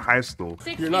she's in high school.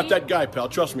 You're not that guy, pal.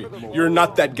 Trust me. You're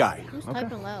not that guy. Who's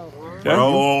typing loud? Yeah?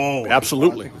 Bro.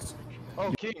 Absolutely.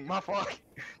 Oh, King, my fault.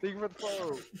 Thank you for the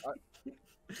follow.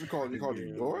 You called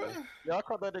you Dora? Yeah, I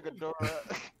called that nigga Dora.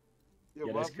 Yo,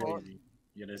 Yeah, my that's fault. crazy.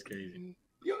 Yeah, that's crazy.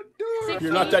 Yo, Dora.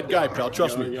 You're not that guy, pal.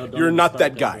 Trust me. Yo, You're not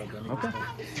that guy. Okay.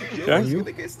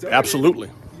 Yeah? Absolutely.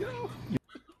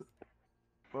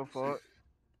 My fault.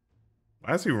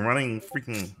 Why is he running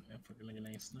freaking?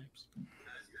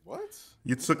 What?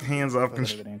 You took hands off.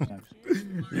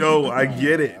 Yo, I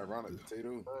get it. Ironic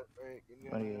potato.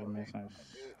 I'm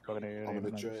I'm in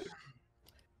the trap.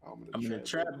 I'm in the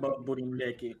trap, but booty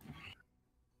naked.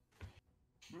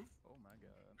 Oh my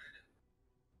god.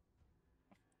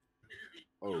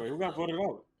 Oh, Wait, who got voted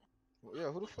out? Yeah,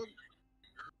 who the fuck?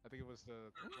 I think it was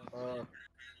the.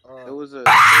 It was a.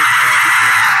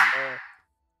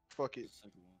 Fuck it.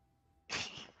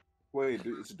 wait,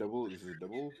 it's a double. Is it a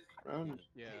double round?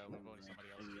 Yeah, we're voting somebody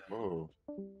else. Oh,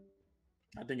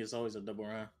 I think it's always a double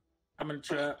round. I'm in the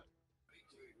trap.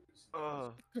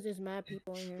 Because there's mad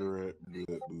people in here. strap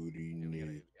that booty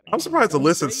naked. I'm surprised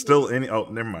Illicit's still in. Oh,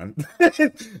 never mind.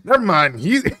 Never mind.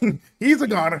 He's a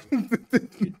goner.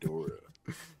 Dora.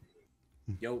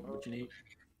 Yo, what you need?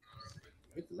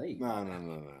 It's late. Nah.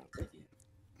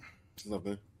 It's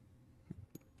nothing.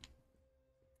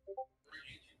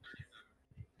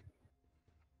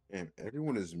 Damn,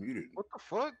 everyone is muted. What the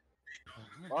fuck?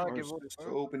 Why Why get is voted?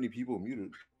 so many people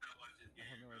muted?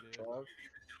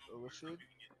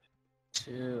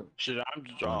 Chill. Shit, I'm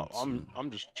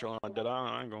just chilling like that.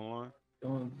 I ain't gonna lie.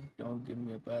 Don't get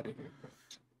me up out of here, bro.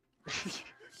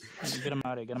 Get him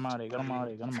out of here. Get him out of here. Get him out of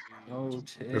here. Get him out. Oh,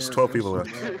 chill. There's 12 people left.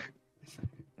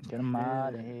 Get him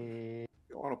out of here.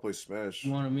 I want to play Smash.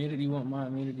 You want immunity? You want my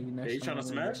immunity next Hey, you time? trying to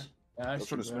smash? I'm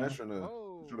trying to smash or no?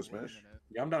 You trying to smash?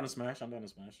 Yeah, I'm down to smash. I'm down to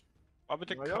smash. Why would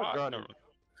they No, y'all got it.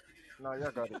 No,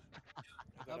 y'all got it.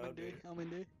 I'm in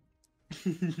there.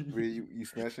 Wait, you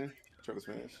smashing? Trying to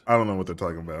smash? I don't know what they're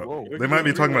talking about. Whoa. They might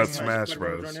be talking about Smash. Smash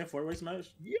Bros. Join in, four-way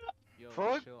smash? Yeah.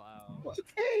 Fuck.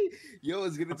 Okay. Yo,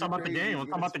 it's gonna I'm talking about the game. I'm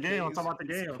talking about the game. I'm talking about the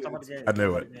game. I'm talking about the game. I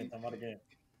knew it. I'm talking about the game.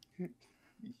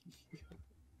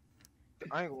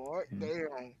 I ain't gonna lie.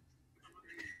 Damn.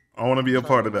 I want to be a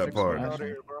part of that part. Out of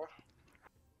here, bro.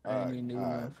 I ain't even do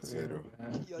nothing for Zero. real,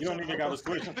 man. You don't even got a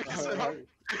switch.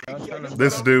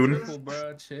 This dude. Chill,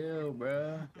 bro. Chill,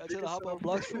 bro. I tell her hop on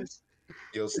block shoes.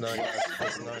 Yo, Snipe.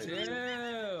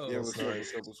 Chill. Yeah, what's up?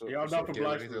 Yeah, I'm not for Get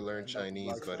block ready to learn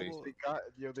Chinese, buddy. They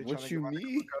What tryna you get my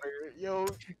mean? out of here.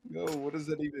 Yo, What does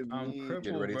that even I'm mean? crippled,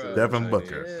 Get ready to bro. learn Devin Chinese.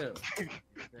 Booker.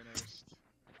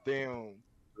 damn.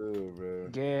 Bro.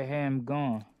 Get him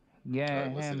gone. Get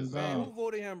Alright, listen him to Man, gone. who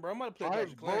voted him, bro? I'm about to play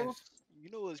Dodge Class. You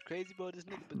know what's crazy about this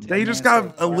nigga? They just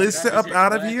got Alyssa up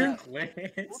out of here.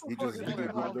 He just brought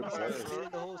up The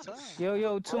whole time.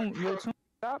 Yo, Toom.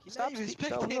 Stop. He's not even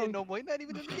spectating no more. He's not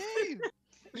even in the game.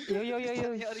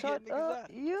 Yo. Shut up.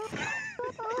 Yo.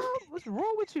 What's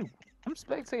wrong with you? I'm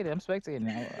spectating.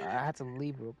 I had to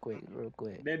leave real quick.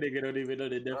 That nigga don't even know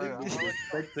the difference.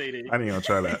 Spectating. I ain't gonna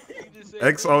try that.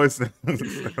 X always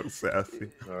sounds sassy.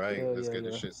 All right, let's get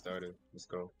this shit started. Let's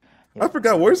go. I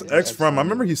forgot, where's X from? I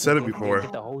remember he said it before.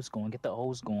 Get the host going.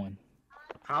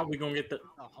 How we gonna get the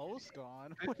host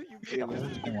gone? What do you Get the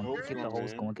host going. Get the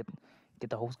host going. Get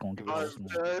the host going.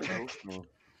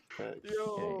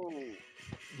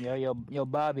 Yo,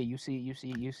 Bobby, you see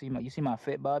my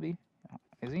fit, Bobby?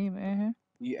 Is he even in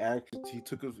here? He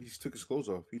took his clothes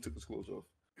off.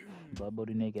 Butt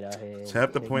booty naked out here.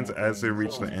 Tap the points as they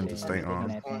reach the end to stay on.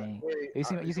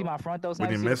 You see my front though?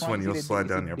 When you miss one, you'll slide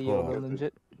down your pole.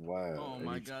 Wow. Oh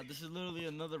my god, this is literally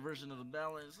another version of the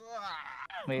balance.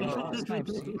 Wait,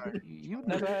 Snipes, you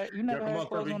never had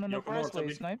clothes on in the first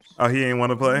place, Snipes. Oh, he ain't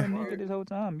want to play? Naked this whole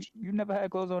time. You never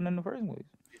had clothes on in the first place.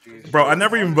 Bro, I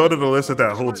never even voted Alyssa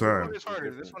that whole time.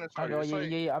 Oh,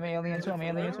 yeah, I'm alien too. I'm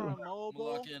gonna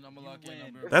lock in.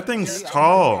 That thing's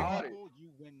tall.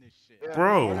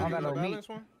 Bro. I don't got no meat.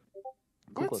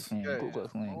 Ku Klux Klan.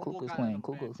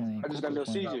 I just got no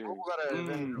seizures.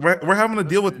 We're having to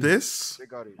deal with this?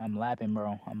 I'm lapping,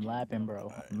 bro. I'm lapping.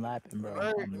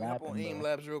 Hop on aim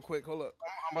labs real quick. Hold up.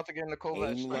 I'm about to get in the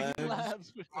co-labs. I'm about to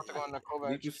go in the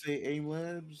co-labs. Did you say aim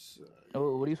labs?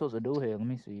 Oh, what are you supposed to do here? Let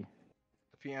me see.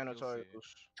 The piano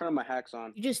titles. Turn my hacks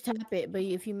on. You just tap it, but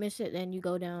if you miss it, then you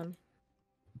go down.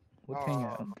 What ping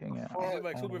at? Is it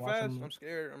like super fast? I'm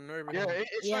scared. I'm nervous.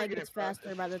 Yeah, it gets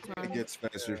faster by the time. It gets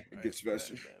faster.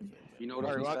 You know what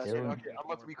I'm I'm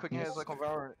about to be quick hands like on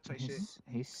Valorant. Say shit.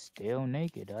 He's still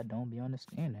naked. I don't be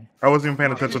understanding. I wasn't even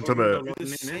paying attention to the...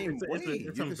 It's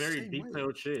some very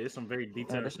detailed shit. It's some very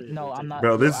detailed shit. No, I'm not.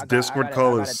 Bro, this Discord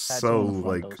call is so,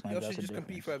 like...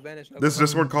 This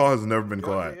Discord call has never been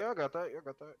quiet. Yeah, I got that.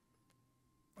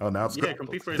 Oh, now it's good.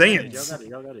 Dang it.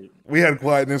 Y'all got it. We had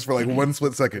quietness for like 1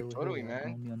 split second. Totally,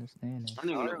 man. I didn't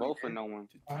even vote for no one.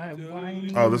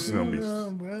 Oh, this is gonna be...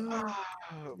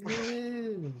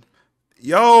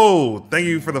 Yo, thank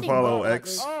you for the follow,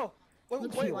 X. Oh,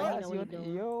 wait,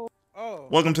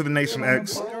 Welcome to the Nation,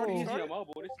 X. It's easy on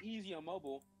mobile. It's easy on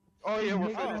mobile. Oh yeah,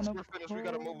 we're finished. We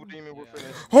got a mobile demon. We're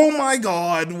finished. Oh my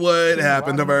God, what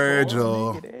happened to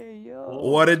Virgil?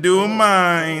 What it do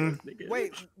mine?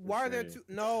 Wait, why are there two?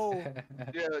 No.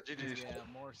 Yeah, GG's. It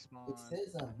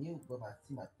says I'm mute, but I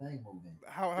see my thing moving.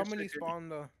 How many spawn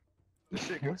the?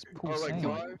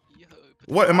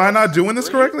 What, am I not doing this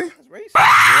correctly?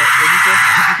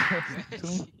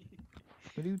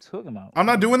 What are you talking about? I'm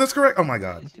not doing this correct? Oh my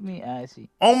God. What do you mean assy?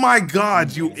 Oh my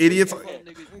God, you idiots.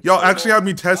 Y'all actually had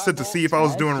me tested to see if I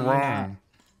was doing wrong.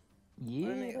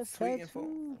 Yeah, that's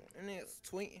tattoo.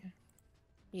 Tweeting.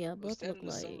 Yeah, both look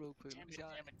like.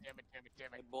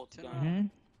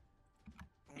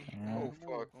 Oh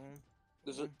fuck.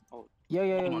 Yo,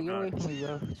 get away from me,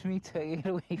 bro. Let me tell you, get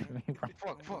away from me, bro.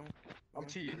 Fuck. I'm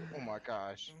T. Oh my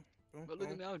gosh. But look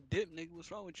at me, I'm dip, nigga.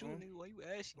 What's wrong with you, nigga? Why you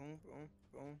ashy?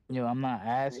 Yo, I'm not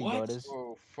assy, bro. This is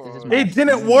It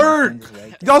didn't work.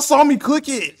 Y'all saw me click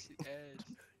it.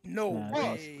 No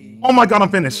way. Oh my god, I'm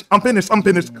finished. I'm finished. I'm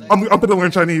gonna learn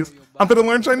Chinese. I'm gonna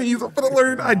learn.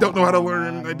 I don't know how to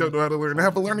learn. I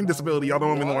have a learning disability. Y'all don't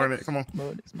want me to learn it. Come on.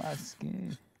 Bro, this my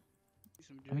skin.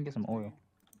 Let me get some oil.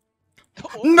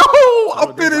 No!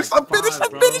 I'm finished. Oh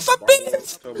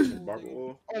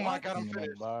my god, I'm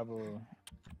finished. Barber.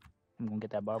 I'm gonna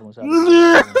get that barber inside.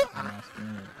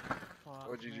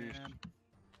 Oh, GG's.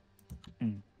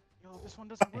 Yo, this one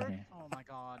doesn't work. Oh my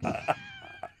god.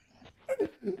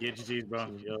 Yeah, GG's, bro.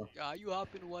 Yo. You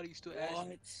hopping while you still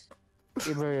asking?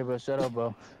 Hey, bro, shut up,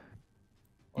 bro.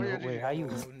 Oh, yeah, Wait, how you?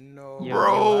 No.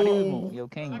 Yo,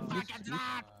 King.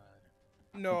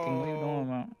 No. King, what are you doing,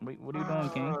 man? What are you doing,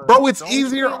 King? Bro, it's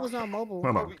easier. It was on mobile.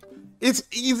 Hold on. It's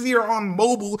easier on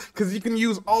mobile because you can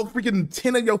use all freaking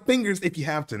 10 of your fingers if you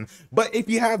have 10. But if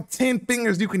you have 10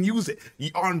 fingers, you can use it.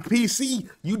 On PC,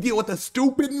 you deal with a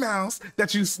stupid mouse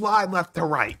that you slide left to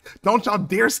right. Don't y'all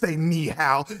dare say ni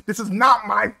hao. This is not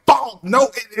my fault. No,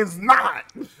 it is not.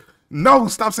 No,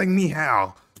 stop saying ni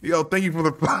hao. Yo, thank you for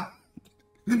the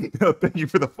thank you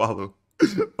for the follow.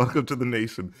 Welcome to the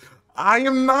nation. I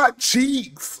am not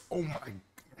Cheeks. Oh my.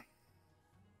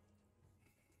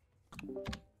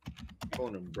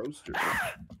 On him, broster.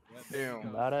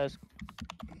 Damn. Loud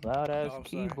ass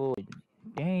keyboard.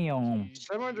 Damn.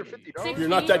 $750. You're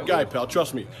not that guy, pal.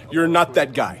 Trust me. You're not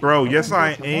that guy. Bro, yes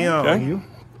I am. Okay?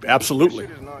 Absolutely.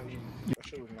 That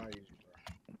shit was not easy, bro.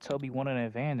 Toby won an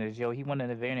advantage. Yo, he won an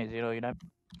advantage. You know, you're not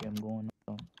him going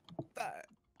on.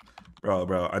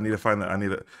 Bro, I need to find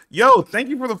that. Yo, thank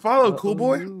you for the follow, cool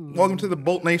boy. Welcome to the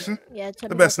Bolt Nation. Yeah,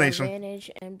 the best nation.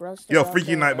 And Yo,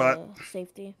 Freaky Nightbot.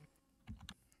 Safety.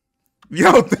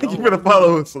 Yo, thank you for the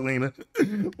follow, Selena.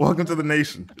 Welcome to the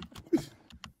nation.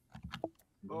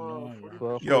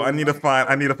 Yo, I need to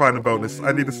find a bonus.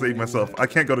 I need to save myself. I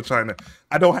can't go to China.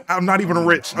 I'm not even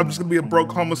rich. I'm just gonna be a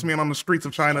broke homeless man on the streets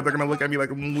of China. They're gonna look at me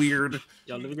like I'm weird.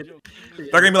 Yo, let me get...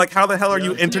 They're gonna be like, how the hell are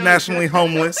you internationally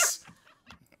homeless?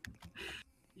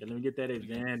 Yeah, let me get that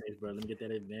advantage, bro. Let me get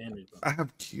that advantage, bro. I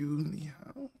have Q.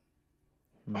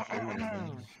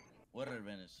 What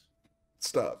advantage?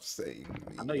 Stop saying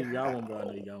me. I know you got one, bro. I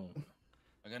know you got one.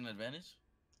 I got an advantage?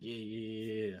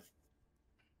 Yeah.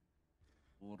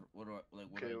 What do I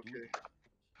do?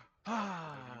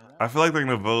 I feel like they're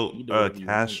gonna vote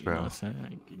Castro.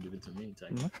 You give it to me,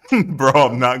 Bro,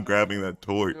 I'm not grabbing that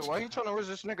torch. Yo, why you trying to raise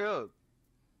this nigga up?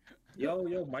 Yo,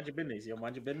 mind your business. Yo,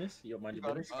 mind your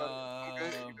business.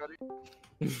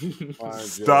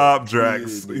 Stop,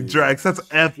 Drax. Drax, that's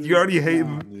F. You already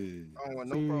hating. I don't want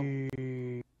no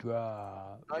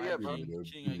problem. Not yet, bro.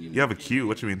 You have a Q.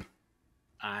 What you mean?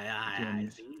 You're a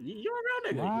real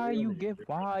nigga.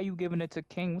 Why are you giving it to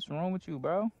King? What's wrong with you,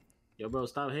 bro? Yo, bro,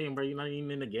 stop hating, bro. You're not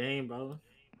even in the game, bro.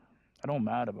 I don't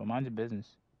matter, bro. Mind your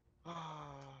business.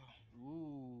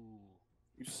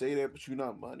 You say that, but you're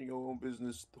not minding your own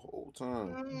business the whole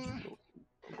time.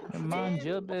 Mind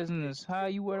your business. How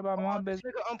you worried about my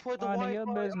business? Mind your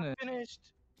business. Finished.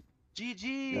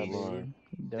 GG.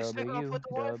 W.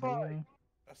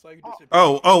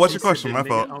 Oh, what's your question? My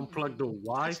fault. Unplug the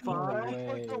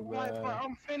Wi-Fi.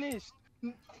 I'm finished.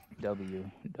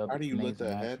 W. How do you let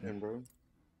that happen, bro?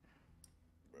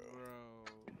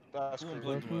 That's crazy.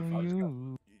 Who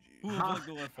unplugged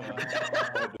the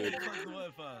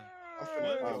Wi-Fi?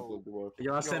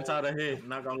 Yo, I sent out a hit.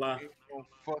 Not gonna lie. No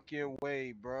fucking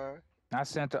way, bro. I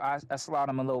slid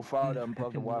him a little farther and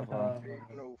plugged the Wi-Fi.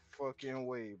 No fucking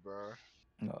way, bro.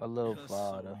 A little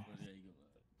farther.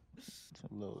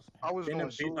 A little. I was going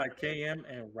to like KM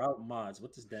and Route Mods.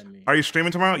 What does that mean? Are you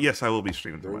streaming tomorrow? Yes, I will be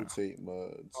streaming tomorrow. Rotate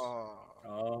mods.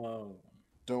 Oh.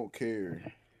 Don't care.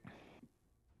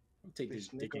 Take this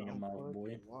dick in your mouth,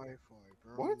 boy.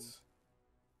 What?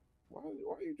 Why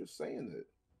are you just saying that?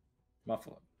 My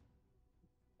fault.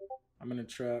 I'm in a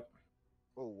trap.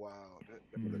 Oh wow.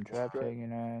 Trap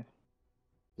taking ass.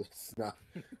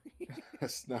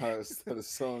 That's not how the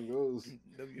song goes.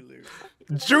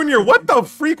 Junior, what the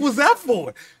freak was that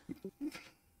for?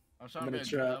 I'm trying to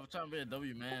be a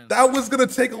W man. That was gonna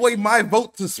take away my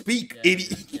vote to speak,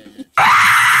 idiot.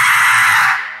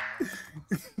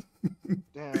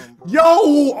 Damn, bro. Yo!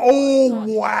 Oh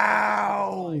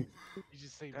wow! You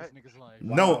just saved this nigga's life.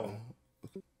 No.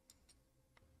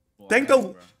 Thank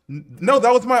the. No,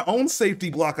 that was my own safety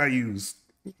block I used.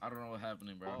 I don't know what's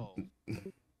happening, bro.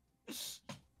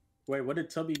 Wait, what did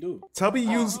Tubby do? Tubby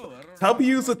used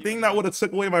the thing that would have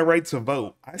took away my right to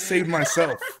vote. I saved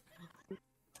myself.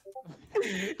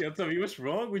 Yo, Tubby, what's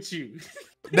wrong with you?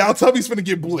 Now Tubby's gonna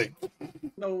get blicked.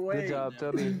 No way. Good job,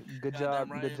 Tubby. Good job,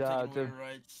 Tubby.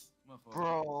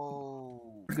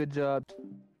 Bro. Good job.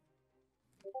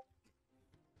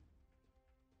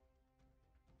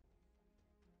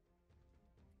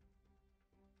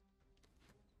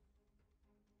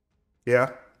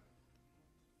 Yeah.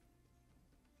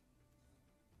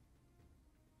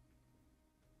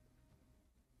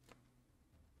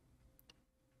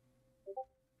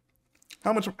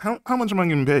 How much am I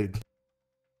getting paid?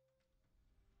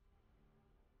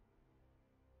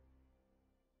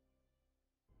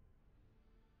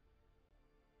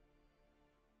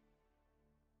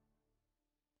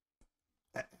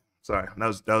 Sorry, that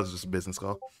was just a business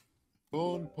call.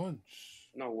 Bone punch.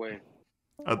 No way.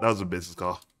 That was a business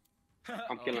call.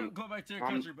 I'm killing. Go back to your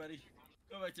country, buddy.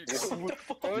 Go back to your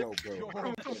country. Yo,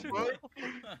 bro.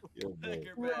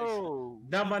 Yo, Bro,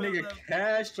 not my nigga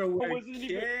Cash or I wasn't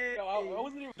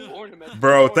even born, man.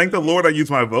 Bro, thank the Lord I used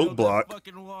my vote block.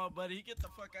 Fucking wall, buddy. Get the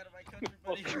fuck out of my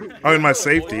country, buddy. I'm in my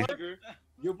safety.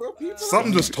 Yo, bro,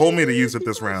 Something just told me to use it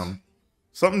this round.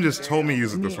 Something just told me to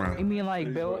use it this He round. mean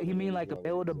like build. He mean like a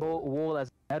build a wall as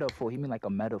a metaphor. He mean like a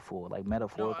metaphor, like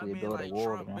metaphorically build a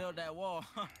wall. Build that wall.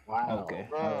 Wow. Okay.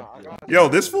 Yo,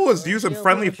 this fool is using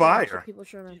friendly fire.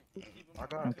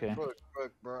 Okay. Look,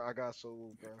 bro, I got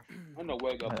soul, bro. I know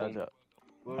where I got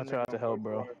boom. I tried to help,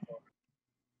 bro.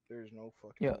 There's no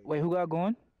fucking. Yeah. Wait, who got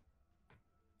going?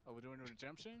 Oh, we're doing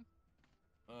redemption?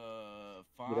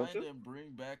 Find and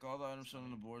bring back all the items shown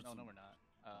on the board. No, we're not.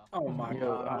 Oh my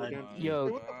god.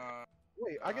 Yo.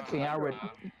 Wait, I get Can y'all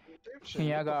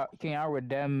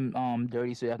redeem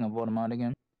Dirty so y'all can vote him out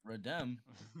again? Redeem.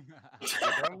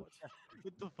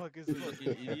 What the fuck is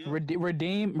this? Redeem.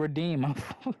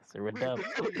 Say redeem.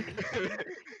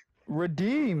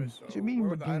 Redeem. What you mean Where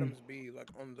would the redeem? items be? Like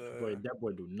on the. Wait, that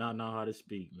boy do not know how to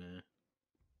speak, man.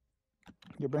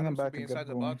 You're bringing back be a inside good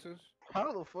the one. boxes? How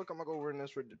the fuck am I gonna win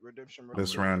this redemption?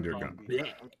 This round you're gonna.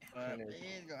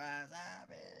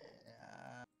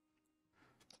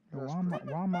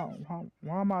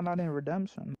 Why am I not in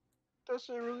redemption? That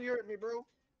shit really hurt me, bro.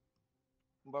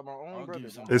 By my own brother.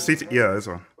 It's CT. Yeah, this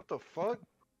one. What the fuck?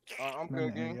 I'm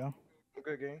good, gang. I'm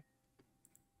good, gang.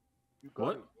 You got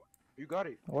What? it. You got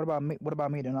it. What about me? What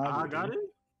about me? Then I got it.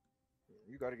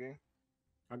 You got it, gang.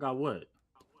 I got what?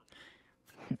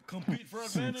 Compete for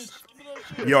advantage.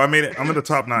 Yo, I made it. I'm in the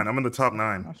top 9. I'm in the top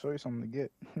 9. I'll show you something to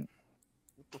get.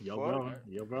 Yo,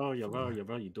 bro,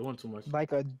 you doing too much.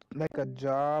 Like a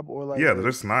job or like. Yeah,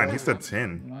 there's 9. He said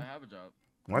 10. I have a job.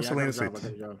 Why Selena say I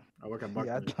 10? work at Yeah,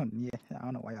 Barclays. I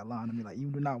don't know why y'all lying to me. Like you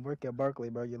do not work at Barclay,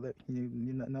 bro. You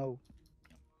not know.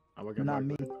 I work at Not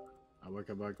Barclays. me. I work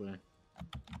at Barclays.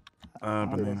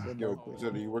 Banana. Yo, so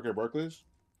do you work at Barclays?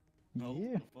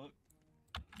 Yeah.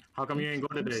 How come you ain't go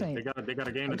I'm today? saying- They got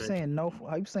a game I'm today. saying no.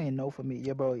 How you saying no for me?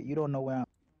 Yeah, bro. You don't know where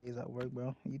I'm at work,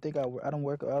 bro. You think I don't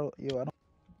work? I don't.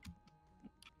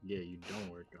 Yeah, you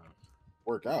don't work out.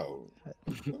 Work out.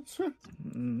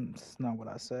 It's not what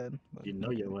I said. But You know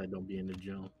your ass don't be in the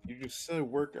gym. You just said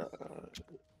work out.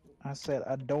 I said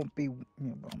I don't be.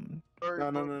 No.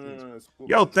 It's cool.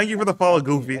 Yo, thank you for the follow,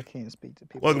 Goofy. I can't speak to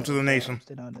people. Welcome to the nation.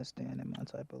 They don't understand my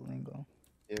type of lingo.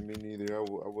 Yeah, me neither. I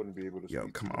wouldn't be able to. Yo,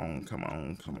 speak come to on, come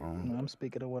on, come on. No, I'm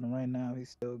speaking to one right now. He's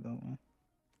still going.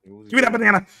 Give me that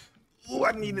banana. Ooh,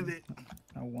 I needed it.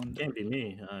 I wonder. Can't be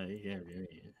me. It can't be me.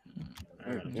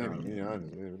 Can't be me,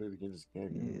 honestly. It really just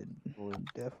can't be me.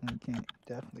 Definitely can't.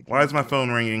 Definitely. Why is my phone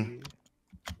ringing?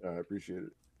 I appreciate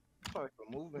it. Like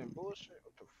a movement bullshit.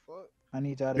 What the fuck? I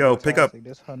need y'all to Yo, be pick up. toxic.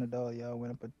 This $100 y'all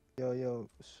went up. Yo,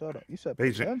 shut up. You said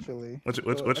Beijing. potentially. What So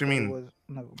you I thought mean? it was-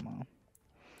 Never mind.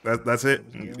 That's it?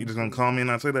 You just gonna call me and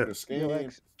not say that?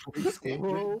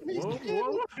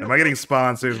 Am I getting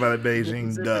sponsors by the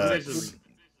Beijing Ducks?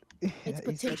 It's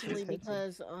potentially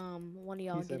because one of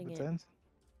y'all getting it.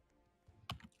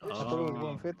 I thought it was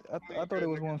 150. I thought it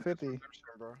was 150.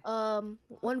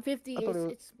 150 I thought is it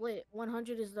was- it's split.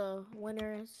 100 is the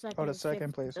winner. Second. Oh, the is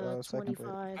second place, second place. 25.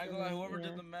 I go and like then- whoever yeah.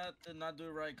 did the math did not do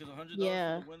it right because $100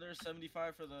 Yeah. for the winner,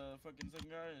 75 for the fucking second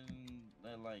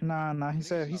guy, and like. Nah. He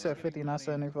said 50, not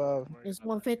 75. It's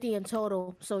 150 in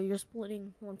total, so you're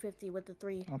splitting 150 with the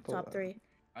top that. 3.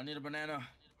 I need a banana.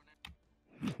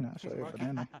 Nah, show you a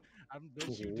banana. I'm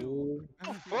bitch you do.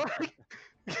 Fuck.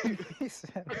 He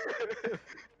said.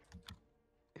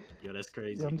 Yo, that's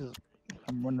crazy. Yeah,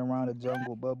 I'm running around the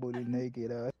jungle, butt booty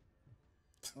naked.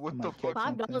 What the fuck?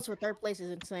 $5 for third place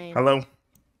is insane. Hello?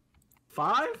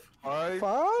 $5?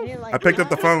 I picked up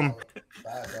the phone.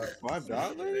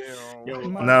 $5? Yo,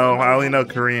 No, I only know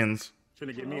Koreans.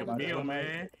 Finna get me a meal,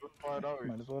 man.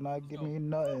 Might as well not give me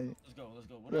nothing. Let's go.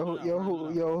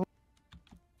 What Yo.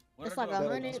 It's like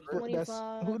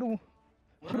 125. Who the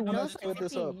No, one it's split like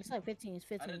this 15. up? It's like 15. It's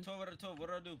 15. I did 12 out of 12. What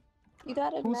do I do? You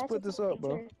gotta Who match split it this to the up,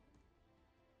 bro? picture.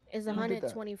 It's Who did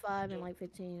that? 125 and like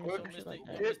 15 or some shit like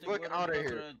that. Get Book out of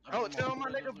here. Oh, tell my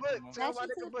nigga Book. Tell my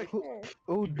nigga Book.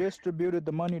 Who distributed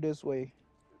the money this way?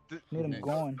 Need him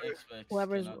going.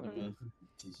 Whoever's.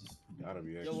 Gotta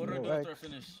be Yo, what Yo, order X. after I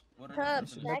finish? What order Cup,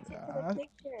 after I back finish? into the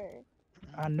picture.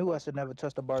 I knew I should never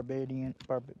touch the Barbadian.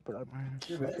 Barbarian.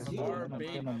 Yo, what the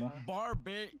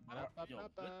fuck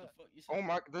you said? Oh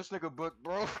my, this nigga book,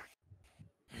 bro.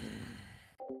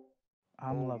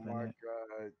 I'm loving my it.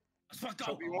 God. Fuck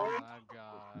Oh up. my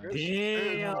god.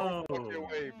 Damn. Fucking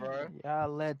way, bro. Y'all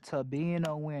let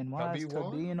Tabino win. Why is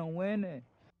Tabino winning?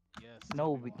 Yes.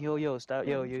 No, yo, stop.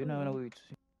 Yo, no.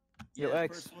 Yo,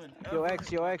 X. Yo,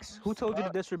 X. Who told you to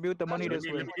distribute the money this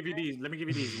way? Let me give you these. Let me give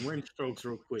you these win strokes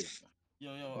real quick.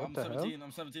 Yo, What I'm the 17. hell?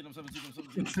 I'm 17. I'm 17. I'm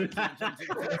 17. I'm 17.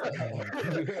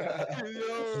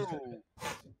 Yo.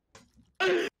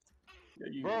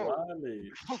 You Bro.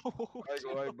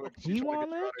 He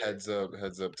won it? Heads up. 2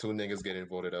 niggas getting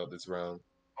voted out this round.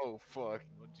 Oh fuck.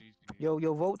 Yo,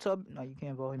 vote Tub. No, you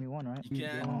can't vote anyone, right? You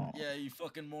can't. Yeah, you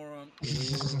fucking moron.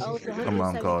 Oh, it's Come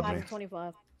on, call me.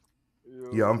 25.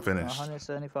 Yeah, I'm finished.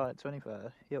 175,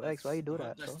 25. Yo, X, why you do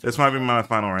that? Bro? This might be my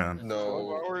final round.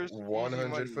 No,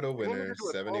 100 for the winner,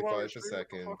 75 for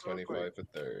second, 25 for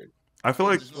third. I feel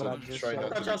like Try not to become I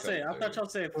thought y'all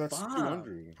said 5.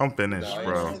 I'm finished, Nah,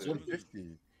 bro. it's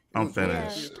 150. I'm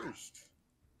finished.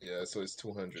 Yeah, so it's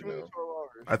 200 now.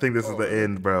 I think this is the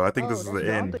end, bro. I think this is the I don't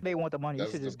end. think they want the money. You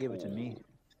should just give it to me.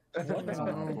 They don't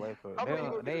want to play for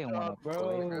it. They ain't want to play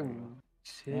for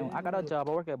it. I got a job.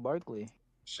 I work at Barkley.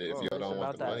 Shit, if y'all don't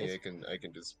want the money, I can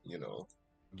just, give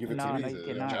it to No, me you as a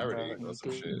cannot, charity bro. or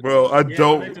some shit. Bro, I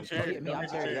don't. I'm charity. I'm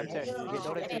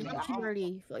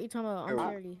charity. What you talking about? I'm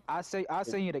charity. I'll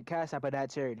send you the cash app of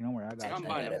that charity. Don't worry, I got I'm you.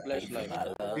 buying a flashlight.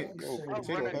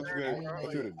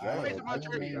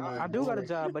 I do got a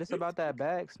job, but it's about that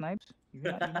bag, Snipes.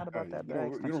 You're not about that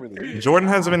bag. Snipes. Jordan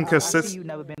has been I see consistent. you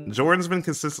never been. Jordan's been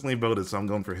consistently voted, so I'm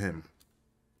going for him.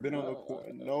 Been on the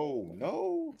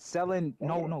no. Selling,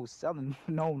 selling,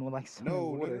 like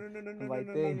selling water.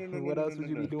 What else would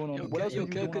you be doing on? What else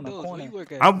would you be doing on the corner?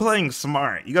 I'm playing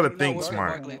smart. You gotta think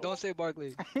smart. Barkley. Don't say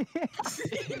Barkley.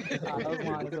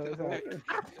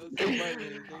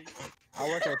 I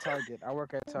work at Target.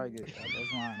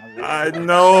 That's mine. I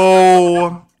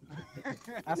know.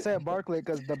 I said Barkley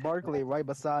because the Barkley right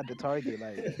beside the Target.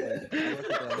 There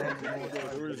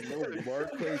is no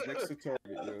Barclays next to Target,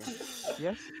 yo.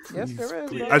 Yes, there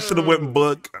is. Bro. I should have went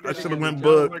book. Don't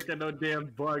work at no damn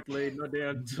Barclay, no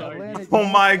damn Target. Oh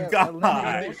my god.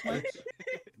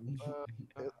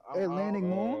 Atlantic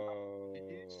Mall.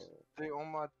 The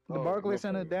Barclay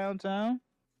Center downtown.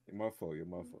 My fault.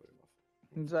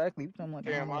 Exactly. I'm like,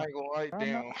 Damn, I ain't gonna lie.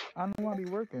 Damn. I know I be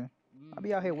working. I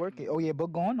be out here working. Oh yeah,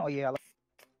 book going. Oh yeah.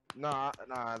 Nah,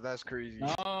 that's crazy.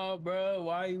 Nah, bro,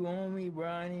 why you on me, bro?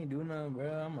 I ain't do nothing, bro.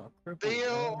 I'm a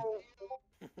cripple.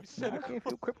 I can't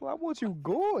feel crippled. I want you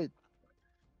good.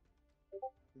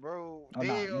 Bro, Oh,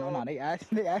 no, they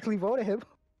actually voted him.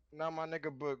 Not my nigga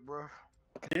book, bro.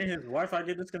 Did his Wi-Fi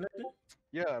get disconnected?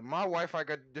 Yeah, my Wi-Fi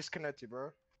got disconnected, bro.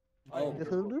 Oh,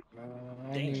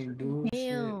 I ain't do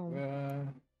shit, bro.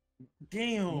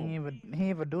 Damn. He ain't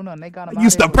even do nothing. They got him. I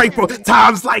used to pray for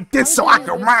times like this so I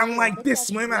can rhyme like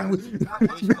this when I was. And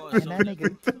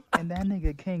that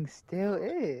nigga King still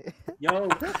is. Yo.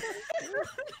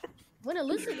 When did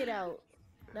Alyssa get out?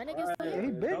 That nigga still here?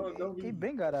 He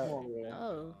been got out.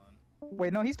 Oh.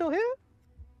 Wait, no, he's still here?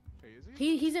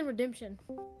 He's in redemption.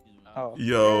 Oh.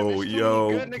 Yo,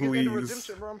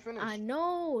 please. I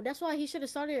know. That's why he should have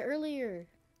started earlier.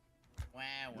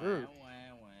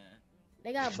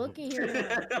 They got Book in here now.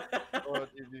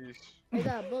 They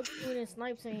got Book, Queen, and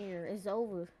Snipes in here. It's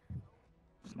over.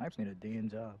 Snipes need a damn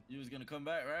job. You was gonna come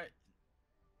back, right?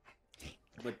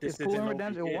 But this is cool in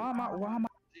redemption. Why am I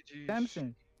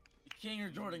redemption? King or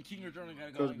Jordan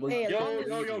gotta go. Hey,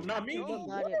 yo, not me. I ain't gonna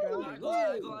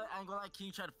lie,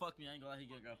 King tried to fuck me. I ain't gonna lie, he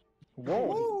gotta go.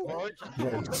 Whoa.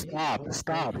 Stop.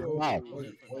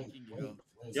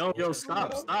 Yo,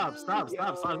 stop.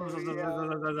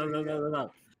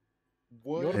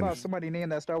 What about somebody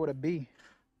named that start with a B?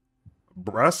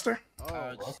 Bruster?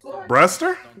 Oh.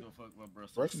 Bruster?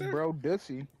 Bro,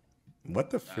 Dussy. What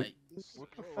the fuck? I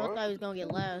thought he was gonna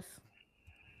get last.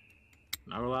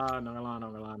 Not gonna lie.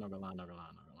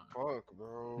 Fuck,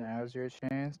 bro. Now's your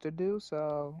chance to do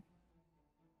so.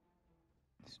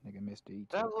 This nigga Mr. E.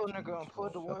 That little nigga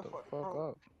unplugged the Wi-Fi. Fuck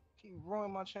up. He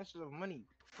ruined my chances of money.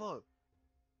 Fuck.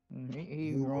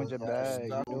 He ruined your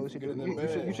bag.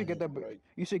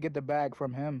 You should get the bag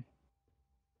from him.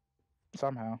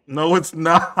 Somehow. No, it's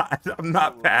not. I'm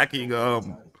not packing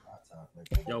them.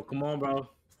 Yo, come on, bro.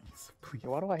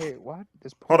 Why do I hear what?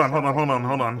 Hold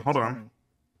on.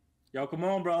 Yo, come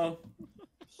on, bro.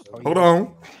 Hold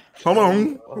on.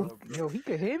 Yo, he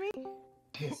could hear me?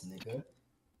 Yes, nigga.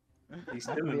 He's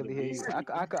I still could in the barely hear you. beast.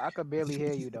 I could barely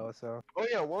hear you though. So. Oh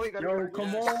yeah, Wally got Yo,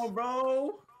 come on,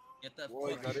 bro. Get that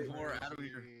Wally got fucking it. whore out of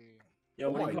here. Yo,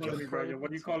 what are you calling me, bro? Yo,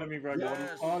 what are you calling me, bro? Yo, what are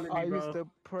you calling me, I used bro? to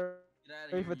pray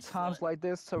Here, for you times slut. like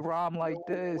this to rhyme like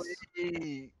this.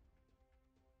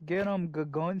 Get him,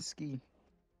 Gagunski.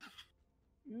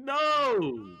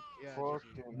 No.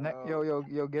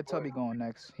 Yo, get Tubby going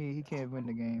next. He can't win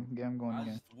the game. Get him going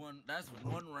again. That's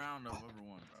one round of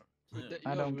everyone, bro.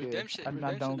 I don't care. Redemption,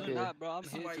 I don't or care. not, bro. I'm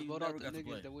This is here why to you vote never out the got to niggas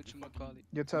play. that what you gonna call it.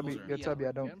 Your Tubby, Loser. your Tubby,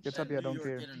 I don't. Your Tubby, I don't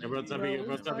care. Yo, bro, Tubby, yo,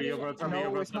 bro, Tubby, yo, bro, Tubby, yo, No, bro, Tubby,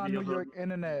 yo, bro, it's not Tubby, New yo, bro. York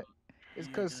internet. It's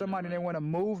because somebody didn't want to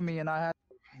move me, and I had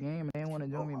the game, and they didn't want to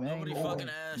do me, man. Nobody fucking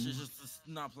ass is just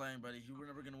not playing, buddy. You were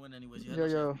never gonna win anyways. You had Yo,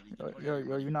 no chance, buddy.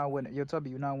 yo, you're not winning. Yo, Tubby,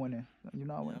 you're not winning. You're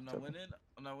not winning. I'm not Tubby. winning.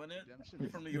 I'm not winning. I'm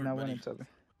from New You're York, not buddy. winning, Tubby.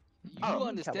 You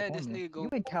understand this California. nigga go You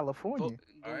in California?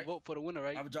 vote for the winner,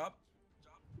 right? I have a job.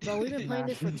 Bro, we've been playing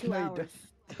this for 2 hours.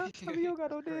 Tubby, you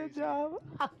got no damn job.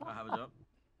 I have a job.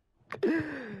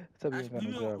 Tubby, you Actually, got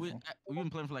no job. we've been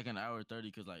playing for like an hour 30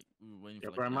 because like we were waiting Yo,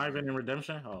 for bro, like am an I hour. even in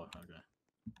redemption? Oh, okay.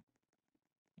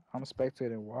 I'm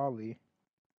spectating Wally.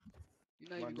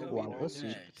 You're not even Wallace. gonna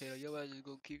be the potato. Your ass just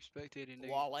gonna keep spectating, nigga.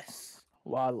 Wallace.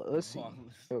 Wallace.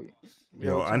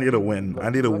 Yo, I need a win. I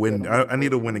need a win. I need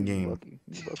to win a game.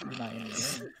 You lucky not in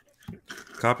the game.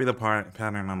 Copy the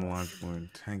pattern on the launchboard.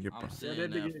 Tag your I'm bro. Yeah, saying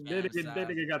that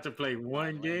nigga got to play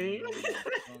one game.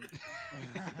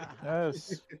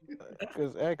 Yes,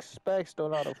 because X Specs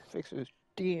don't know how to fix his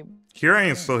team. Here I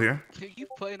ain't still here. You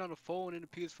playing on the phone and the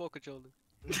PS4 controller.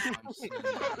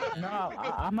 No,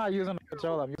 I'm not using the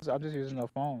controller. I'm just using the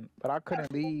phone. But I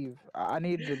couldn't leave. I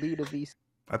needed to leave the VC.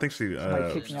 I think she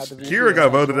Somebody kicked me out the VC Kira got and I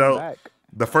was voted going out back.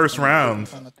 the first round.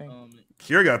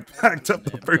 Kira got packed up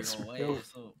the first round.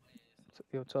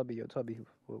 Yo, Tubby,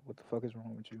 what the fuck is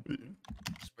wrong with you?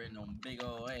 Spreading on big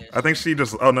old ass. I think she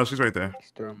just. Oh no, she's right there.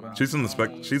 She's in the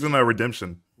spec. She's in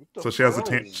redemption, so she has a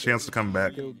chance to come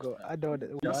back. I don't.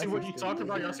 Y'all see what you talking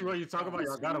about? Y'all see what you talking about?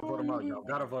 Y'all gotta vote him out. Y'all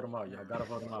gotta vote him out. Y'all gotta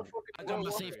vote him out. I got my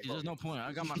safety. There's no point.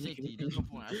 I got my safety. There's no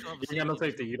point. I still have a You got no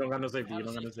safety. You don't got no safety. You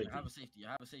don't got no safety. I have a safety.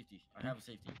 I have a safety. I have a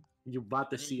safety. You about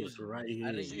to see us right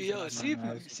here. Yo, see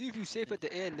if you safe at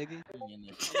the end, nigga.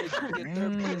 Get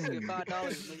third place, get $5,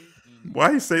 nigga.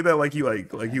 Why you say that like he was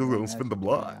gonna spin the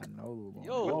block?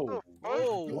 Yo,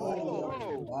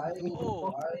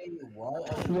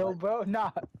 Yo, bro,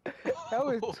 nah. That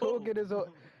was talking as well.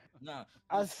 Nah,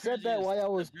 I said that while I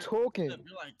was talking. You're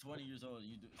like 20 years old.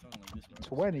 You do something like this,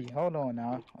 bro. 20. Hold on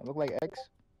now. I look like X.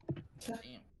 Damn.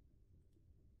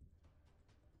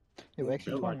 Yo, X,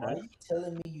 you 20, Why right? you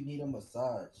telling me you need a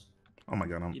massage? Oh my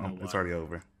god, it's already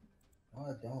over. No,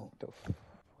 I don't. The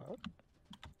fuck?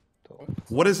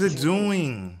 What is it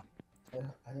doing? I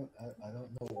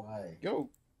don't know why. Yo,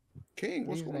 King,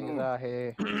 what's These going niggas on? out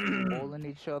here holding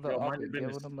each other Yo, up mind and your giving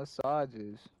business. them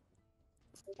massages.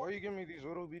 Why you giving me these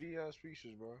little bitty ass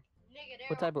pieces, bro?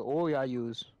 What type of oil y'all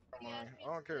use? I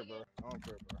don't care, bro. I don't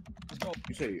care, bro.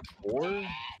 You say or?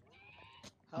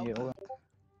 Yeah,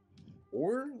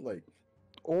 Or? Like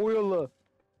oil.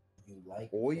 You like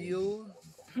oil?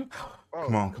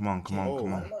 Come on, come on, come on, Oh.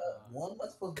 come on. One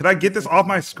was supposed Could I get this off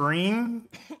my screen?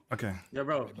 Okay. Yeah,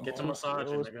 bro, get some massage,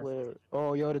 Slowest nigga. player.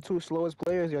 Oh, yo, the two slowest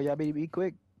players. Yo, y'all be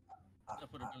quick. I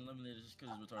put up eliminated just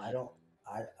because it's retarded.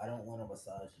 I don't want to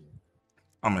massage you.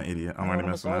 I'm an idiot. I'm already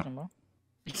messing up.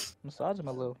 Massage him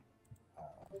a little. I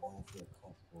won't feel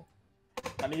comfortable.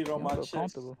 I need it on You my don't feel chest.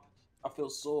 comfortable. I feel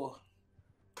sore.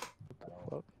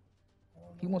 Fuck.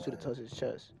 He wants you to touch his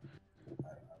chest. I don't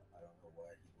know why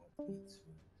he wants me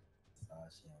to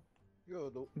massage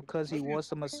him. Because he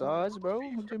wants a massage, bro.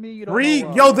 What do you mean you don't Reed,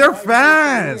 know, yo, they're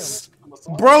fast.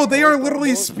 Bro, they are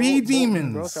literally speed Bro,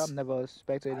 demons. I've never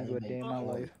spectated you a day in my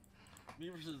life. Me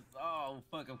versus, oh,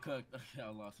 fuck, I'm cooked. Okay, I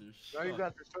lost it. No, you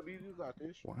got this, Toby. You got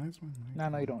this. Why is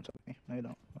No, you don't touch me. No, you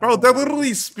don't. Bro, they're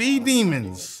literally speed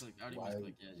demons.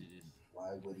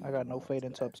 I got no faith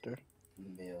in Tubster.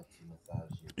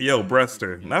 Yo,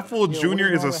 Brester. That fool Yo,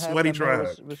 Junior what is a wrong with sweaty having a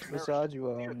man tribe. Massage you,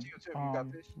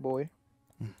 boy.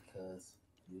 Because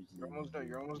You're almost done.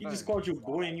 You're almost He done. just called you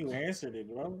boy and you answered it,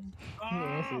 bro.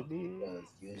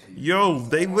 Yo,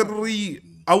 they literally.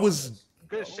 I was.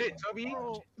 Good shit, Toby.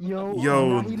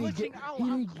 Yo. He didn't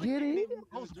get it.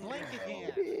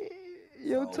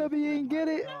 Yo, Tubby ain't get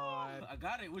it. I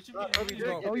got it. What you mean?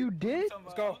 Oh, you did?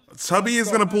 Let's go. Tubby is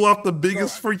gonna pull off the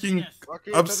biggest freaking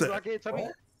upset.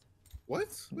 What?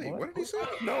 Wait, what did he say?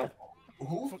 No.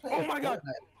 Who's Oh my god.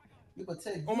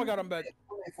 Oh my god, I'm back.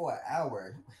 For an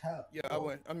hour. Yeah, I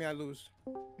win. I mean, I lose.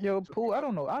 Yo, Pooh, I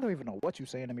don't know. I don't even know what you're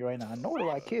saying to me right now. I know do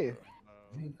I care.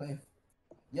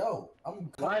 Yo,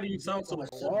 why do you sound so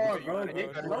far, bro?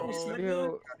 Get close,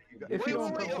 nigga. If you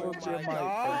don't come close to your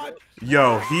mic.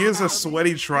 Yo, he is a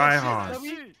sweaty tryhard.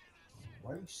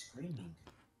 Why are you screaming?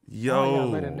 Y'all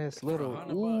letting Yo, this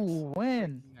little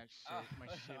win.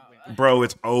 bro,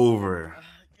 it's over.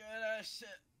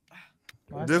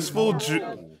 This fool,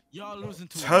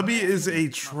 Tubby is a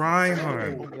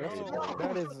tryhard.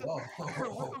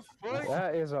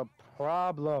 That is a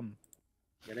problem.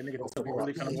 Yeah, that nigga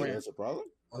really kind of win. That's a problem.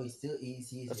 Oh, he's still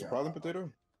easy. That's a problem, Potato.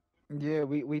 Yeah,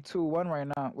 we 2-1 right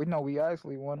now. We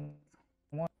actually won.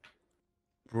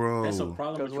 Bro, that's a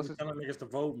problem. But you telling niggas to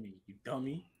vote me, you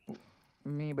dummy.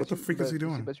 What the freak is he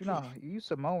doing? But you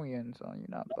Samoan, so you're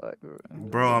not black.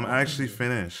 Bro, I'm actually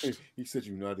finished. He said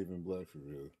you're not even black for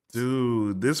real.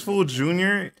 Dude, this fool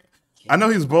Junior, I know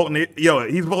he's Bolt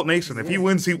he's Bolt Nation. If he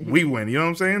wins, we win. You know what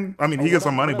I'm saying? I mean, he gets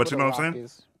some money, but you know what I'm saying?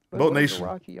 Bolt Nation.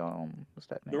 Rocky, what's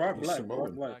that name? The Rock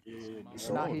Black. Yeah.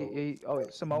 Nah,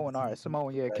 Samoan. All right,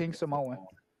 Samoan. Yeah, King Samoan.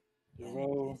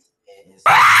 Bro.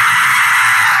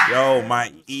 Yo,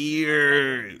 my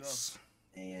ears.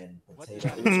 And It's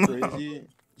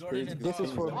crazy. This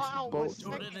is for both.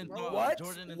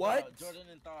 What?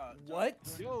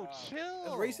 Yo, chill.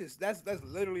 That's racist. That's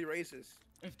literally racist.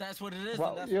 If that's what it is,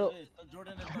 Well, then that's yo, what it is.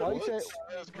 Jordan and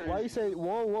why you say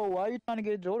whoa, why are you trying to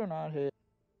get Jordan out here,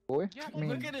 boy? Yeah, I mean,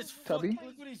 look at his Tubby.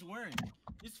 Look what he's wearing.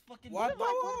 He's fucking. What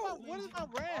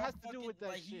about brand has to do with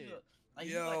that shit?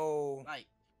 Yo.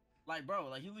 Like, bro,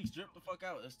 like he leaks drip the fuck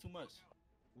out. That's too much.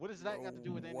 What does that got to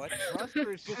do with anything? What?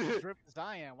 Bruster is just as drip as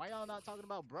I am. Why y'all not talking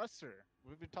about Bruster?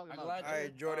 We've been talking about. All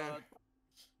right, Jordan.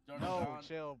 No,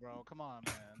 chill, bro. Come on,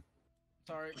 man.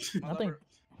 Sorry. I think.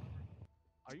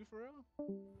 Are you for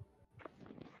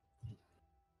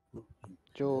real?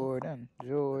 Jordan.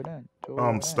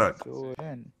 I'm stuck.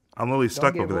 Jordan. I'm literally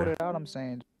stuck Don't over get there. voted out, I'm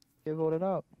saying. Get voted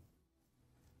out.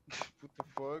 What the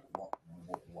fuck?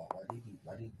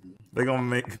 They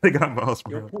got mouse,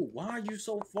 Yo, bro. Pooh, why are you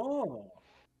so far?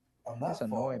 That's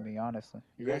annoying me, honestly.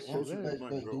 You guys close your mic,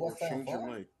 bro. Or change your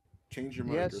mic. Change your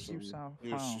mic or Yes, something. you sound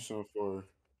Yes, fine. you sound far.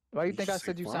 Why you think I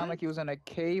said you sound like you was in a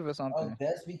cave or something? Oh,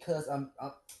 that's because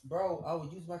bro, I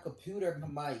would use my computer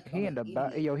mic. He in the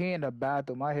he in the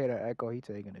bathroom. I hear the echo. He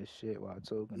taking his shit while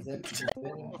talking.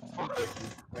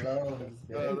 Hello.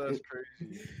 Oh, that's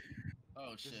crazy.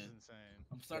 Oh shit. This is insane.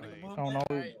 I'm starting to move. Oh no.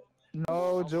 Right.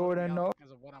 No, Jordan, no.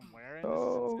 Because of what I'm wearing.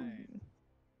 No.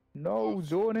 No,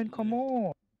 Jordan, come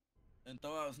on. And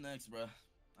throw out's next, bro.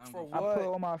 For I what? put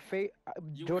on my fade.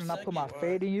 Jordan, I put my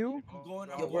fade in you. I'm going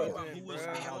off Yo, of who was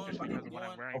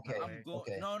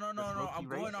Okay. No. I'm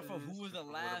going off of who was the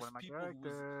last people.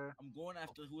 I'm going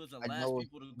after who was the last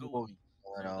people to go with me.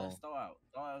 Let's throw out.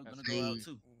 Throw out gonna go out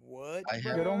too. What?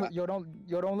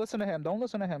 Don't listen to him. Don't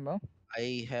listen to him, bro.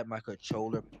 I had my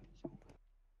controller.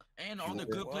 And all the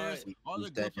good players, are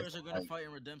gonna fight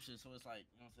in redemption. So it's like,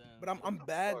 you know what I'm saying? But I'm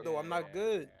bad though. I'm not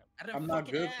good. I'm not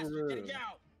good for real.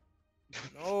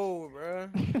 No, bro.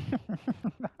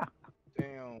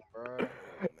 Damn, bro. Man,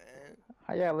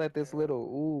 How y'all let this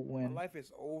little my win? life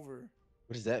is over.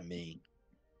 What does that mean?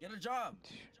 Get a job.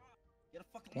 Get a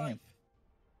fucking life.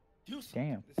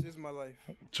 Damn. This is my life.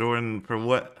 Jordan, for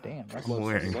what? Damn. I'm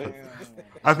wearing.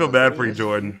 I feel bad for you,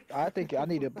 Jordan. I think I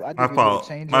need to. My fault.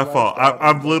 My fault.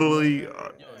 I'm literally.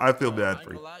 I feel bad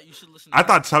for you. I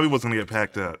thought Tubby was gonna get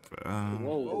packed up.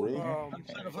 Andrew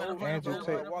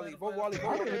Tate.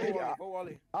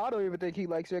 I don't even think he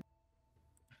likes it.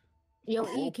 Yo,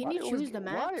 E, can you choose the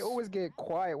Why maps? they always get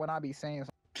quiet when I be saying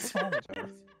something? What's wrong with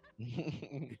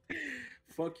y'all?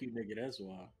 Fuck you, nigga. That's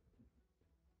why.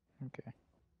 Okay.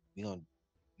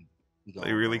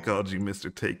 They really called you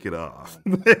Mr. Take It Off.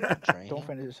 Don't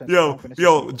finish this.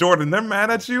 Yo, Jordan, they're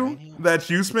mad at you that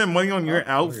you spent money on your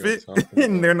outfit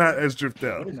and they're not as dripped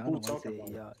out. You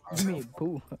mean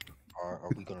poo? Are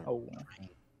we gonna? Oh.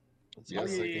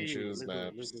 Yes, I can choose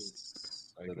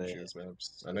maps. I can choose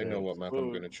maps. And I know what map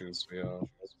I'm gonna choose for y'all.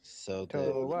 So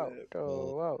toe out.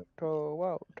 Yo.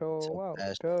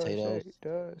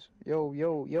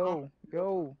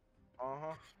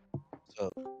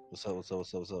 What's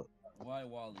up? Why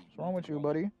Wally? What's wrong with you,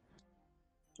 buddy?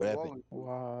 What happened?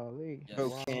 Wally.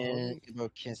 Bro,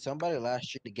 can somebody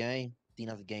last year the game?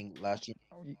 Not the game last year.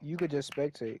 You could just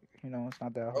spectate. You know, it's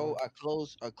not that hard. Oh, I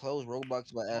closed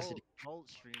Roblox by accident.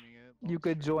 Streaming it. You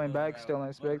could join back still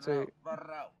and spectate.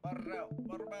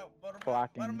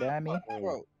 Fucking damn me.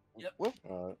 Bro. Yep. What?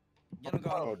 Alright.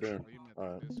 Oh, damn.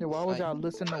 Alright. Yeah, why was y'all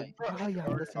listening? Why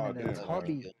y'all listening to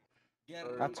Tubby?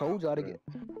 I told y'all to get.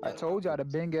 I told y'all to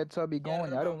been get Tubby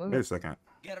going. Y'all don't listen. Wait a second.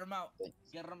 Get him out.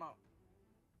 Get him out.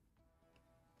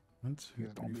 1, 2,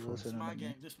 3, 4. This is my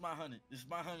game. This is my 100. This is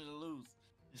my 100 to lose.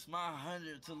 It's my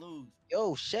 100 to lose.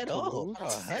 Yo, shut up.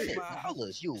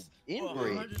 $100. You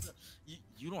inbred.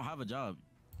 You don't have a job.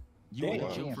 You Damn.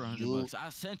 can chill for $100. I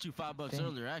sent you $5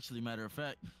 earlier. Actually, matter of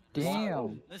fact.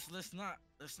 Damn. Let's not.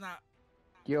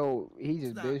 Yo, he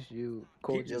just bitched you.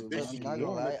 Coach, I'm not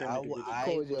gonna lie.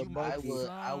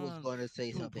 I was gonna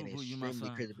say something extremely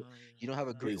crazy. You don't have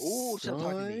a great. Oh, stop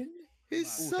talking to me. He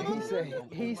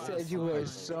said you were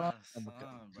his son.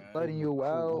 Letting you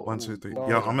out. 1, 2, 3.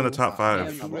 Yo, I'm in the top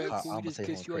 5. I'm gonna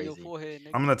say crazy.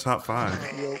 I'm in the top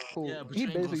 5. Yo, cool. Yeah, but He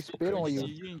basically spit on you.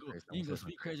 You ain't gonna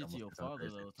speak crazy to your father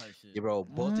though, type shit. Yeah, bro,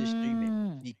 both is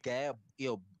streaming. The guy,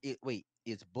 wait,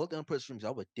 it's both the unpressed streams.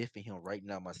 I would deafen him right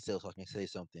now myself so I can say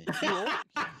something. I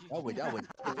would deafen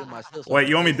myself. Wait,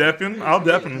 you want me deafen? I'll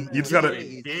deafen. You just gotta.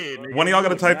 One of y'all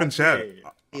gotta type in chat.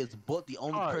 It's both the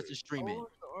only person streaming.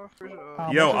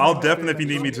 Yo, I'll deafen if you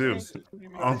need me to.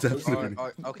 I'll deafen.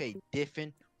 Okay,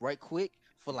 deafen right quick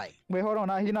for like. Wait, hold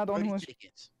on. He's not the only one.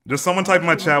 Just someone type in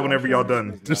my chat whenever y'all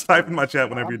done. Just type in my chat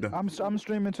whenever you're done. I'm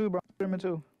streaming too, bro. I'm streaming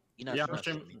too. You're not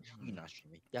streaming.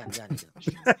 Y'all niggas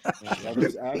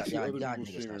not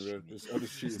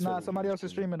streaming. Nah, somebody else is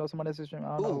streaming though. Somebody else is streaming.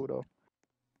 I don't know who though.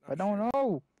 I don't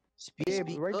know. Speak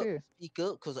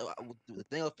up, cause the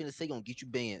thing I'm finna say gonna get you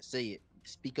banned. Say it.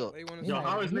 Speak up.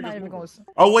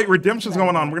 Oh wait, redemption's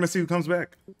going on. We're gonna see who comes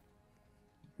back.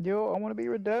 Yo, I want to be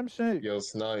redemption. Yo,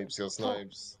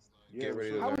 Snipes. Get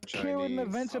ready to learn I was killing the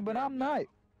Chinese. venture, but I'm not.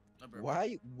 Why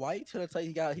you trying to tell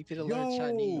he could have learned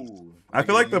Chinese? I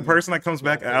feel like the person that comes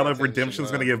back out of redemption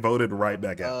is gonna get voted right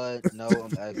back out. No,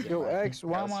 I'm asking. Yo, X,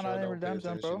 why am I not in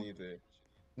redemption, bro?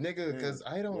 Nigga, cause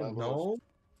I don't know.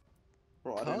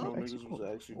 Bro, I didn't know niggas was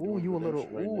actually Ooh, you a little.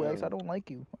 Ooh, X, I don't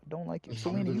like you. I don't like you.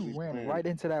 Selena, you ran right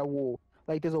into that wall.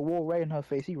 Like there's a wall right in her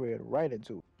face. He ran right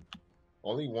into.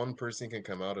 Only one person can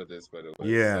come out of this, by the way.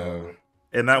 Yeah. So.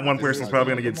 And that one person's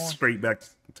probably gonna get straight back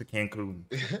to Cancun.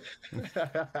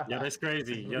 Yeah, that's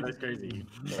crazy.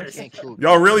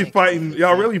 Y'all really fighting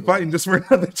just for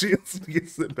another chance to get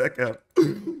sent back out.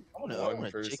 One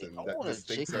person. The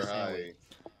stakes are high.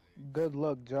 Good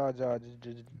luck, Jar.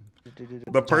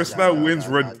 The person that wins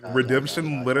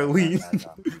redemption literally,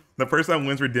 the person that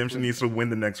wins redemption needs to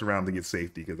win the next round to get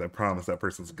safety, because I promise that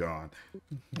person's gone.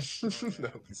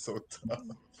 That would be so tough.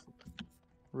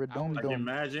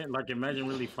 Imagine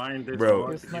really find this.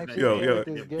 Bro,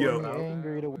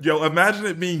 yo, imagine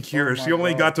it being Kira. She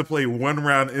only got to play one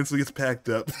round and so gets packed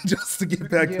up just to get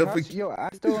back up again. Yo, I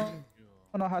still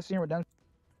don't know how she in redemption.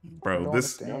 Bro,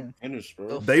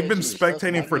 they've been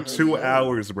spectating for 2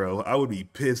 hours, bro. I would be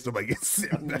pissed if I get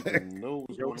sent back. Yo,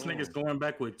 this nigga's going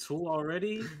back with 2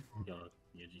 already.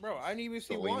 Bro, I didn't even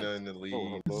see Selena one. in the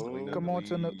lead. Come on,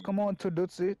 to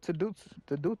Dutsu.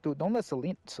 Don't let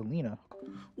Selena.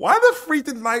 Why the freak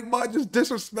did Nightbot just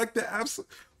disrespect the absolute?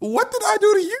 What did I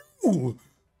do to you?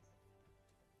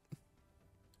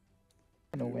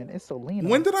 It's Selena.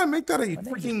 When did I make that a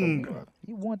freaking?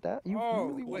 You want that? You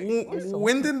really want?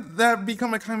 When did that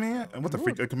become a command? What the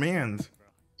freak? A command?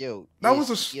 Yo, that was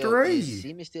a stray. Is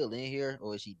Seaman still in here,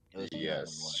 or is she?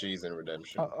 Yes, she's in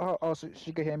redemption. Oh, so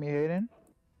she could hear me hitting.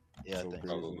 Yeah, I think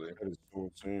probably.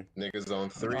 Niggas on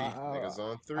 3. Niggas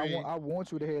on 3. I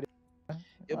want you to hit it.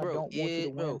 Yeah, bro.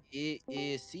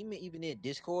 Is Seaman even in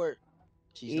Discord?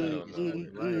 She's not.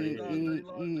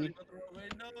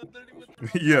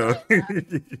 Yeah,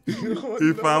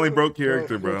 he finally broke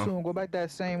character, bro. Tune, go back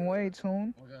that same way,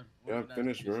 Tune. Yeah, I'm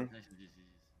finished, bro.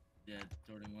 Yeah,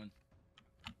 Jordan won.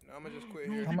 I'm gonna just quit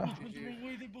here. How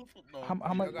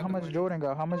much Jordan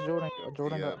got? How much Jordan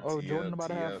got? Oh, Jordan about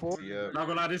to have 4. Not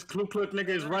gonna lie, this Ku Klux nigga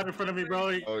is right in front of me, bro.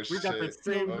 We got the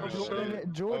same.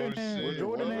 Jordan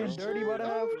and Dirty about to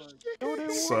have.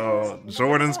 So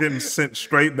Jordan's getting sent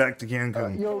straight back to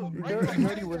Cancun. Yo,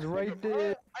 Dirty was right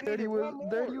there. Dirty was right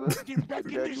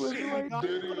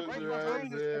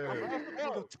there.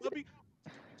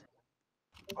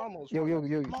 Yo,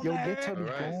 get Tubby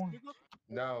going.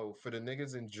 Now, for the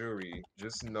niggas in jury,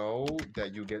 just know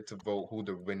that you get to vote who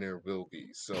the winner will be.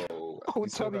 So, oh,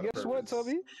 Tubby, guess what,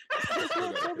 Tubby?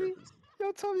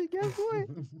 Yo, Tubby, guess what?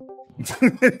 So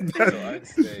I'd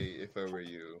say if I were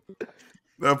you.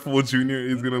 That fool Junior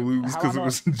is gonna lose because it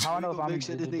was. I don't know if I'm make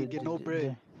sure this nigga get no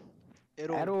bread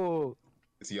at all.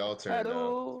 It's y'all turn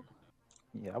now.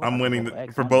 Yeah, I'm winning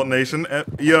for Bolt Nation.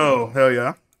 Yo, hell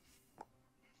yeah.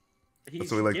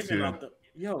 That's what we like to hear.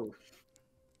 Yo.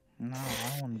 No,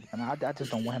 I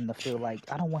just don't want him to feel like.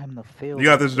 I don't want him to feel. You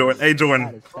got this, Jordan. Hey,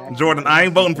 Jordan, I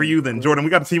ain't voting for you then. Jordan, we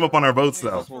got to team up on our votes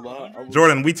though.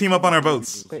 Jordan, we team up on our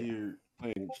votes.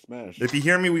 If you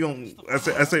hear me, we gonna. I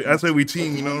say we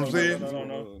team. You know what I'm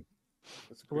saying?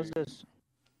 What's this?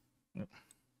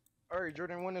 All right,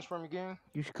 Jordan, win this from again.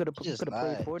 You could have played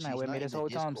Fortnite with me this whole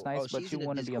time, Snipes, but you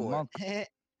want to be a monk. Hey,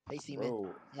 Seaman. Bro,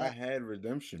 I had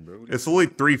redemption, bro. It's only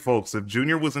 3 folks. If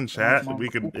Junior was in chat,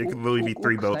 it could literally be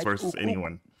 3 votes versus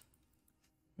anyone.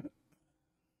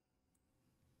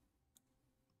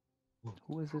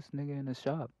 Who is this nigga in the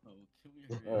shop?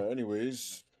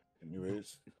 Anyways.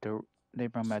 They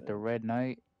brought back the Red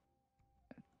Knight.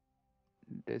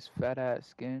 This fat ass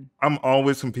skin. I'm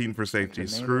always competing for safety.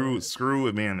 Screw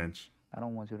advantage. I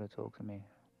don't want you to talk to me.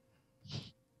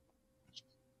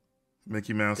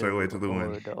 Mickey Mouse all the way to the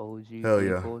win. The OG Hell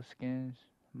yeah. skins.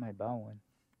 I might buy one.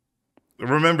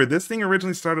 Remember, this thing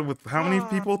originally started with how many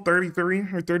people?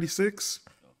 33 or 36?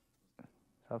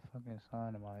 Stop fucking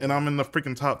signing my. And I'm in the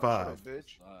freaking top 5.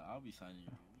 I'll be signing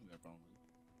you.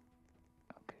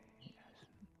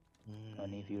 I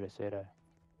need you to say that.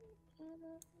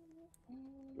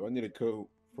 Yo, I need a cut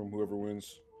from whoever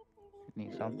wins.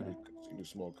 Need something. I need a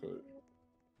small cut.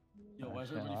 Yo, why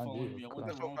is everybody following me? I went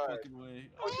the wrong fucking way.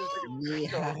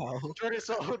 Yeah. Jordan,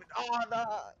 so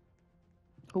nah.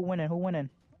 Who winning?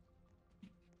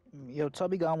 Yo,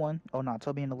 Tubby got one. Oh no,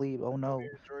 Tubby in the lead. Oh no.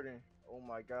 Jordan. Oh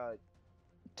my god.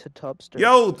 To Tubster.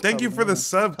 Yo, thank you for the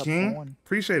sub, King.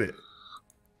 Appreciate it.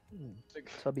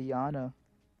 Tubbiana.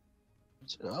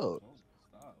 Oh.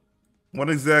 What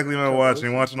exactly am I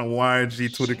watching? Watching a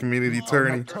YG Twitter community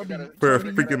tourney for a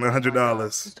freaking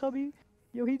 $100. Tubby,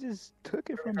 yo, he just took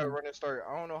it from me. Run and start.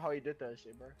 I don't know how he did that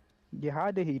shit, bro. Yeah, how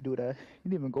did he do that? He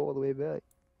didn't even go all the way back.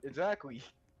 Exactly.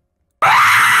 Yo,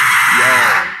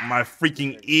 my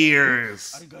freaking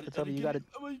ears. Tubby, you gotta.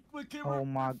 Oh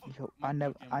my, yo,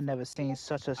 I never seen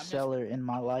such a seller in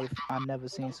my life. I never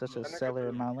seen such a seller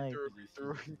in my life.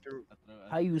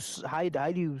 How do you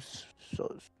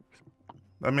so?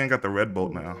 That man got the red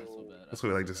bolt now. That's what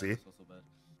we like to see.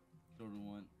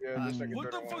 Yeah, this nigga what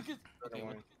the Jordan fuck is?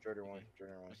 Jordan won.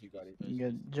 Jordan won. He got it.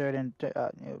 Yeah, Jordan.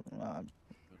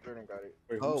 Jordan got it.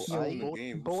 Wait, Oh, who's in the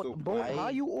game? How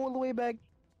you all the way back?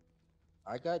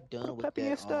 I got done with Peppy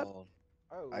and stuff.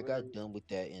 that. I got done with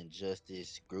that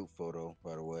Injustice group photo,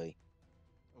 by the way.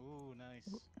 Ooh, nice.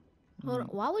 Hold on.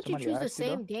 Why would you Somebody choose the asked you,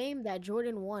 same game that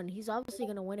Jordan won? He's obviously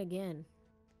gonna win again.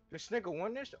 This nigga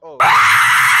won this? Oh.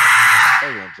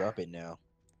 I'm gonna drop it now.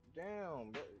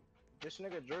 Damn, bro. This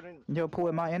nigga Jordan. Yo, Pooh,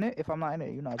 am I in it? If I'm not in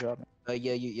it, you're not dropping.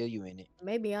 Yeah, you in it.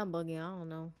 Maybe I'm bugging. I don't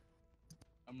know.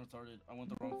 I'm retarded. I went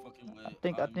the wrong fucking way.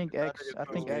 I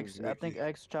think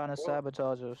X trying to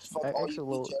sabotage us. X a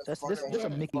little. This a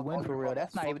Mickey win for real.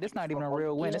 That's not even a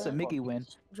real win. It's a Mickey win.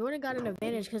 Jordan got an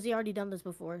advantage because he already done this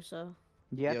before. So.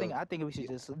 Yeah, I think we should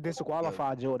just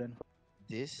disqualify Jordan.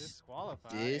 This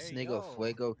nigga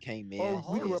Fuego came in. Oh,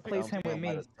 we can replace him with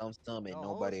me. Some and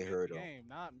nobody heard him.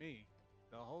 Not me.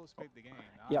 The host picked the game.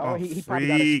 Yeah, or he probably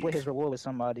got to split his reward with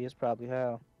somebody. It's probably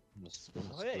how.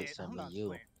 Split some of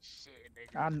you.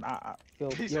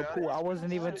 Yo, Pooh, I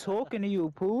wasn't even talking to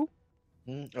you, Pooh.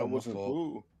 I wasn't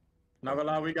Pooh. Not gonna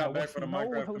lie, we got back for the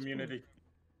Minecraft community.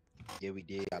 Yeah, we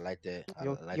did. I like that.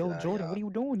 Yo, Jordan, what are you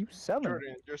doing? You selling?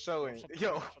 Jordan, you're selling.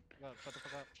 Yo.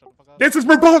 This is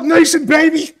Revolt Nation,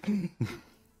 baby.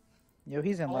 Yo,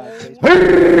 he's in last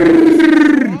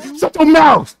place. Shut your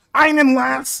mouth. I ain't in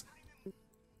last.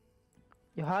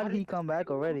 Yo, how did he come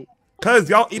back already? Cause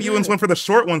y'all idiots went for the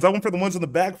short ones. I went for the ones in the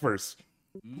back first.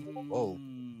 Oh.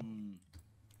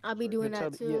 I'll be doing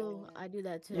that too. I do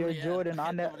that too. Yo, Jordan,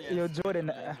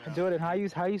 Jordan, how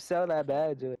you sell that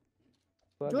bad, Jordan?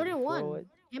 Jordan won.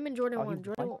 Him and Jordan won.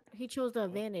 Jordan, he chose the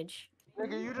advantage.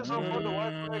 Nigga, you just upload the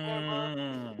Wi-Fi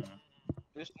again,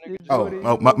 bro.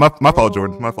 Oh, my fault,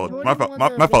 Jordan. My fault.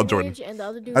 My fault, Jordan.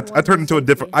 I turned into a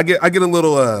different. I get a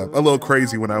little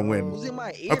crazy when I win.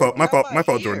 My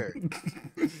fault, Jordan.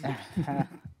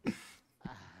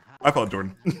 My fault,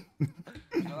 Jordan.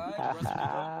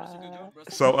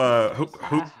 So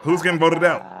who's getting voted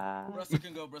out? Russell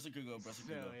can go.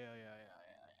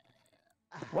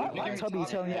 Why Tubby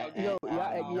telling y'all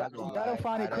don't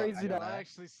find it crazy that I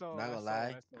actually saw. Not gonna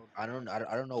lie, I don't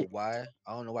know why.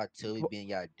 I don't know why Tubby being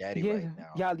y'all daddy right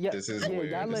now. This is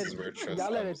where trust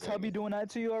y'all let comes Tubby doing that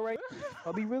to you, alright?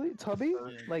 Tubby really? Tubby?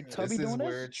 Like Tubby doing this? This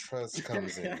is where trust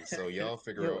comes in. So y'all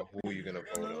figure out who you're gonna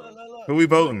vote on. Who we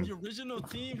voting? The original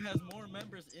team has more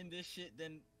members in this shit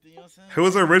than You know what I'm saying? Who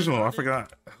was the original? I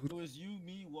forgot. It was you,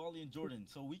 me, Wally, and Jordan.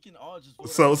 So we can all just vote.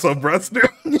 So Bruster.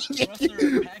 Bruster and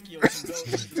Pacquiao can go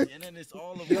easily, and then it's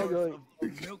all of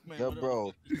Milkman. Yo,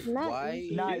 bro. Why?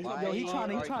 Yo, he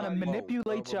trying to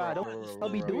manipulate y'all. Don't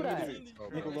let me do that.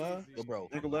 Nicola, Yo, bro.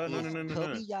 Nicola, no.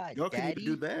 Y'all can either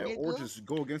do that or just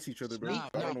go against each other, bro. I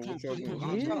don't know what y'all doing.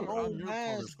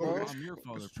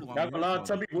 Not gonna lie,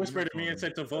 Tubby whispered to me and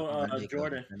said to vote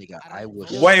Jordan.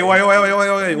 Wait.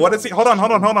 What is he? Hold on.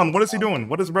 What is he doing?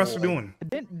 What is Bruster doing?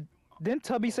 Didn't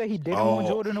Tubby say he didn't want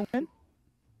Jordan to win?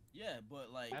 Yeah, but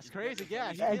like that's crazy.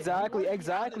 Yeah, exactly.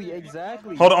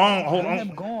 Hold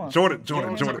on. Jordan.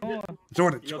 Yo,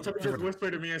 Tubby just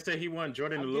whispered to me and said he want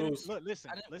Jordan to lose. Look,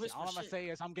 listen. All I'm gonna say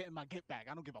is I'm getting my get back.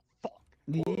 I don't give a fuck.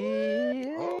 Yeah.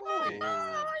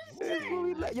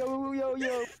 Yo.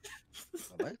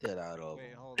 I like that out of.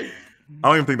 I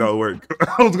don't even think that would work.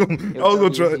 I was gonna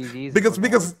try because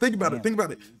think about it.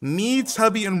 Me,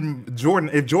 Tubby, and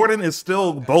Jordan. If Jordan is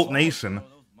still Bolt Nation,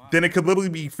 then it could literally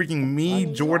be freaking me,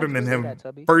 Jordan, and him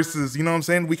versus. You know what I'm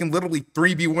saying? We can literally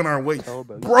 3v1 our way,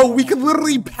 bro. We can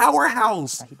literally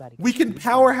powerhouse. We can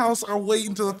powerhouse our way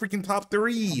into the freaking top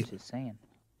 3. Just saying.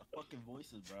 Fucking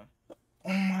voices, bro. Oh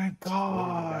my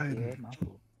god,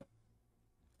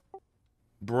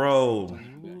 bro.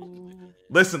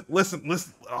 Listen. Oh,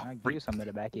 I'll give you something to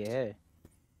the back of your head.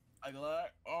 I got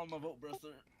all my vote,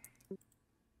 Bruster.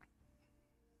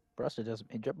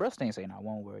 Bruster ain't saying not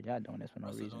one word. Y'all doing this for no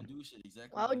reason. Don't do shit,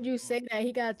 exactly. Why would you say that?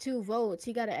 He got 2 votes.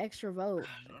 He got an extra vote.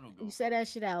 You said that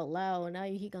shit out loud, and now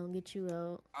he gonna get you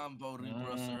out. I'm voting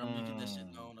Bruster. I'm making that shit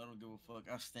known. I don't give a fuck.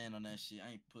 I stand on that shit.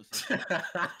 I ain't pussy.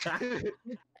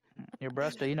 Your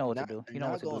Bruster, you know what to do. You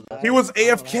know what to do. He was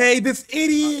AFK. This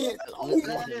idiot.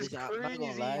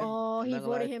 Oh, he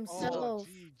voted himself.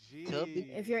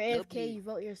 If you're AFK, you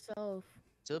vote yourself.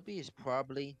 Tubby is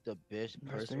probably the best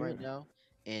person right now,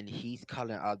 and he's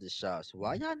calling out the shots.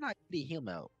 Why y'all not getting him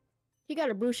out? He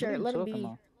got a blue shirt. Let him be.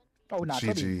 Oh, nah,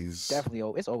 GG's. Definitely,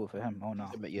 it's over for him. Oh,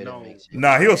 no.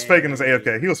 Nah, he was faking his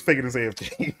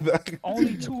AFK.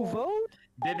 Only 2 votes?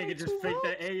 That nigga just faked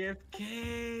that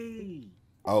AFK.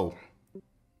 Oh.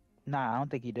 Nah, I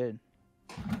don't think he did.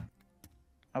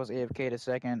 I was AFK the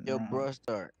second. Yo,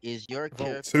 Bruster, is your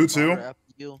character 2-2?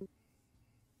 after you?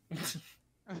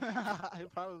 It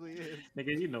probably is.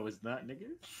 Nigga, you know it's not, nigga.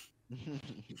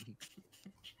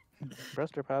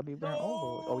 Bruster probably been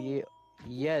over. Oh, yeah.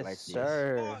 Yes, like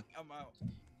sir. I'm out.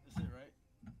 That's it, right?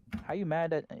 How you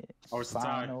mad at it's a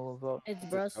tie. Vote? It's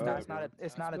Bruster. No, it's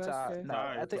not a tie. No,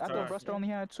 I thought Bruster only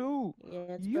had 2. Yeah,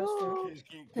 it's Bruster.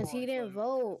 Because he didn't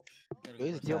vote.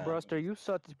 Yo, Bruster, you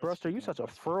such a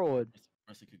fraud.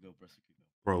 Bruster could go.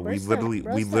 Bro, we literally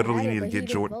need to get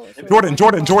Jordan.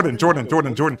 Jordan,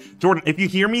 if you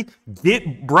hear me,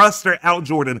 get Bruster out,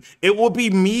 Jordan. It will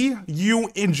be me, you,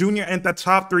 and Junior at the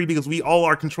top 3 because we all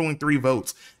are controlling 3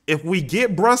 votes. If we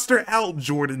get Bruster out,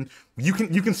 Jordan, you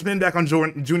can spin back on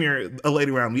Junior a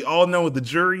later round. We all know the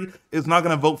jury is not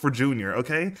gonna vote for Junior,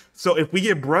 okay? So if we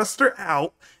get Bruster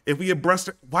out, why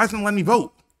isn't it letting me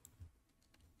vote?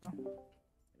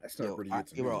 That's not pretty good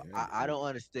to me. Bro, I don't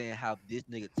understand how this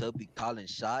nigga Tubby calling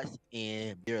shots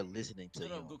and they're listening to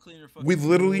him. We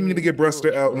literally need to get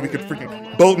Bruster out and we could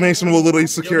freaking Bolt Nation will literally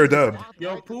secure a dub.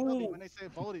 Yo, Pooh.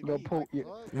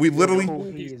 We literally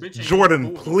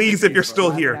Jordan, please, if you're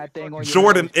still here.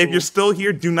 Jordan, if you're still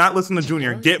here, do not listen to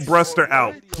Junior. Get Bruster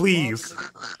out. Please.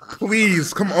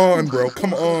 Please, come on, bro.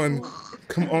 Come on,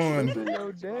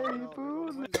 bro.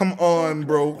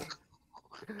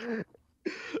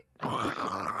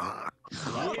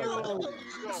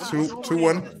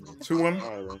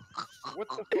 2-1. What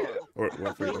the fuck? Or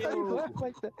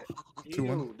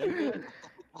 2-1.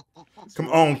 Come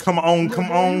on.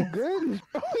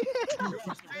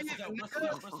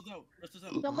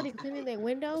 Somebody cleaning their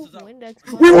windows.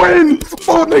 We win!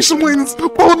 Bolt Nation wins!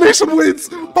 Bolt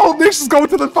Nation's going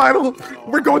to the final!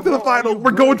 We're going to the final!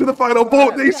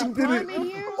 Bolt Nation did it!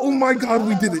 Oh my god,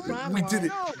 we did it!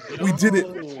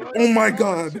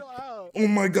 Oh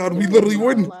my god, we literally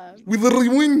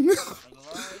win!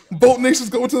 Bolt Nation's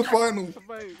going to the final!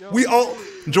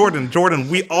 Jordan,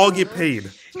 we all get paid.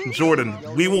 Jordan,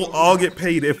 we will all get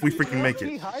paid if we freaking make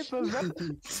it.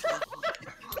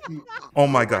 Oh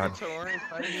my god.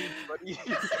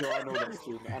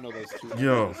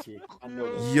 Yo,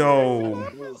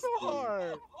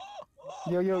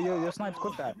 Snipes,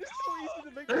 clip that.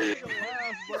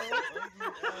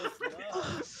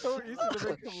 So easy to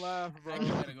make him laugh, bro.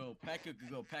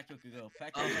 Pacquiao could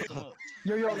go.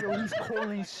 Yo, he's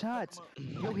calling shots.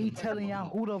 Yo, he telling y'all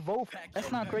who to vote for.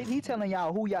 That's not great. He telling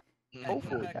y'all who y'all Go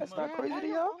for it. That's not crazy to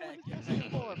y'all.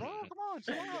 Come on, bro. Come on,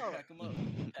 chill out. Pack him up.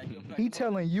 Pack him up. He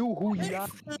telling you who he got.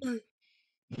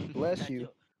 Bless you.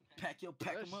 Pack him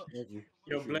up. Thank you.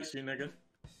 Yo, bless you, nigga.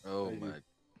 Oh my.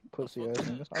 Pussy ass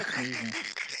nigga. Stop sneezing.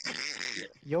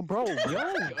 Yo, bro, yo.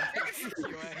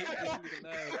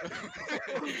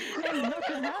 Ain't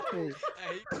nothing happened.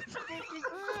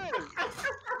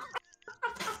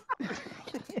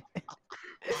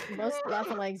 Must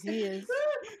laughing like Z is.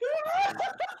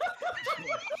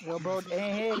 Yo, bro,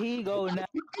 and here he go now.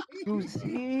 You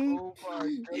see? Oh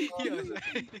my god.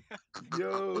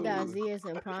 Yo. We got Zias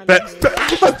and Prime. Let's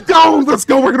go! Let's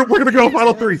go! We're gonna go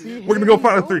final three. We're gonna go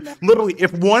final three. Literally,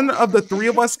 if one of the three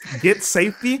of us gets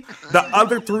safety, the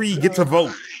other three get to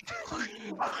vote.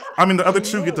 I mean, the other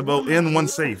two get to vote, and one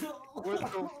safe. What the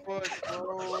fuck, bro?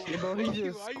 Yeah, bro, he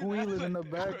just squealing in the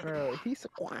background. He's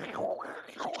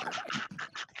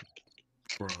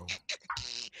bro.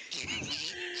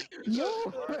 Yo,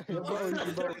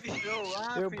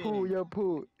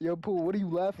 Pooh, what are you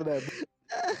laughing at?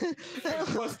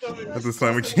 At this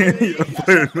time, we can't play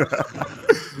it now.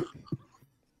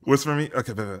 What's for me?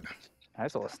 Okay, bet.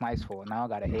 That's all it's nice for. Now I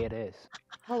gotta hear this.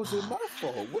 How is it my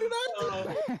fault? What did I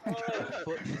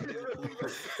do?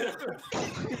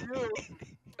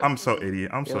 I'm so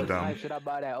idiot. I'm so dumb. Should I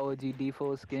buy that OG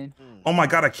default skin? Oh my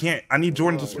god, I can't. I need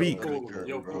Jordan to speak.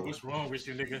 Yo, bro, what's wrong with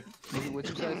you, nigga? What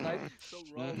you said, Snipe?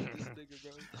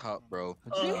 Hot, bro.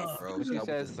 What you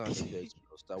said? Snipes,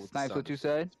 what you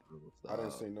said? I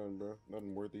didn't say nothing, bro.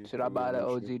 Nothing worthy. Should I buy the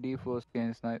OG default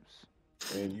skin, Snipes?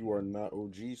 And you are not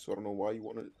OG, so I don't know why you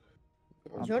want to.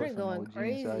 Jordan going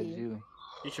crazy. You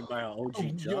should buy an OG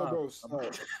Yo, job. bro, stop.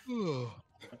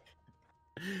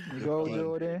 Go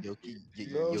Jordan. Go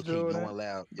Jordan.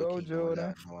 Go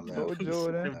Jordan. Go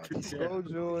Jordan. Go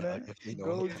Jordan.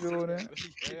 Go Jordan.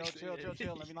 Chill.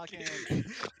 Let me lock in.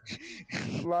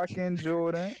 Lock in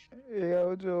Jordan.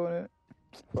 Yo, Jordan.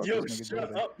 Fuck Yo, this nigga shut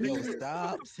Jordan. up, Yo, nigga.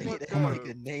 stop saying that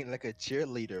nigga name like a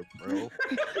cheerleader, bro.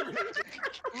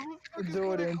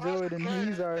 Jordan,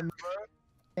 he's our man.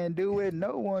 And do it,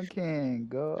 no one can.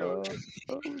 Go. Jordan.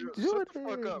 Jordan. Shut the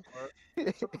fuck up, bro.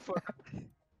 Shut the fuck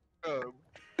up.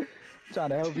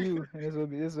 Trying to help you.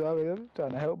 I'm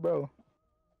trying to help, bro.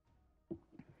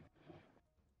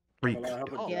 Freak.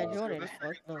 Yeah, Jordan.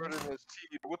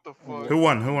 What the fuck? Who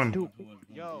won?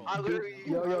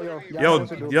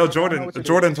 Yo,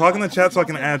 Jordan, talk in the chat so I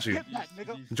can add you.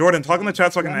 Jordan, talk in the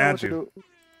chat so I can add you.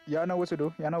 Y'all know what to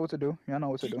do. Y'all know what to do.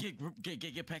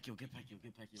 Get Pacquiao.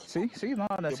 See,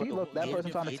 look, that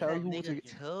person trying to tell you who to get.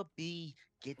 Tubby,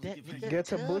 Get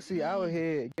to Bussy out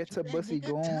here. Get to Bussy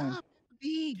going.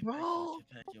 Bro.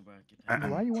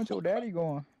 Why you want your daddy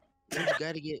going? You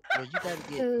gotta get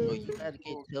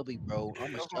Tubby, bro.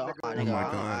 I'm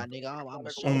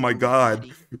Oh my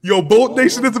god. Yo, Bolt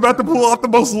Nation is about to pull off the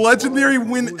most legendary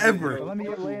win ever.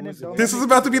 This is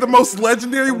about to be the most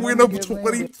legendary win of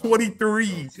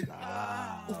 2023.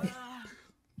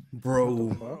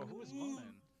 Bro.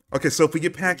 Okay, so if we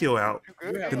get Pacquiao out,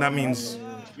 then that means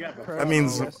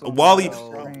Wally.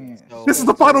 This is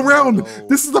the final round.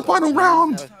 This is the final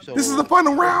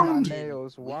round.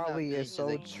 Wally is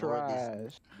so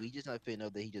trash. We just not finna know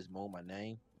that he just moaned my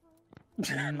name.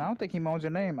 I don't think he moaned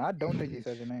your name. I don't think he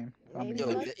said your name.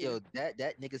 Yo, that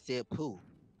nigga said poo.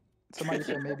 Somebody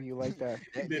said maybe you like that.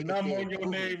 He did not moan your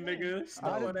name, nigga.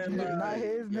 Stop with that lie. Not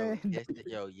his name.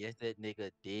 Yes, that nigga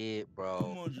did,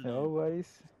 bro.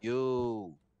 Nobody's.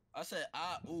 Yo. I said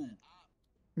ooh.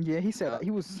 Yeah, he said he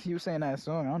was saying that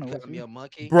song. I don't know what me a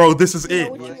monkey. Bro, this is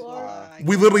it.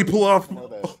 We literally pull off.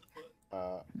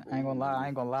 I ain't gonna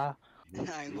lie.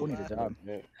 Who need a job?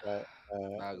 Not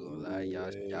gonna lie,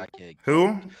 y'all can't.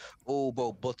 Who? Oh,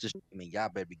 bro, bust this. I mean, y'all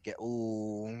better get.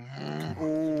 Ooh,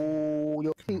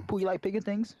 yo, Pooh, you like picking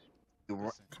things?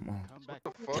 Come on. What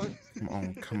the fuck?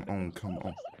 Come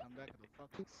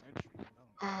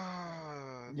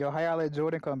on. Yo, how y'all let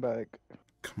Jordan come back?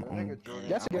 Come on.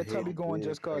 That should get Tubby going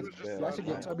just cause. That should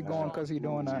get Tubby going cause he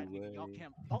doing that.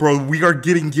 Bro, we are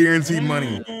getting guaranteed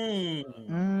money. I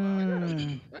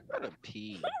gotta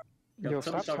pee. Yo,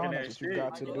 stop telling us what you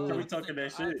got to do. We talking that I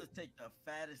have shit. to take the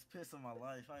fattest piss of my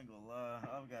life. I ain't gonna lie.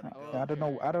 I've gotta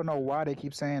go. I don't know why they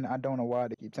keep saying. I don't know why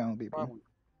they keep telling people.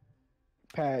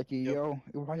 Pacquiao,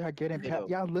 why y'all getting Pac?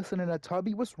 Y'all listening to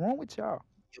Tubby? What's wrong with y'all?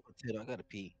 I gotta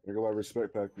pee. I got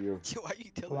respect, Pacquiao.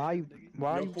 Why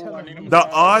you telling me? The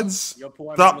odds.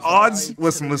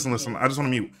 Listen. I just want to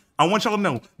mute. I want y'all to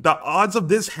know the odds of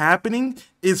this happening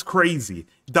is crazy.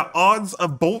 The odds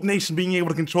of Bolt Nation being able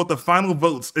to control the final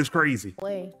votes is crazy.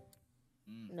 Wait.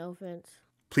 No offense.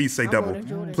 Please say double.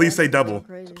 Please say double.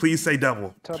 Please say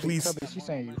double. Tubby, Please. she's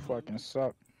saying you fucking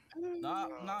suck. Nah.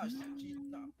 You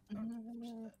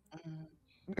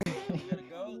gotta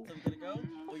go. Tubby gotta go.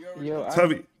 Oh, you already Yo, going?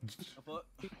 Tubby.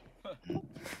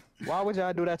 Why would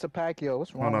y'all do that to Pacquiao?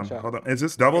 What's wrong with y'all? Hold on. Is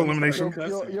this double elimination?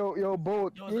 Yo,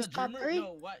 Bolt. Yo, is that Dreamer?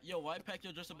 Why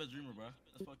Pacquiao dressed up as Dreamer, bro?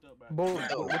 That's fucked up, bro. Bolt,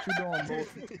 what you doing, Bolt?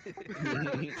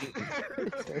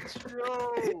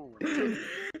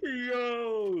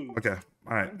 Yo. Okay.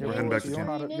 All right. We're heading back to You camp.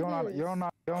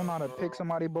 don't know how to pick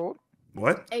somebody, Bolt?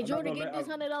 What? Hey, Jordan, get this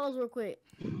 $100 real quick.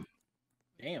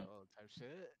 Damn.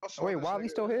 Wait,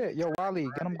 Wally's still here. Yo, Wally,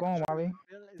 get him going, Wally.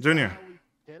 Junior.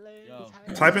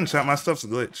 Type in chat. My stuff's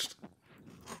glitched.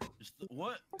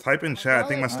 What? Type in chat. I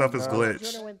think my stuff is glitched.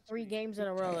 Jordan went 3 games in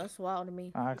a row. That's wild to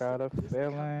me. I got a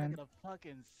feeling.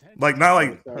 Like not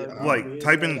like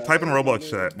type in Roblox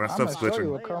chat. My stuff's I'm gonna show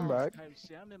you glitching. a comeback.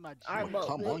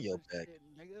 Come on your back.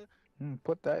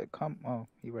 Put that Oh,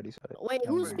 he already said it. Wait,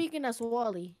 who's speaking? That's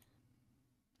Wally.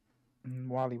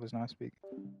 Wally was not speaking.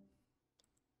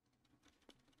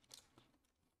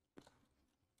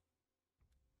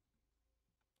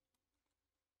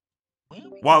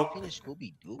 Wow.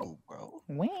 Scooby Doo, bro.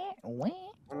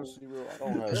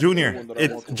 Junior,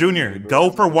 it's Junior. Go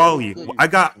for Wally. I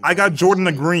got Jordan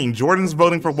agreeing. Jordan's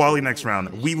voting for Wally next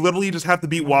round. We literally just have to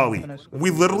beat Wally. We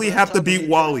literally have to beat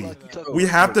Wally. We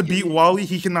have to beat Wally.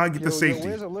 He cannot get the safety.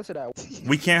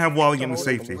 We can't have Wally getting the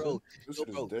safety. Bro.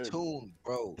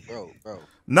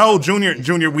 No,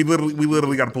 Junior. We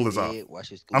literally got to pull this off.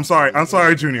 I'm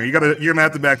sorry, Junior. You're gonna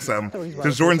have to back some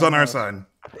because Jordan's on our side.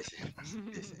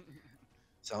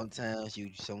 Sometimes you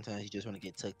just want to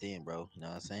get tucked in, bro. You know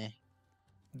what I'm saying?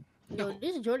 Yo,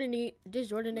 this Jordan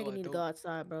nigga need to go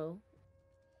outside, bro.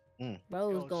 Bro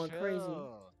was going crazy.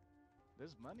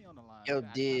 There's money on the line.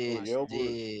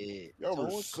 Y'all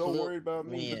were so worried about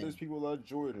me, but there's people like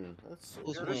Jordan. That's so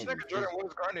This nigga Jordan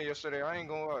was grinding yesterday. I ain't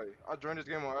gonna lie. I joined this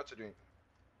game on accident.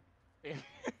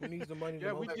 Who needs the money?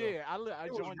 Yeah, we did. I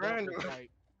joined up with, like,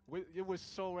 it was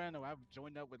so random. I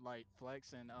joined up with like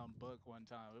Flex and Book one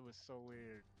time. It was so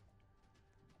weird.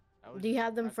 Do you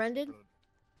have them friended?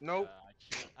 Nope.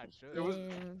 I should. It was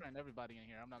friend everybody in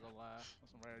here. I'm not gonna lie.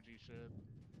 That's some rare G shit.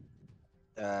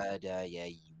 Yeah,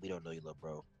 we don't know you, little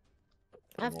bro.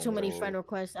 I have too many friend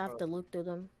requests. I have to look through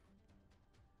them.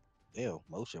 Ew,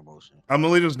 motion. I'm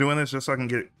literally just doing this just so I can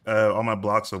get all my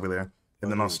blocks over there, and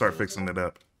then I'll start fixing it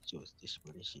up. This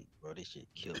shit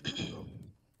killed me,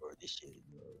 bro. This shit,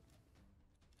 bro.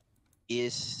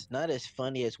 It's not as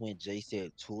funny as when Jay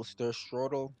said toolster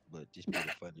strudel, but it's pretty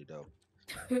funny though.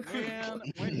 Man,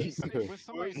 when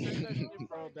somebody said that shit,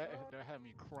 bro, that had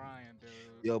me crying, dude.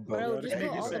 Yo, bro, just put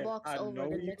all the box over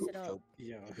and mix it up.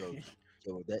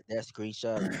 Yo, that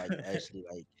screenshot like actually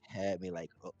like had me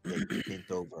like bent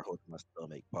over, holding my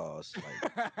stomach. Pause.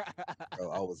 Like,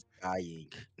 bro, I was dying.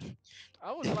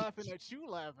 I was laughing at you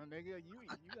laughing, nigga. You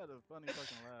got a funny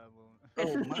fucking laugh,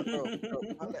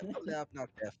 My laugh not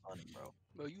that funny, bro.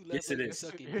 Bro, you laugh like you're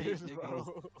sucking dick,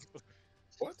 nigga.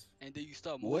 What? And then you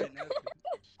start moaning after.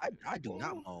 I do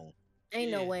not moan.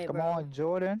 Ain't no way, Come bro. on,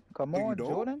 Jordan. Come on,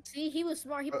 Jordan. See, he was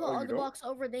smart. He put all the box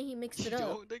over, then he mixed it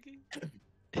up.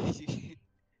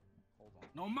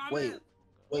 No, my Wait,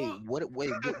 what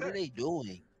are they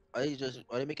doing? Are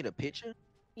they making a picture?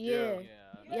 Yeah.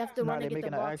 You have to run and get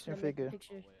making the an box action and make the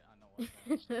figure.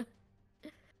 picture.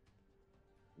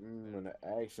 An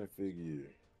action figure.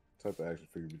 What type of action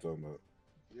figure we talking about?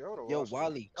 Yo,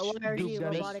 Wally. Oh, energy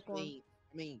robotic one.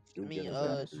 I mean, who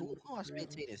are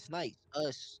spectating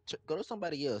Snipes? Go to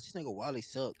somebody else. This nigga Wally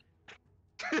suck.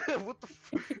 What the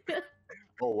fuck?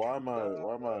 Oh, why am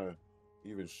I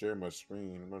even sharing my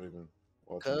screen? I'm not even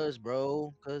watching. Cause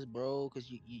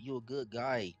you a good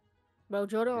guy. Bro,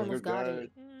 Jordan almost got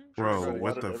it. Bro,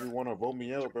 what the? Everyone to vote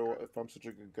me out, bro. If I'm such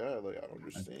a good guy, like I don't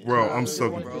understand. Bro, I'm so.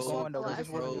 Bro,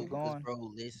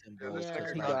 listen, bro.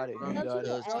 He got it. He got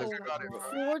it.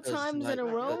 4 times in a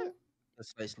row.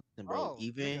 Listen, bro.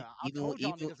 Even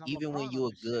when you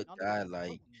a good guy,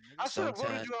 like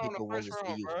sometimes people want to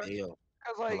see you fail.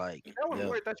 Cause like that was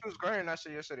weird that you was grinding that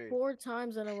shit yesterday. 4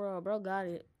 times in a row, bro. Got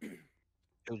it.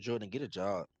 Yo, Jordan, get a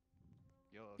job.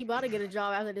 He about to get a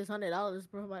job after this $100,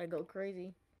 bro. About to go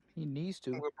crazy. He needs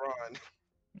to.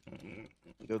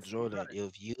 Yo, Jordan,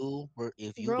 if you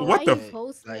bro, what the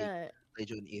post that? Hey,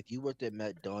 Jordan, if you worked at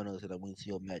McDonald's and I went to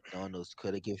your McDonald's,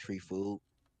 could I get free food?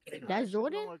 That's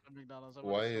Jordan.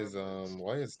 Why is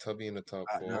Tubby in the top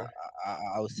 4?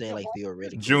 I was saying like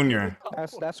theoretically. Junior.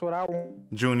 That's what I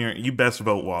want. Junior, you best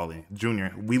vote Wally.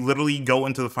 Junior, we literally go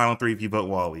into the final 3 if you vote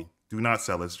Wally. Do not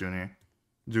sell us, Junior.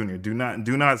 Junior, do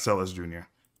not sell us, Junior.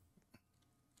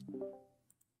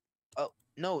 Oh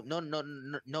no!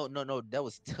 That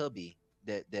was Tubby.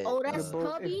 That oh, that's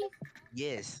Tubby.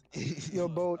 Yes. Yo,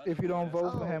 Bolt, if you don't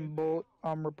vote for him, Bolt,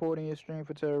 I'm reporting your stream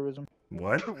for terrorism.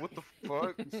 What? What the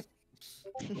fuck?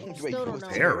 Still don't know.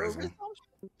 Terrorism.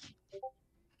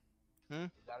 Hmm?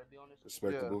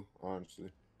 Respectable,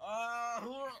 honestly.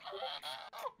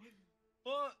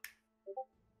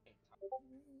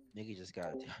 Nigga just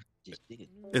got just nigga.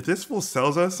 If this fool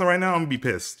sells us right now, I'm gonna be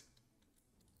pissed.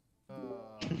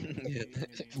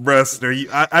 Bruster,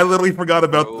 I literally forgot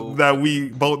about that. We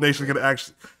Bolt Nation could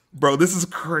actually, bro. This is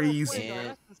crazy.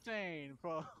 That's insane,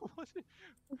 bro.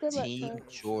 Team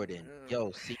Jordan.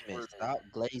 Yo, Seaman, stop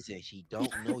glazing. She don't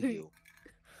know you.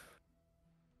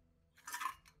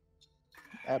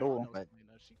 At all.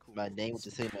 My name was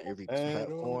the same on every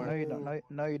platform. No, you don't.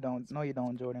 No, you don't. No, you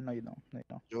don't, Jordan. No, you don't. No, you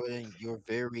don't. Jordan,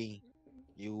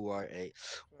 you are a.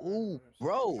 Ooh,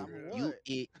 bro,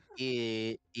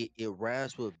 it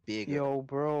rhymes with bigger. Yo,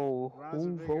 bro,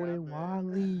 who voted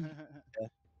Wally?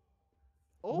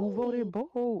 Who voted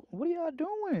Bolt? What are y'all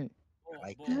doing? I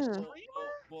like that.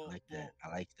 I like that. I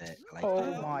like that. I like Oh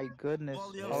that. my goodness.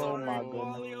 Oh my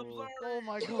goodness. Oh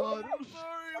my god. I'm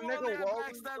sorry, Wally. I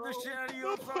backstabbed the shit out of you.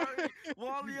 I'm sorry.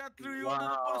 Wally, I threw you under the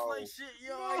bus like shit.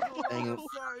 Yo, I'm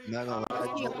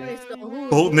sorry.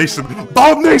 Bolt Nation.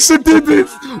 Bolt Nation did this.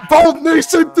 Bolt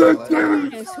Nation did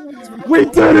this. We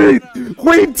did it.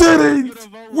 We did it.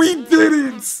 We did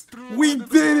it. We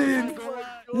did it.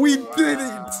 We did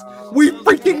it. We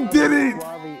freaking did it.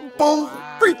 Bolt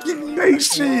freaking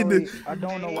Nation. I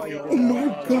don't know why you. Oh my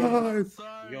god.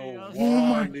 Oh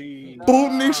my.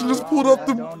 Bolt Nation just pulled up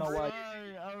the.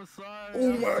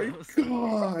 Oh my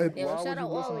god. Why would you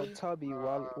listen to Tubby?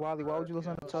 Wally, why would you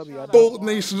listen to Tubby? Bolt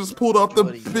Nation just pulled off the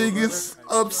biggest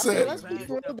upset. Let's be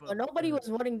real though. Nobody was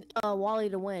wanting Wally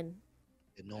to win.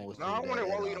 No, I wanted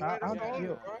Wally to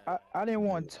win. I didn't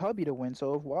want Tubby to win,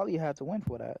 so if Wally had to win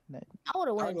for that, then I would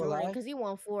have went Jordan because he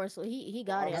won 4, so he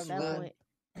got it at that point.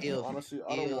 Honestly,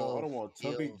 I don't want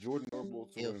Tubby, Jordan, or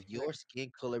Bolt to win. If your skin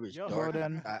color is dark,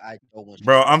 Jordan. I don't want.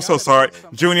 Bro, I'm so sorry.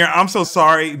 Junior, I'm so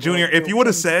sorry. Junior, if you would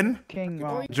have said,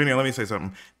 Junior, let me say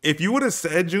something. If you would have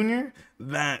said, Junior,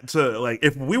 that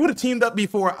if we would have teamed up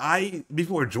before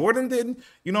Jordan did,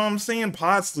 you know what I'm saying?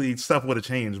 Possibly stuff would have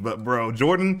changed. But bro,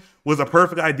 Jordan was a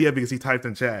perfect idea because he typed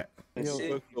in chat.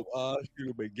 The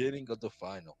beginning of the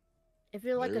final. If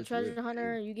you're like a treasure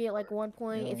hunter, you get like 1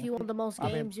 point. If you won the most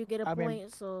games, you get a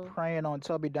point. So praying on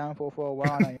Tubby downfall for a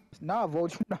while now. Nah,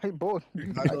 vote you not vote.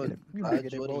 You might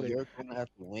get voted. You're gonna have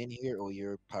to win here, or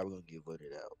you're probably gonna get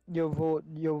voted out. Your vote,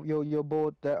 your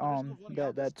vote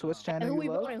that Twitch channel you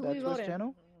love, that Twitch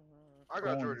channel. I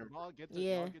got Jordan.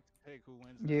 Yeah.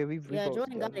 Yeah, we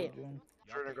Jordan got it.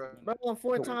 Bro, won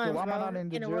 4 times, why am I not in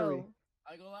the a jury? row.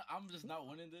 I ain't gonna lie, I'm just not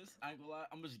winning this. I ain't gonna lie,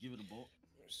 I'm just give it a Bolt.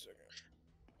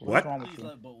 What? Please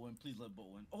let Bolt win. Please let Bolt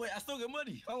win. Oh wait, I still get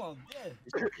money. Hold on.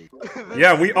 Yeah.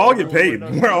 Yeah, we all get paid.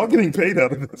 We're all getting paid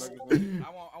out of this.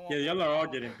 Yeah, y'all are all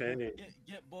getting paid.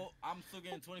 Get Bolt. I'm still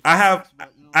getting 25.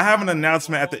 I have an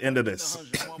announcement at the end of this.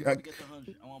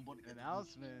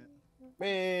 Announcement.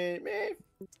 Man.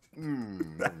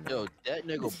 Yo, that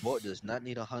nigga Bolt does not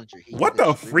need 100. What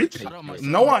the freak?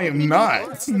 No, I am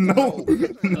not. No.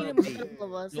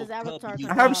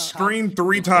 I have streamed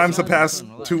 3 times the past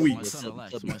 2 weeks.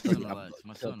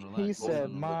 He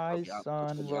said, "My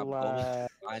son,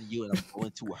 relax." On you, and I'm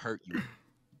going to hurt you.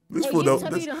 This Hey, fool give don't.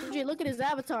 Tubby the 100. Look at his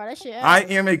avatar. That shit. I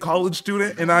am a college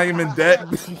student and I am in debt.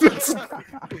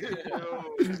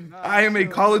 I am a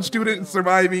college student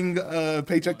surviving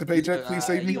paycheck to paycheck. Please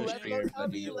save me.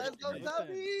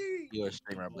 You're a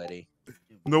streamer, buddy.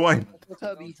 No, I'm.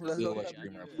 You're a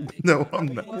streamer. No, I'm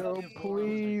not. Yo,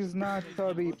 please not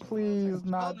Tubby. Please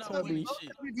not Tubby.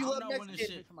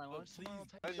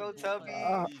 Go Tubby.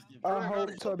 I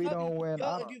hope Tubby don't win.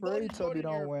 I pray Tubby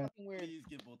don't win.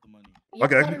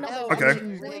 Okay.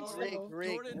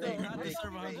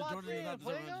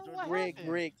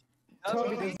 Rick.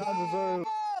 Tubby does not deserve.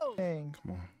 Come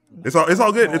on. It's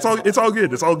all good. It's all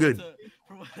good. It's all good.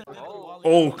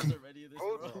 Oh.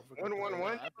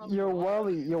 1-1-1. Yo,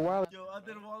 Wally. Yo, I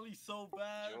did Wally so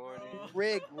bad, bro.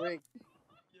 Rick.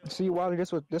 See, Wally,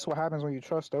 this what happens when you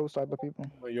trust those type of people.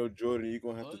 But yo, Jordan, you're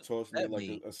gonna have to toss me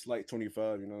like a slight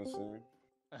 25. You know what I'm saying?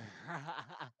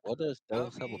 What does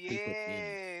those type of people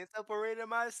mean? It's a parade in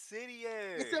my city.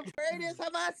 It's a parade in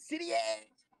my city.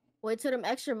 Wait till them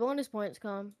extra bonus points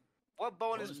come. What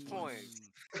bonus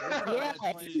points? Yeah.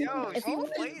 Yo, If he don't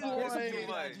wins play this too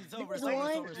much. hold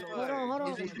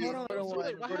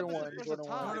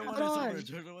on.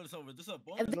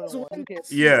 If there's one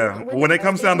that's Yeah, winning, when it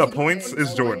comes down to he get points, bonus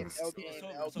it's Jordan. points.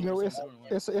 Yo, it's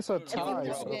a If he tie.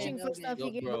 wins So. searching for stuff,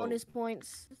 you get bonus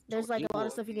points. There's like a lot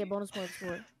of stuff you get bonus points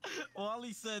for.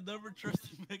 Wally said never trust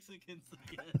the Mexicans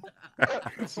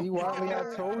again. See, Wally,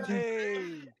 I told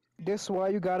you. This why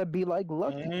you gotta be like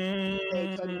Lucky.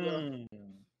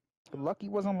 Lucky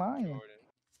wasn't lying.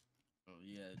 Oh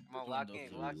yeah. Come on, lock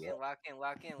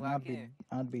in.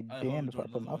 I'd be damned if I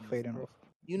put my fate in.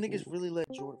 You niggas really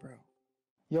let Jordan, bro.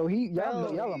 Yo,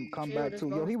 y'all come back too.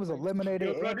 Yo, he was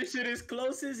eliminated. Yo, bro, this shit is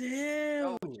close as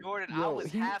hell. Yo, Jordan, I was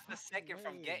half a second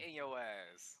from getting your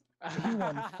ass. He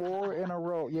won 4 in a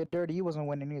row. Yeah, Dirty, he wasn't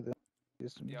winning either. You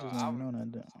just don't know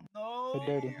that. No.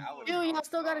 Dirty. Dude, y'all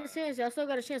still got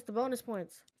a chance. The bonus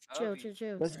points. Chill.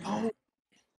 Let's go.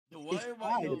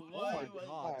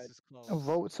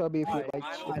 Vote Tubby if you like.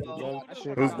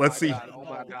 Let's see. Oh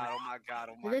my god.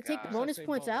 Did they take the bonus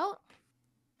points out?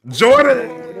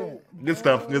 Jordan! Good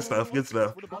stuff. Ban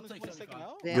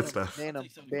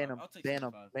him.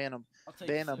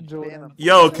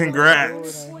 Yo,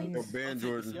 congrats. Yo, ban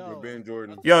Jordan. Ban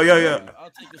Jordan. Yo. I'll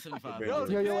take this in 5. Yo,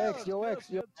 X.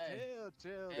 Yo,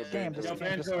 ban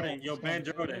Jordan.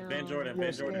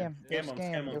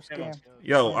 Scam him.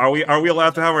 Yo, are we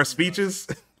allowed to have our speeches?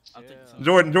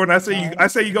 Jordan, I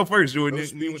say you go first, Jordan.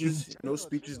 No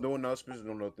speeches, no announcements,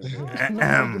 no nothing.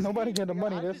 Nobody get the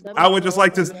money. I would just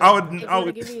like to. I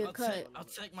would. Give me a cut. I'll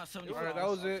take my 75. Alright, that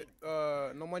was it.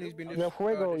 No money's been. Yo,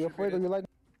 Fuego, you like?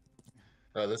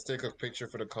 Let's take a picture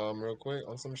for the comm real quick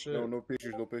on some shit. No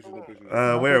pictures.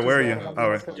 Where are you? All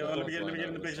right. Yo, let me get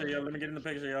in the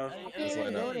picture, yo.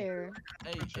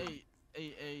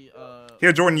 Hey,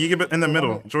 Here, Jordan, you get in the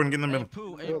middle. Jordan, get in the middle.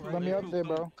 Let me up there,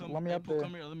 bro. Let me up there.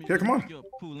 Here, come on.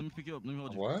 Let me pick you up. Let me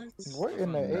hold you. What? What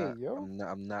in the A, yo?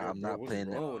 I'm not playing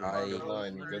it. Good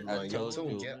line. Yo,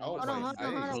 get out my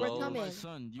face.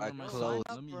 I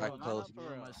closed.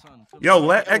 Yo,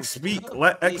 let X speak.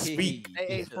 Let X speak.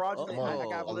 Hey, fraudulent.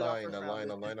 Come on,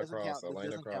 a line across.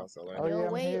 Wait,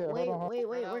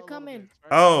 we're coming.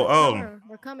 Oh.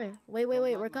 We're coming. Wait,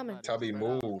 we're coming. Tubby,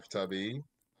 move, Tubby.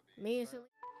 Me and Silly.